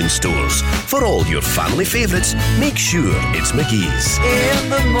convenience stores. For all your family favourites, make sure it's McGee's. In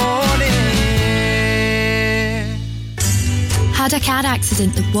the morning. Had a car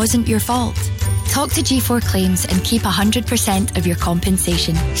accident that wasn't your fault? Talk to G4 Claims and keep 100% of your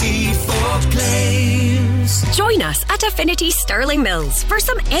compensation. G4 Claims. Join us at Affinity Stirling Mills for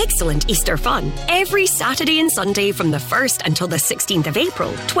some excellent Easter fun. Every Saturday and Sunday from the 1st until the 16th of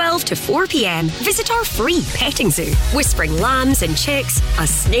April, 12 to 4 p.m, visit our free petting zoo. Whispering lambs and chicks, a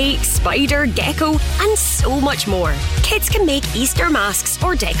snake, spider, gecko, and so much more. Kids can make Easter masks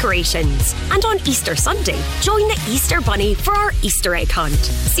or decorations. And on Easter Sunday, join the Easter Bunny for our Easter egg hunt.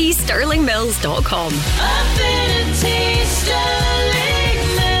 See stirlingmills.com. Affinity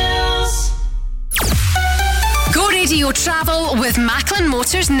Stirling Mills. Go Radio Travel with Macklin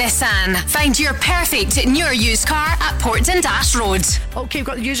Motors Nissan. Find your perfect new or used car at Portland Dash Road. Okay, we've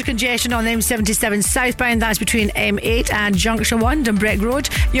got the user congestion on the M77 southbound. That's between M8 and Junction 1, Dumbreck Road.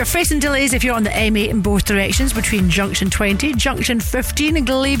 You're facing delays if you're on the M8 in both directions between Junction 20, Junction 15 and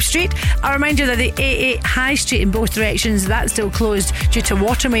Glebe Street. A reminder that the A8 High Street in both directions, that's still closed due to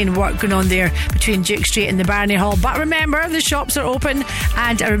water main work going on there between Duke Street and the Barney Hall. But remember, the shops are open.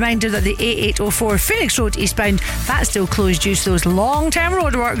 And a reminder that the A804 Phoenix Road eastbound, that's still closed due to those long-term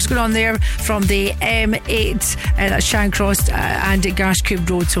roadworks going on there from the M8, that's Charing Cross and Garscube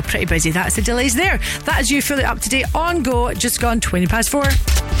Road, so pretty busy. That's the delays there. That is you fully up to date on Go, just gone 20 past 4.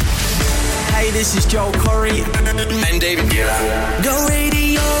 Hey, this is Joel Corey and David Guetta. Go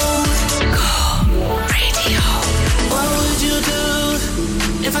Radio. Go Radio. What would you do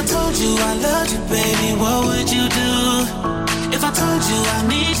if I told you I loved you, baby? What would you do if I told you I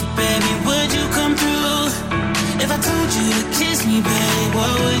need you, baby? Would you come through? If I told you to kiss me, babe,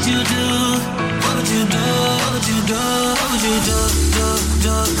 what would you do? What would you do? What would you do? What would you do?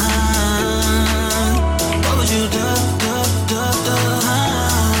 What would you do? What would you do?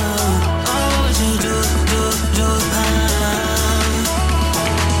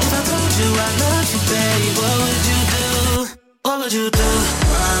 If I told you I love you, babe, what would you do? What would you do?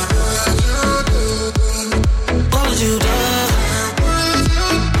 What would you do?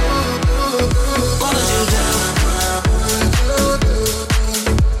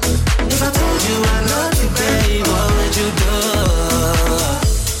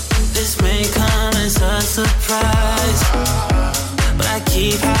 Surprise, but I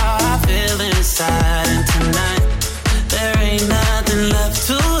keep how I feel inside. And tonight, there ain't nothing left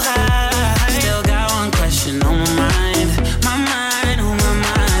to hide. Still got one question on my mind, on my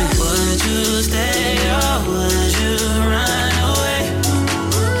mind.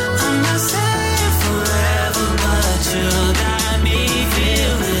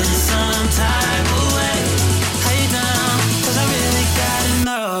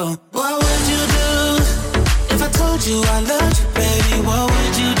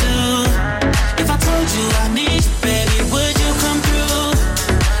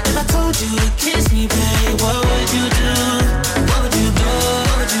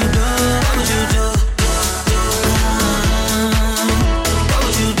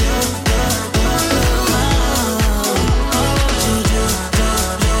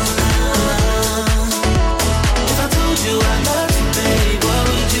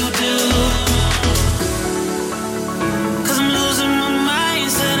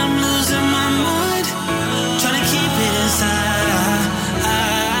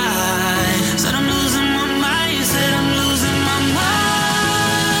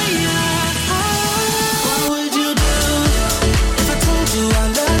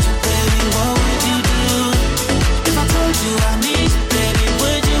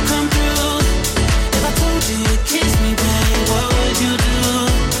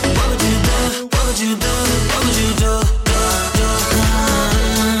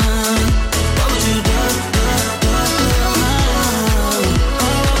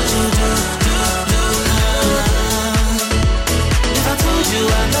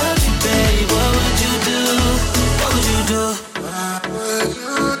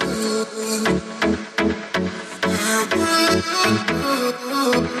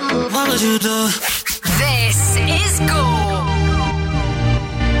 would you do? This is Go.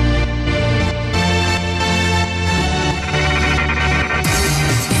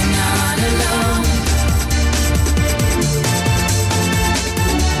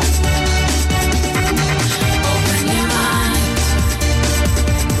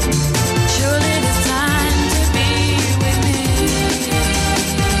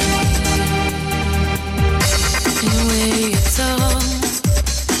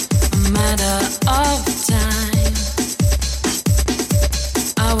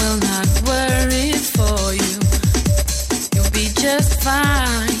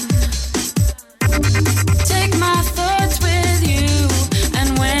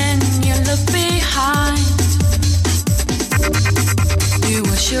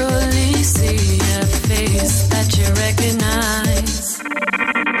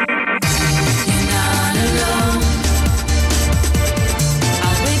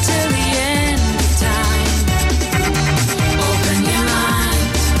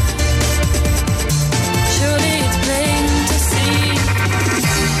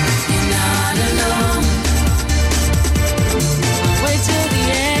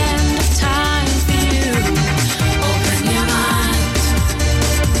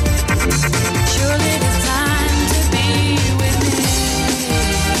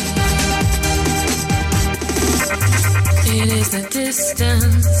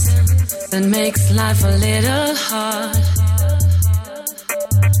 That makes life a little hard.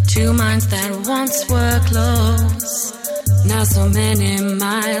 Two minds that once were close, now so many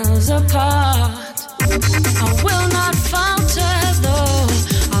miles apart. I will not falter though,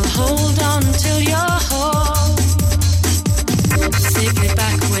 I'll hold on till you're home, safely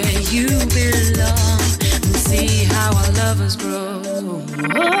back where you belong, and see how our lovers grow.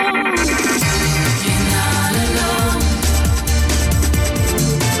 You're not alone.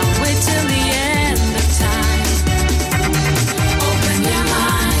 Till the end of time, open your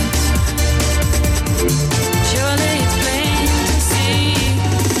mind. Surely it's plain to see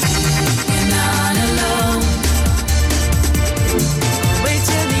you're not alone. Wait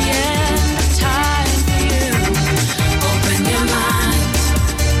till the end of time for you. Open your mind.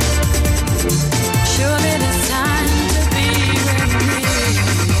 Surely there's time to be with me.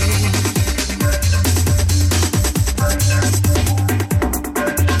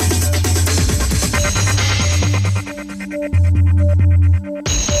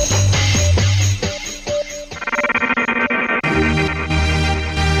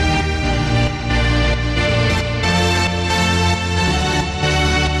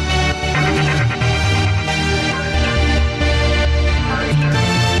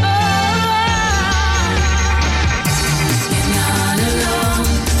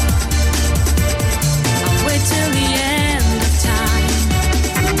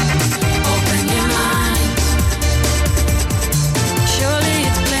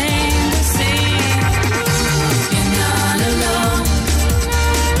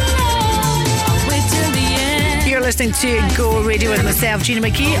 To Go Radio with myself, Gina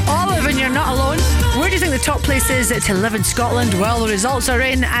McKie. Olive, and you're not alone. Where do you think the top place is to live in Scotland? Well, the results are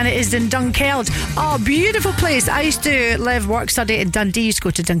in, and it is in Dunkeld. Oh, beautiful place. I used to live, work, study in Dundee. Used to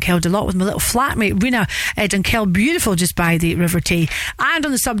go to Dunkeld a lot with my little flatmate Rena. Dunkeld, beautiful, just by the River Tay. And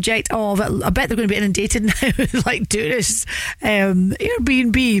on the subject of, I bet they're going to be inundated now like tourists.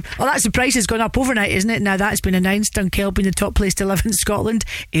 Airbnb. Well, that's the price has gone up overnight, isn't it? Now that's been announced. Dunkeld being the top place to live in Scotland.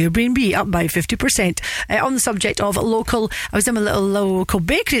 Airbnb up by 50%. On the subject of local, I was in a little local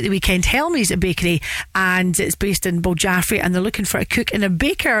bakery at the weekend, Helmy's Bakery, and it's based in Buljaffrey, and they're looking for a cook and a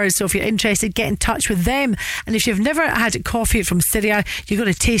baker. So if you're interested, get in touch with them. And if you've never had coffee from Syria, you've got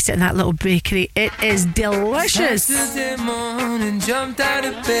to taste it in that little bakery. It is delicious. Saturday morning, jumped out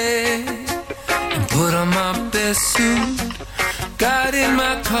of bed and put on my best suit. Got in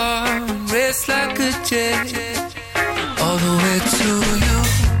my car and raced like a jet all the way to you.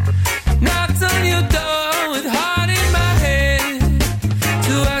 Knocked on your door with heart in my head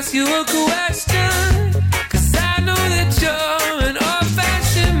to ask you a question, 'cause I know that you're an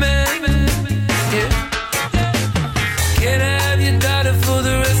old-fashioned man. Yeah. Can I have your daughter for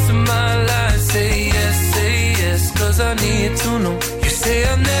the rest of my life? Say yes, 'cause I need to know. You say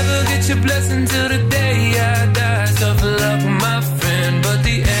I'll never get your blessing till the day I die. Tough luck, my friend, but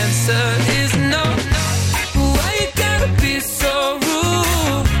the answer is no. Why you gotta be so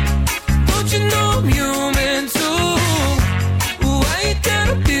rude? Don't you know I'm human too? Why you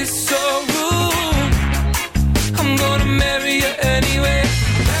gotta be so rude? I'm gonna marry you anyway.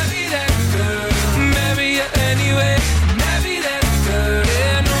 Marry that girl. Marry you anyway. Marry that girl.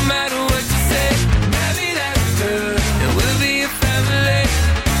 Yeah, no matter what you say. Marry that girl. And we'll be a family.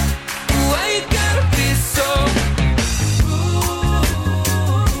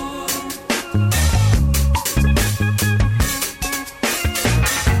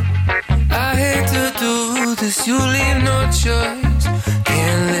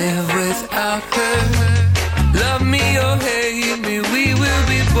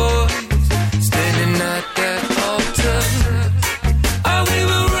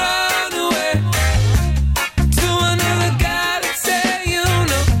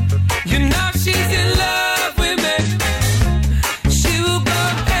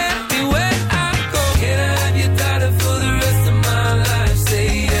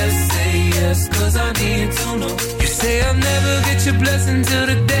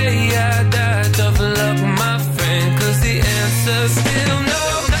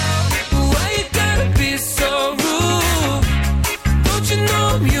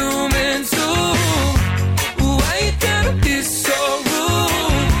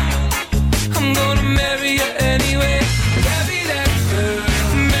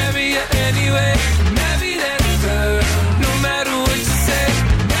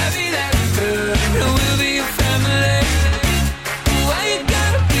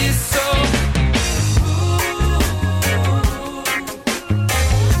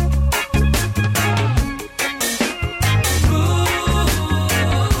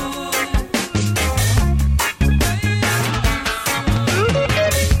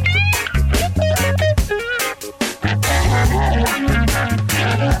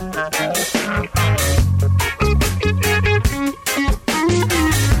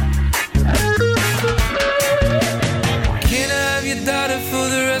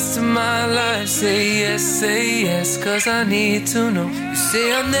 rest of my life. Say yes, cause I need to know. You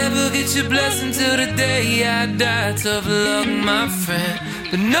say I'll never get your blessing till the day I die. Tough luck, my friend,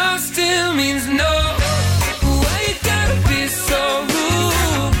 but no still means no. Why you gotta be so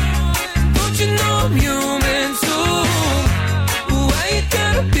rude? Don't you know I'm human too? Why you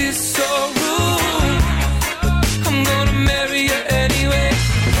gotta be so rude? I'm gonna marry you anyway.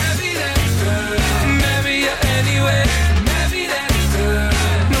 Marry that girl. Marry you anyway. Marry that girl.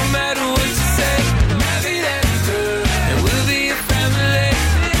 No matter what you say. Marry that girl. And we'll be a family.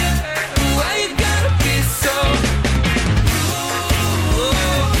 Why you gotta be so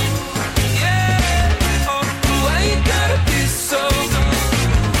rude? Yeah. Oh, why you gotta be so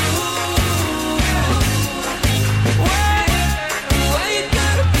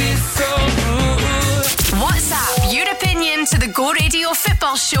to the Go Radio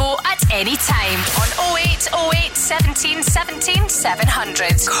Football Show at any time on 0808 17 17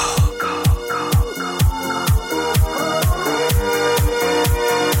 700. Go.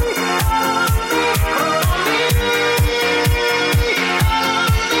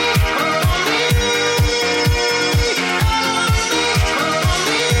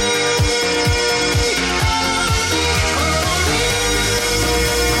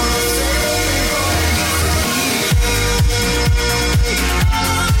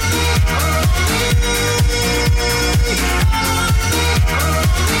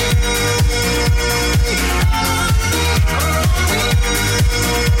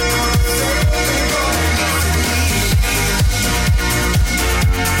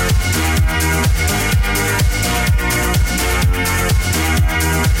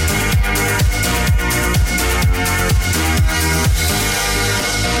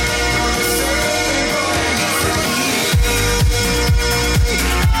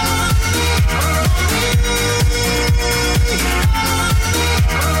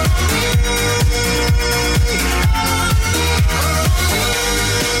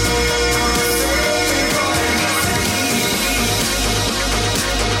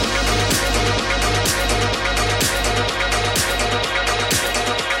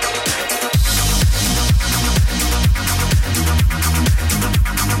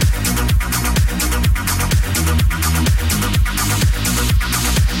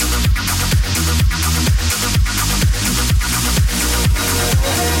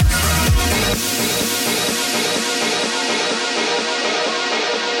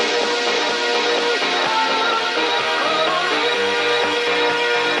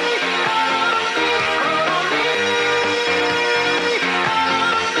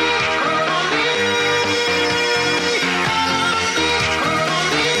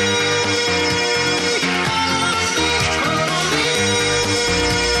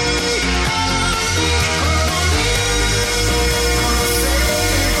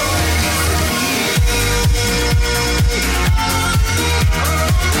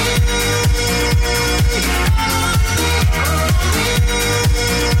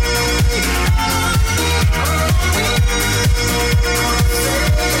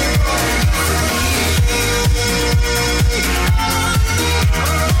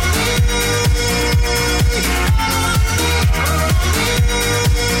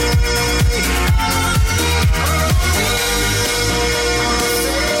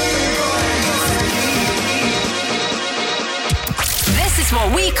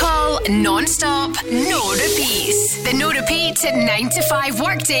 Non-stop, no repeats. The no repeat 9 to 5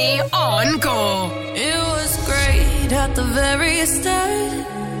 workday on Go. It was great at the very start.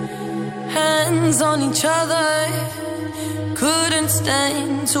 Hands on each other. Couldn't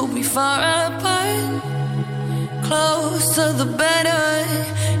stand to be far apart. Closer the better.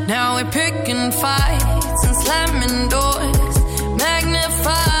 Now we're picking fights and slamming doors.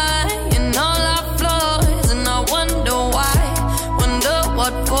 Magnifying all our flaws. And I wonder why. Wonder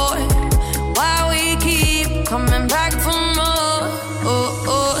what for. Why we keep coming back for more.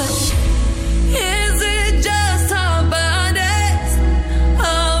 Is it just our bodies?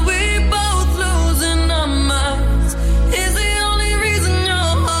 Are we both losing our minds? Is the only reason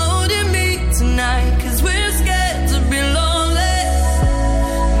you're holding me tonight? 'Cause we're scared to be lonely.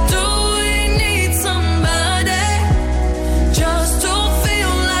 Do we need somebody just to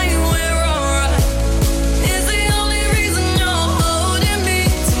feel like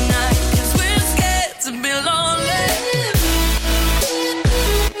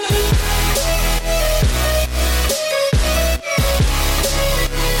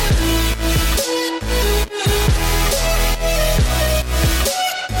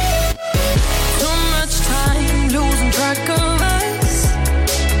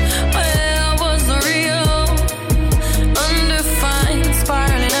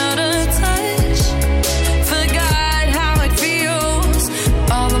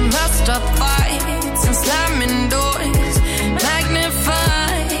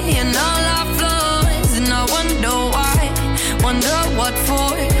what for?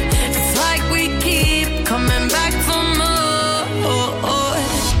 It's like we keep coming back for more.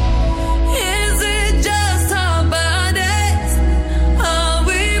 Is it just our bodies? Are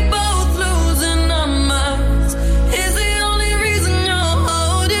we both losing our minds? Is the only reason you're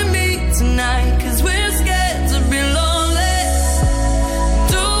holding me tonight? 'Cause we're scared to be lonely.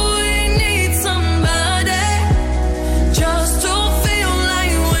 Do we need somebody just to feel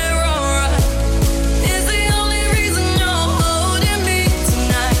like we're alright? Is the only reason you're holding me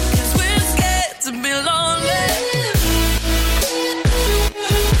tonight? 'Cause we're scared to be lonely.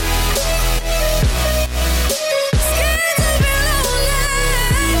 Scared to be lonely.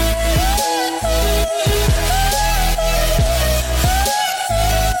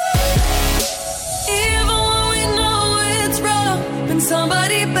 Even when we know it's wrong, been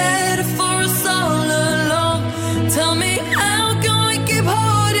somebody better for us all along. Tell me, how can we keep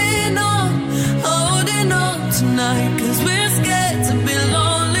holding on tonight? 'Cause we're scared to be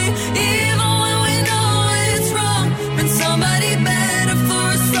lonely. Even when we know it's wrong, been somebody better for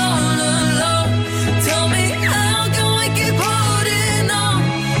us all along. Tell me, how can we keep holding on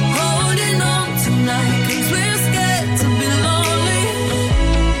tonight? 'Cause we're scared to be lonely.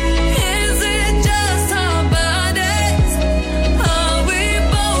 Is it just our bodies? Are we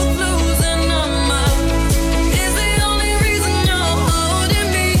both losing our minds? Is the only reason you're holding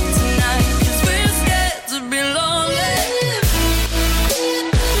me tonight? 'Cause we're scared to be lonely.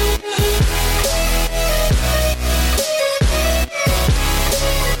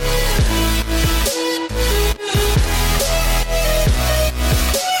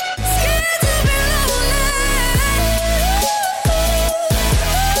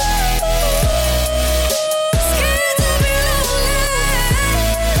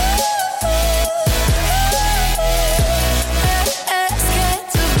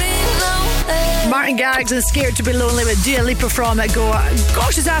 Martin Garrix and Scared to be Lonely with Dua Lipa from it. Go.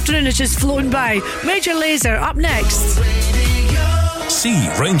 Gosh, this afternoon has just flown by. Major Lazer up next. See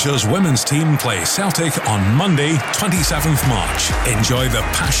Rangers women's team play Celtic on Monday, 27th March. Enjoy the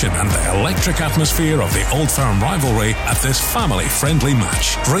passion and the electric atmosphere of the Old Firm rivalry at this family-friendly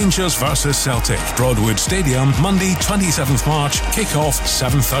match. Rangers versus Celtic, Broadwood Stadium, Monday, 27th March. Kick-off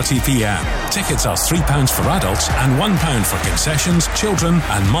 7:30pm. Tickets are £3 for adults and £1 for concessions, children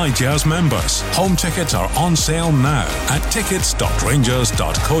and My Jazz members. Home tickets are on sale now at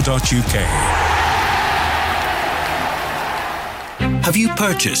tickets.rangers.co.uk. Have you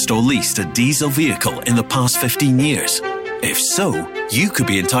purchased or leased a diesel vehicle in the past 15 years? If so, you could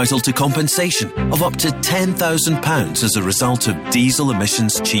be entitled to compensation of up to £10,000 as a result of diesel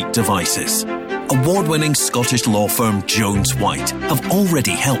emissions cheat devices. Award-winning Scottish law firm Jones White have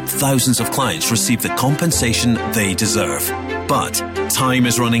already helped thousands of clients receive the compensation they deserve. But time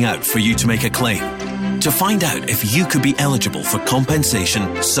is running out for you to make a claim. To find out if you could be eligible for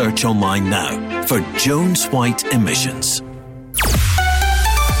compensation, search online now for Jones White Emissions.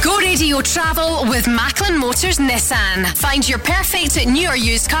 Go Radio Travel with Macklin Motors Nissan. Find your perfect new or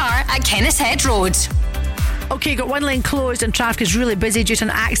used car at Kennishead Road. Okay, got one lane closed and traffic is really busy due to an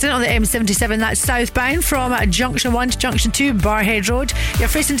accident on the M77. That's southbound from Junction 1 to Junction 2, Barhead Road. You're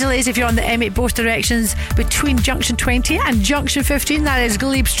facing delays if you're on the M8 both directions between Junction 20 and Junction 15. That is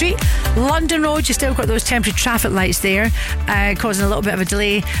Glebe Street. London Road, you still got those temporary traffic lights there, causing a little bit of a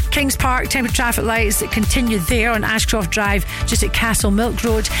delay. Kings Park, temporary traffic lights that continue there on Ashcroft Drive, just at Castle Milk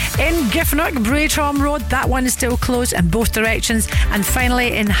Road. In Giffnock, Braytrom Road, that one is still closed in both directions. And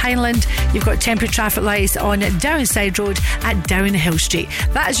finally, in Highland, you've got temporary traffic lights on Downside Road at Downhill Street.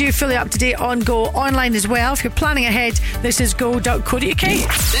 That is you fully up to date on Go online as well. If you're planning ahead, this is go.co.uk.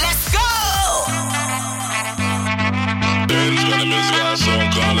 Let's go!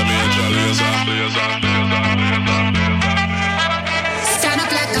 Stand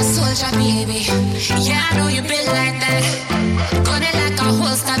up like a soldier, baby. Yeah, I know you built like that. Gun it like a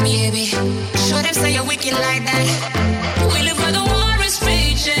holster, baby. Show them say you're wicked like that. We live where the war is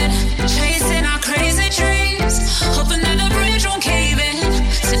raging, chasing our crazy dreams, hoping that the bridge won't cave in.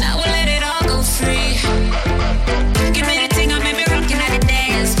 So now we'll let it all go free. Give me the thing, I made me rockin' at the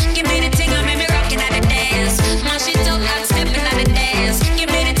dance. Give me the thing, I made me rockin' at the dance. My shit don't like stepping at the dance. Give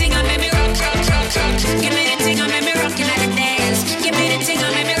me the thing, I made me rock. Give me the thing, I made me rockin' at the dance. Give me the thing,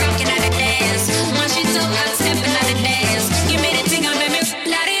 I made me rockin' at the dance. My shit don't like stepping at the dance. Give me the thing, I made me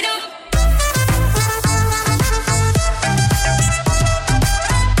light it up.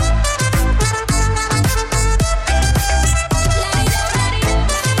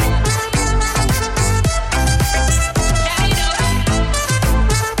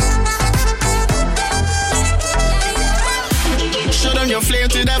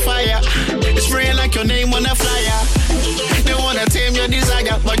 your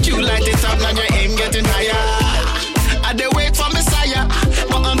desire, but you light it up, now your aim getting higher. I dey wait for Messiah,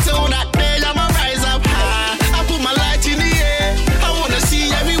 but until that day I'ma rise up high. I put my light in the air, I wanna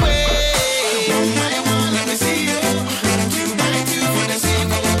see everywhere. Let me see you. 2 by 2 for the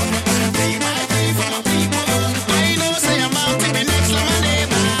sequel. 3 by 3 for my people. I know say I'm out to be next like my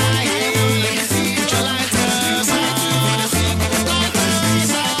neighbor. Let me see you. Put your lighters on.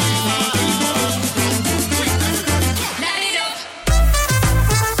 Lighters on.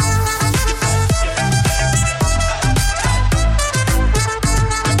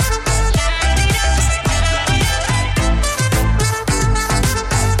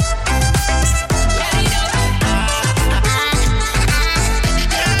 Light it up.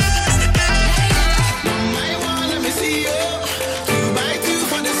 Let me see you. 2 by 2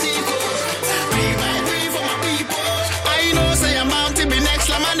 for the sequel. 3 by 3 for my people. I know say I'm out to be next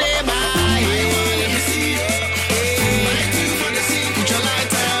like my neighbor. Let me see you. 2 by 2 for the sequel. Put your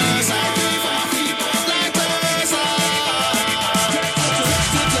lighters on. Lighters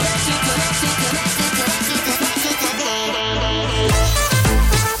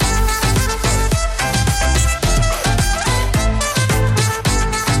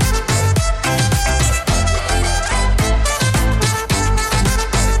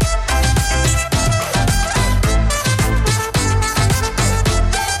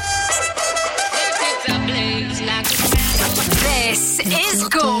This is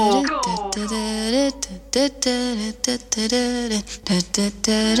Go.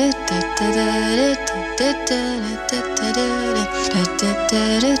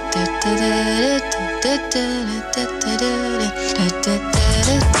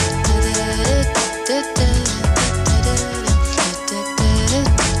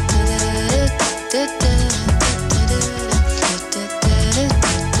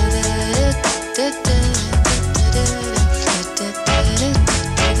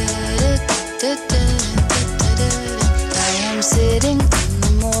 I am sitting in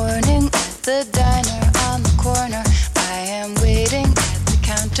the morning at the diner on the corner. I am waiting at the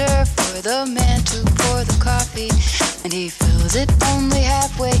counter for the man to pour the coffee, and he fills it only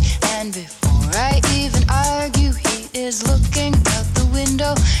halfway. And before I even argue, he is looking out the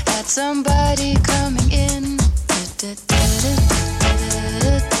window at somebody coming in.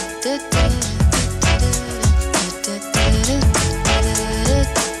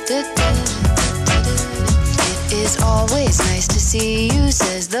 It is always nice to see you,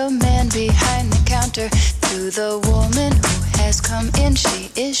 says the man behind the counter to the woman who has come in. She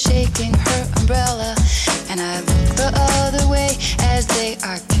is shaking her umbrella, and I look the other way as they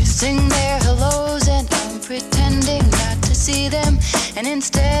are kissing their hellos, and I'm pretending not to see them, and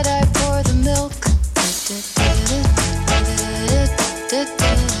instead I pour the milk.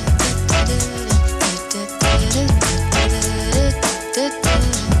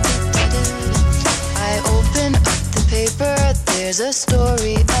 I open up the paper, there's a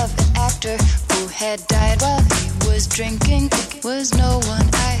story of an actor who had died while he was drinking. It was no one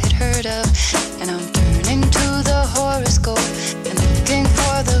I had heard of, and I'm turning to the horoscope and looking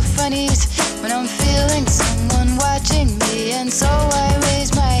for the funnies when I'm feeling someone watching me, and so I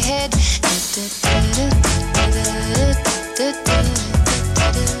raise my head.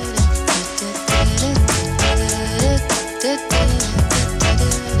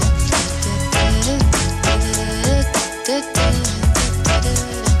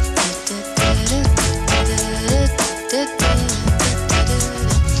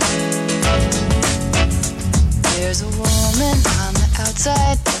 There's a woman on the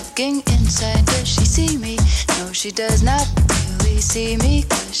outside looking inside. Does she see me? No, she does not really see me,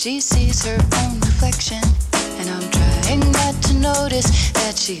 'cause she sees her own reflection. And I'm trying not to notice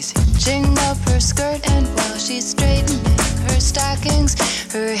that she's hitching up her skirt, and while she's straightening her stockings,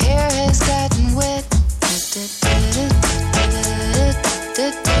 her hair has gotten wet.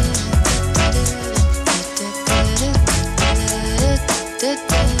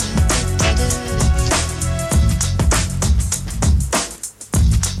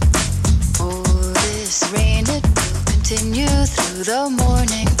 Oh, this rain, it will continue through the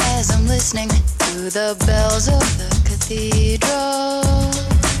morning as I'm listening to the bells of the cathedral.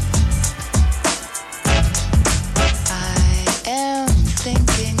 I am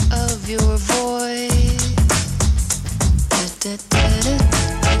thinking of your voice.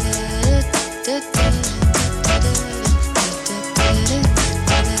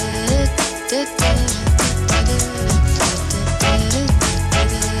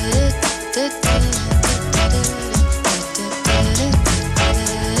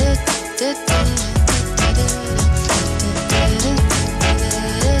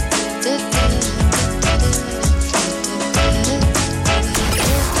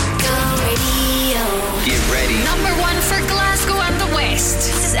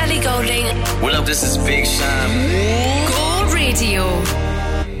 What up, this is Big Sean. Go Radio.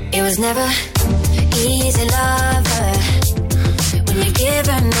 It was never easy, lover, when you're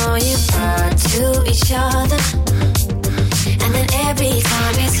giving all you got to each other, and then every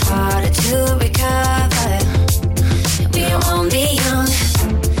time it's harder to recover. We won't be young,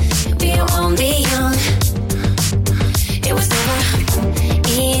 we won't be young. It was never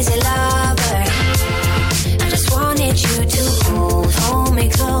easy, lover. I just wanted you to hold me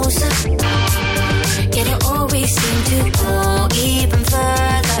closer, yet it always seemed to go even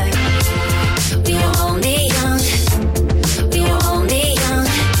further. We are only young, we are only young.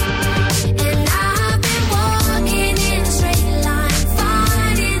 And I've been walking in a straight line,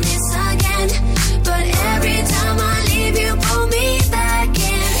 fighting this again, but every time I leave you pull me back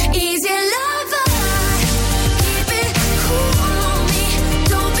in. Easy lover, keep it cool on me,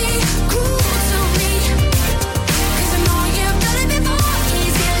 don't be cruel to me, 'cause I know you've done it before.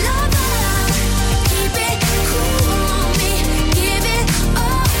 Easy lover, keep it cool on me, give it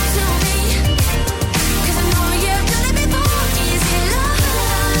up to me, 'cause I know you've done it before. Easy lover,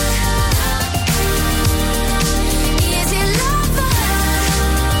 easy lover.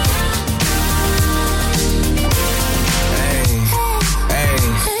 Hey,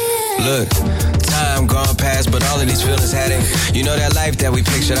 look, time gone past, but all of these feelings hadn't. You know that life that we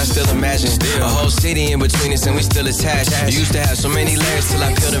pictured, I still imagine. A whole city in between us and we still attached. You used to have so many layers till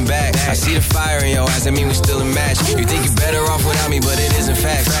I peeled them back. I see the fire in your eyes, that mean we still a match. You think you're better off without me, but it isn't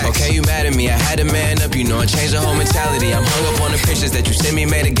fact. Okay, you mad at me, I had to man up, you know, I changed the whole mentality. I'm hung up on the pictures that you sent me,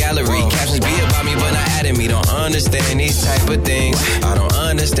 made a gallery. Captions be about me, but not at me. Don't understand these type of things. I don't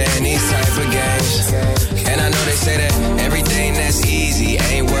understand these type of games. And I know they say that everything that's easy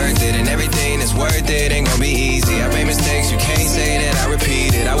ain't worth it, and everything that's worth it ain't gonna be easy. I made mistakes, you can't say that I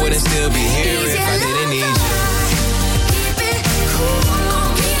repeat it. I wouldn't still be here if I didn't need you. Keep it cool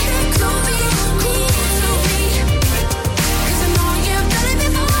on me, don't be cruel to me, 'cause I know you've done it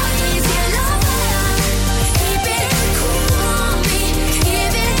before. Easy lover, keep it cool on me,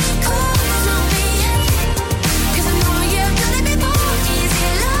 give it up to me, 'cause I know you've done it before. Easy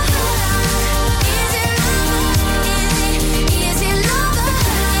lover, easy lover, easy lover,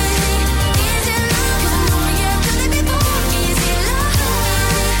 'cause I know you've done it before. Easy lover,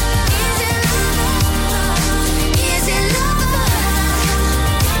 easy lover, easy lover.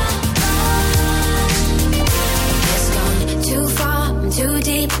 It's gone too far, I'm too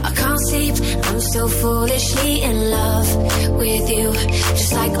deep, I can't sleep. I'm still foolishly in love with you,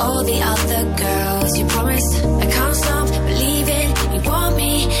 just like all the other girls. You promised I can't stop believing you want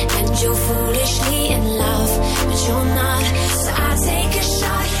me, and you're foolishly in love, but you're not. So I take a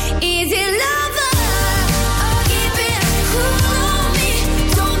shot. Easy lover, oh, keep it cool on me,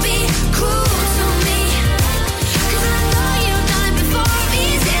 don't be cruel to me, 'cause I know you've done it before.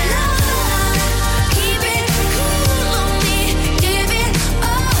 Easy lover, keep it cool on me, give it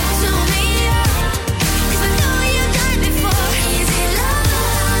up to me, 'cause I know you've done it before. Easy lover,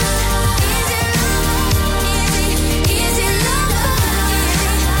 easy lover, easy lover,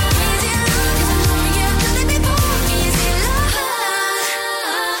 'cause I know you've done it before. Easy lover,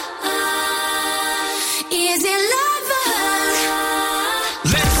 easy lover.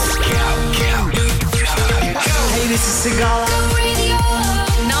 Hey, this is Sigala.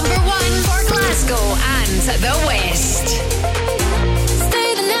 Number 1 for Glasgow and the West. Stay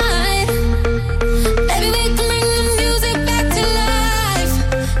the night. Maybe we can bring the music back to life.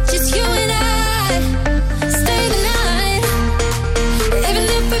 Just you and I. Stay the night. Even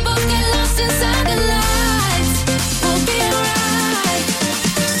if we both get lost inside the lights, we'll be alright.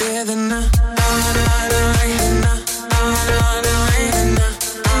 Stay the night.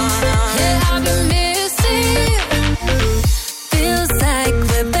 Yeah, I've been missing. Feels like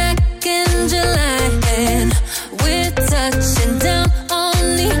we're back in July, and we're touching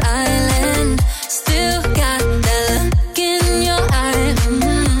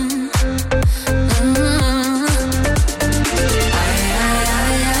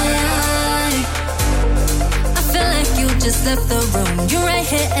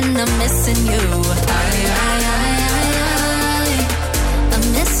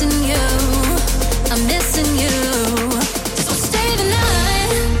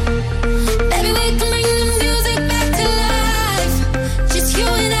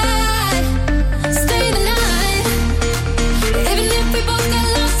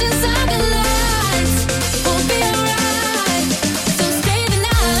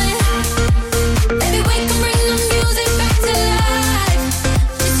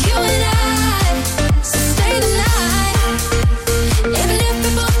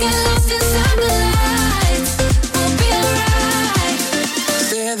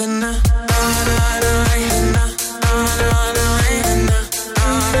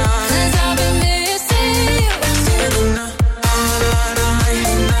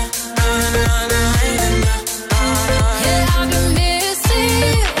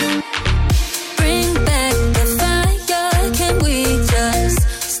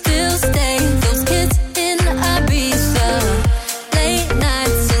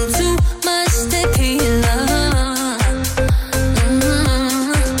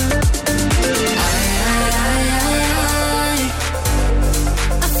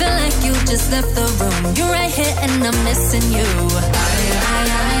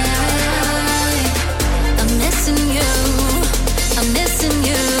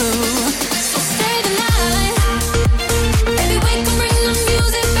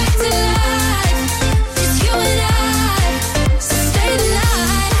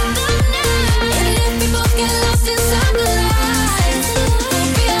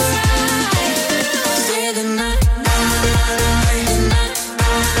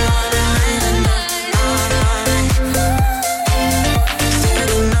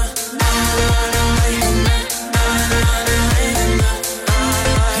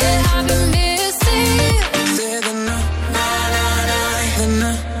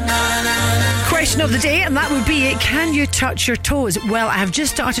day, and that would be Can You Touch Your Toes? Well, I have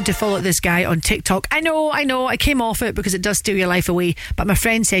just started to follow this guy on TikTok. I know, I came off it because it does steal your life away, but my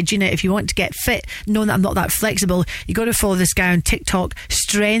friend said, Gina, if you want to get fit, knowing that I'm not that flexible, you got to follow this guy on TikTok,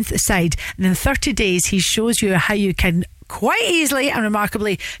 Strength Side, and in 30 days he shows you how you can quite easily and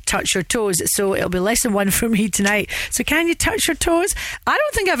remarkably touch your toes. So it'll be lesson 1 for me tonight. So can you touch your toes? I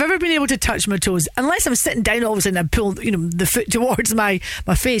don't think I've ever been able to touch my toes unless I'm sitting down all of a sudden and I pull the foot towards my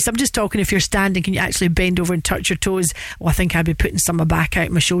face. I'm just talking if you're standing, can you actually bend over and touch your toes? Well, I think I'd be putting some of my back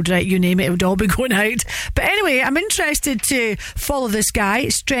out, my shoulder out, you name it, it would all be going out. But anyway, I'm interested to follow this guy,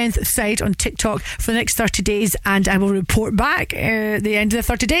 Strength Side, on TikTok for the next 30 days, and I will report back at the end of the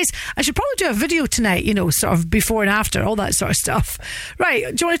 30 days. I should probably do a video tonight, sort of before and after, all that sort of stuff. Right,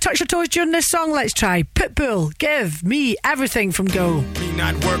 do you want to touch your toes during this song? Let's try Pitbull, Give Me Everything from Go. Me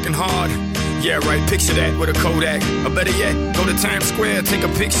not working hard. Yeah, right, picture that with a Kodak. Or better yet, go to Times Square, take a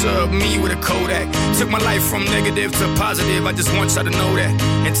picture of me with a Kodak. Took my life from negative to positive, I just want y'all to know that.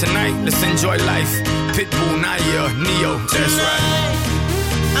 And tonight, let's enjoy life. Pitbull, Naya, Neo, that's right.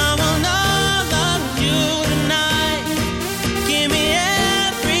 I want all of you tonight. Give me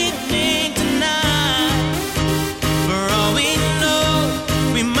everything tonight. For all we know,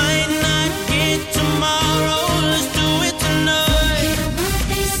 we might not get tomorrow. Let's do it tonight.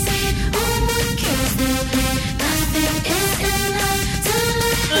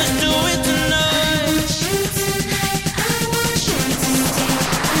 Let's do it tonight.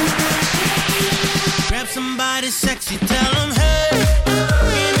 Grab somebody sexy, tell them, hey,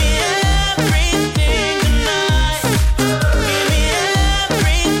 give me everything tonight. Give me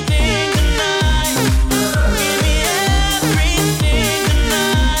everything tonight. Give me everything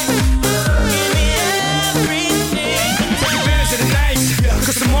tonight. Give me everything tonight. Take advantage of the night,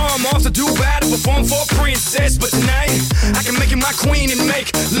 cause tomorrow I'm off to Dubai to perform for a princess. But tonight, I can make you my queen and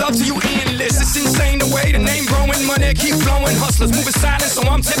make love to you endless. It's insane the way the name growing, money keep flowing. Hustlers moving silent, so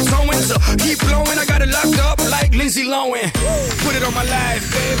I'm tiptoeing. So keep blowing, I got it locked up like Lindsay Lohan. Put it on my life,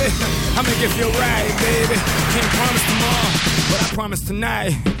 baby. I make it feel right, baby. Can't promise tomorrow, but I promise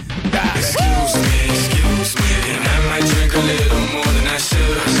tonight. Excuse me, and I might drink a little more than I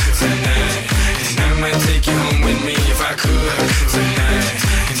should tonight. And I might take you home with me if I could tonight.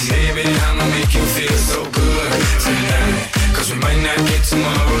 And baby, I'ma make you feel so good tonight. Cause we might not get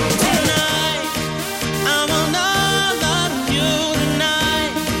tomorrow. Tonight, I want all of you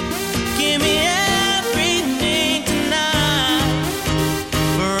tonight. Give me everything tonight.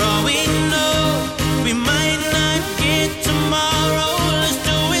 For all we know, we might not get tomorrow. Let's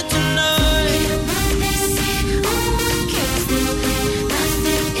do it tonight.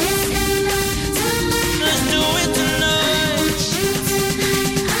 Let's do it tonight.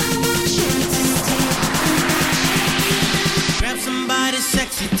 Grab somebody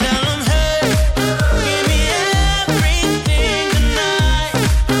sexy, tell them, hey, give me everything tonight.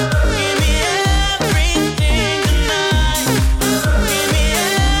 Give me everything tonight. Give me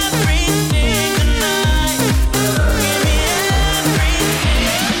everything tonight. Give me everything.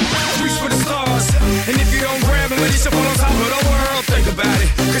 Reach for the stars, and if you don't grab them, at least you fall on top of the world. Think about it,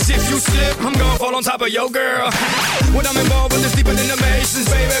 cause if you slip, I'm gonna fall on top of your girl. When I'm involved with this deeper than the Masons,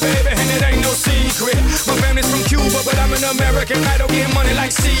 baby, and it ain't no secret. My family's from Cuba, but I'm an American. I don't get money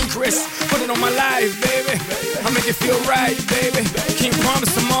like secrets. Put it on my life, baby. I make it feel right, baby. Can't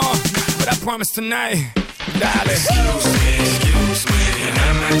promise tomorrow, but I promise tonight. Darling. Excuse me, and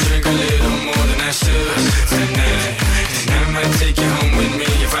I might drink a little more than I should tonight. And I might take you home with me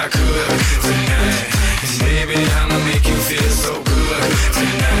if I could tonight. And baby, I'ma make you feel so good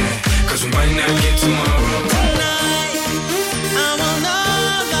tonight. Cause we might not get tomorrow. Tonight, I want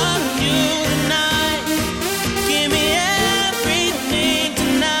all of you tonight. Give me everything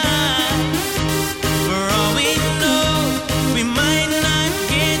tonight. For all we know, we might not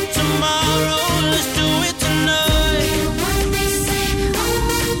get tomorrow. Let's do it tonight.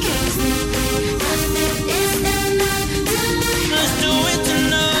 Let's do it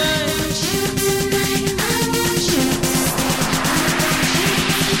tonight.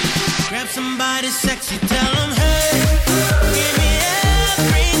 Grab somebody sexy, tell them, hey, give me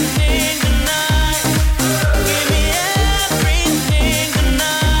everything tonight. Give me everything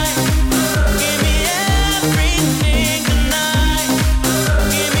tonight. Give me everything tonight.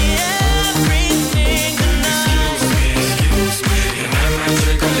 Give me everything tonight. Excuse me, and I might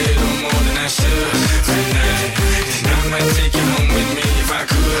drink a little more than I should tonight. And I might take you home with me if I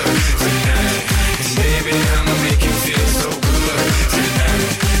could tonight. And baby, I'ma make you feel so good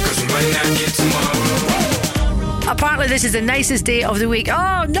tonight. Cause we might not get tomorrow. Apparently this is the nicest day of the week.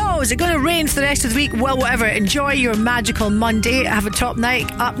 Oh no, is it going to rain for the rest of the week? Well, whatever. Enjoy your magical Monday. Have a top night.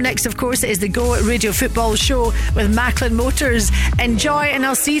 Up next, of course, is the Go Radio Football Show with Macklin Motors. Enjoy, and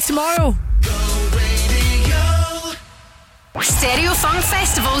I'll see you tomorrow. Stereo Funk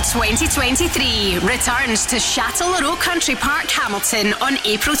Festival 2023 returns to Châtellerault Country Park, Hamilton on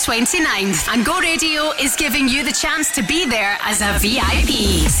April 29th, and Go Radio is giving you the chance to be there as a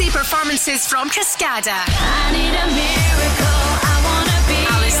VIP. See performances from Cascada, I need a miracle, I wanna be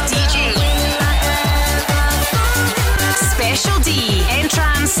Alice DJ, Special D,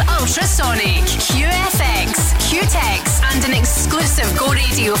 Entrance, Ultrasonic, QFX, Q-Tex, and an exclusive Go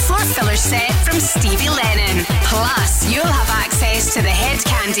Radio floor filler set from Stevie Lennon. Plus, you'll have access to the Head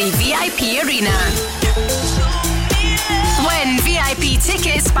Candy VIP Arena. Win VIP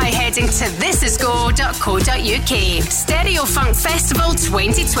tickets by heading to thisisgo.co.uk. Stereo Funk Festival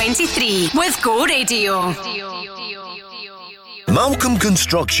 2023 with Go Radio. Malcolm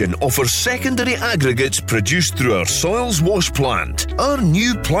Construction offers secondary aggregates produced through our soils wash plant. Our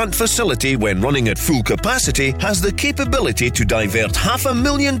new plant facility, when running at full capacity, has the capability to divert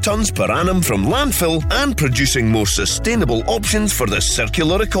 500,000 tonnes per annum from landfill and producing more sustainable options for the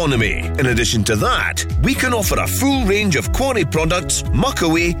circular economy. In addition to that, we can offer a full range of quarry products,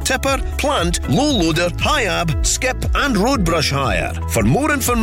 muckaway, tipper, plant, low loader, high ab, skip and road brush hire. For more information,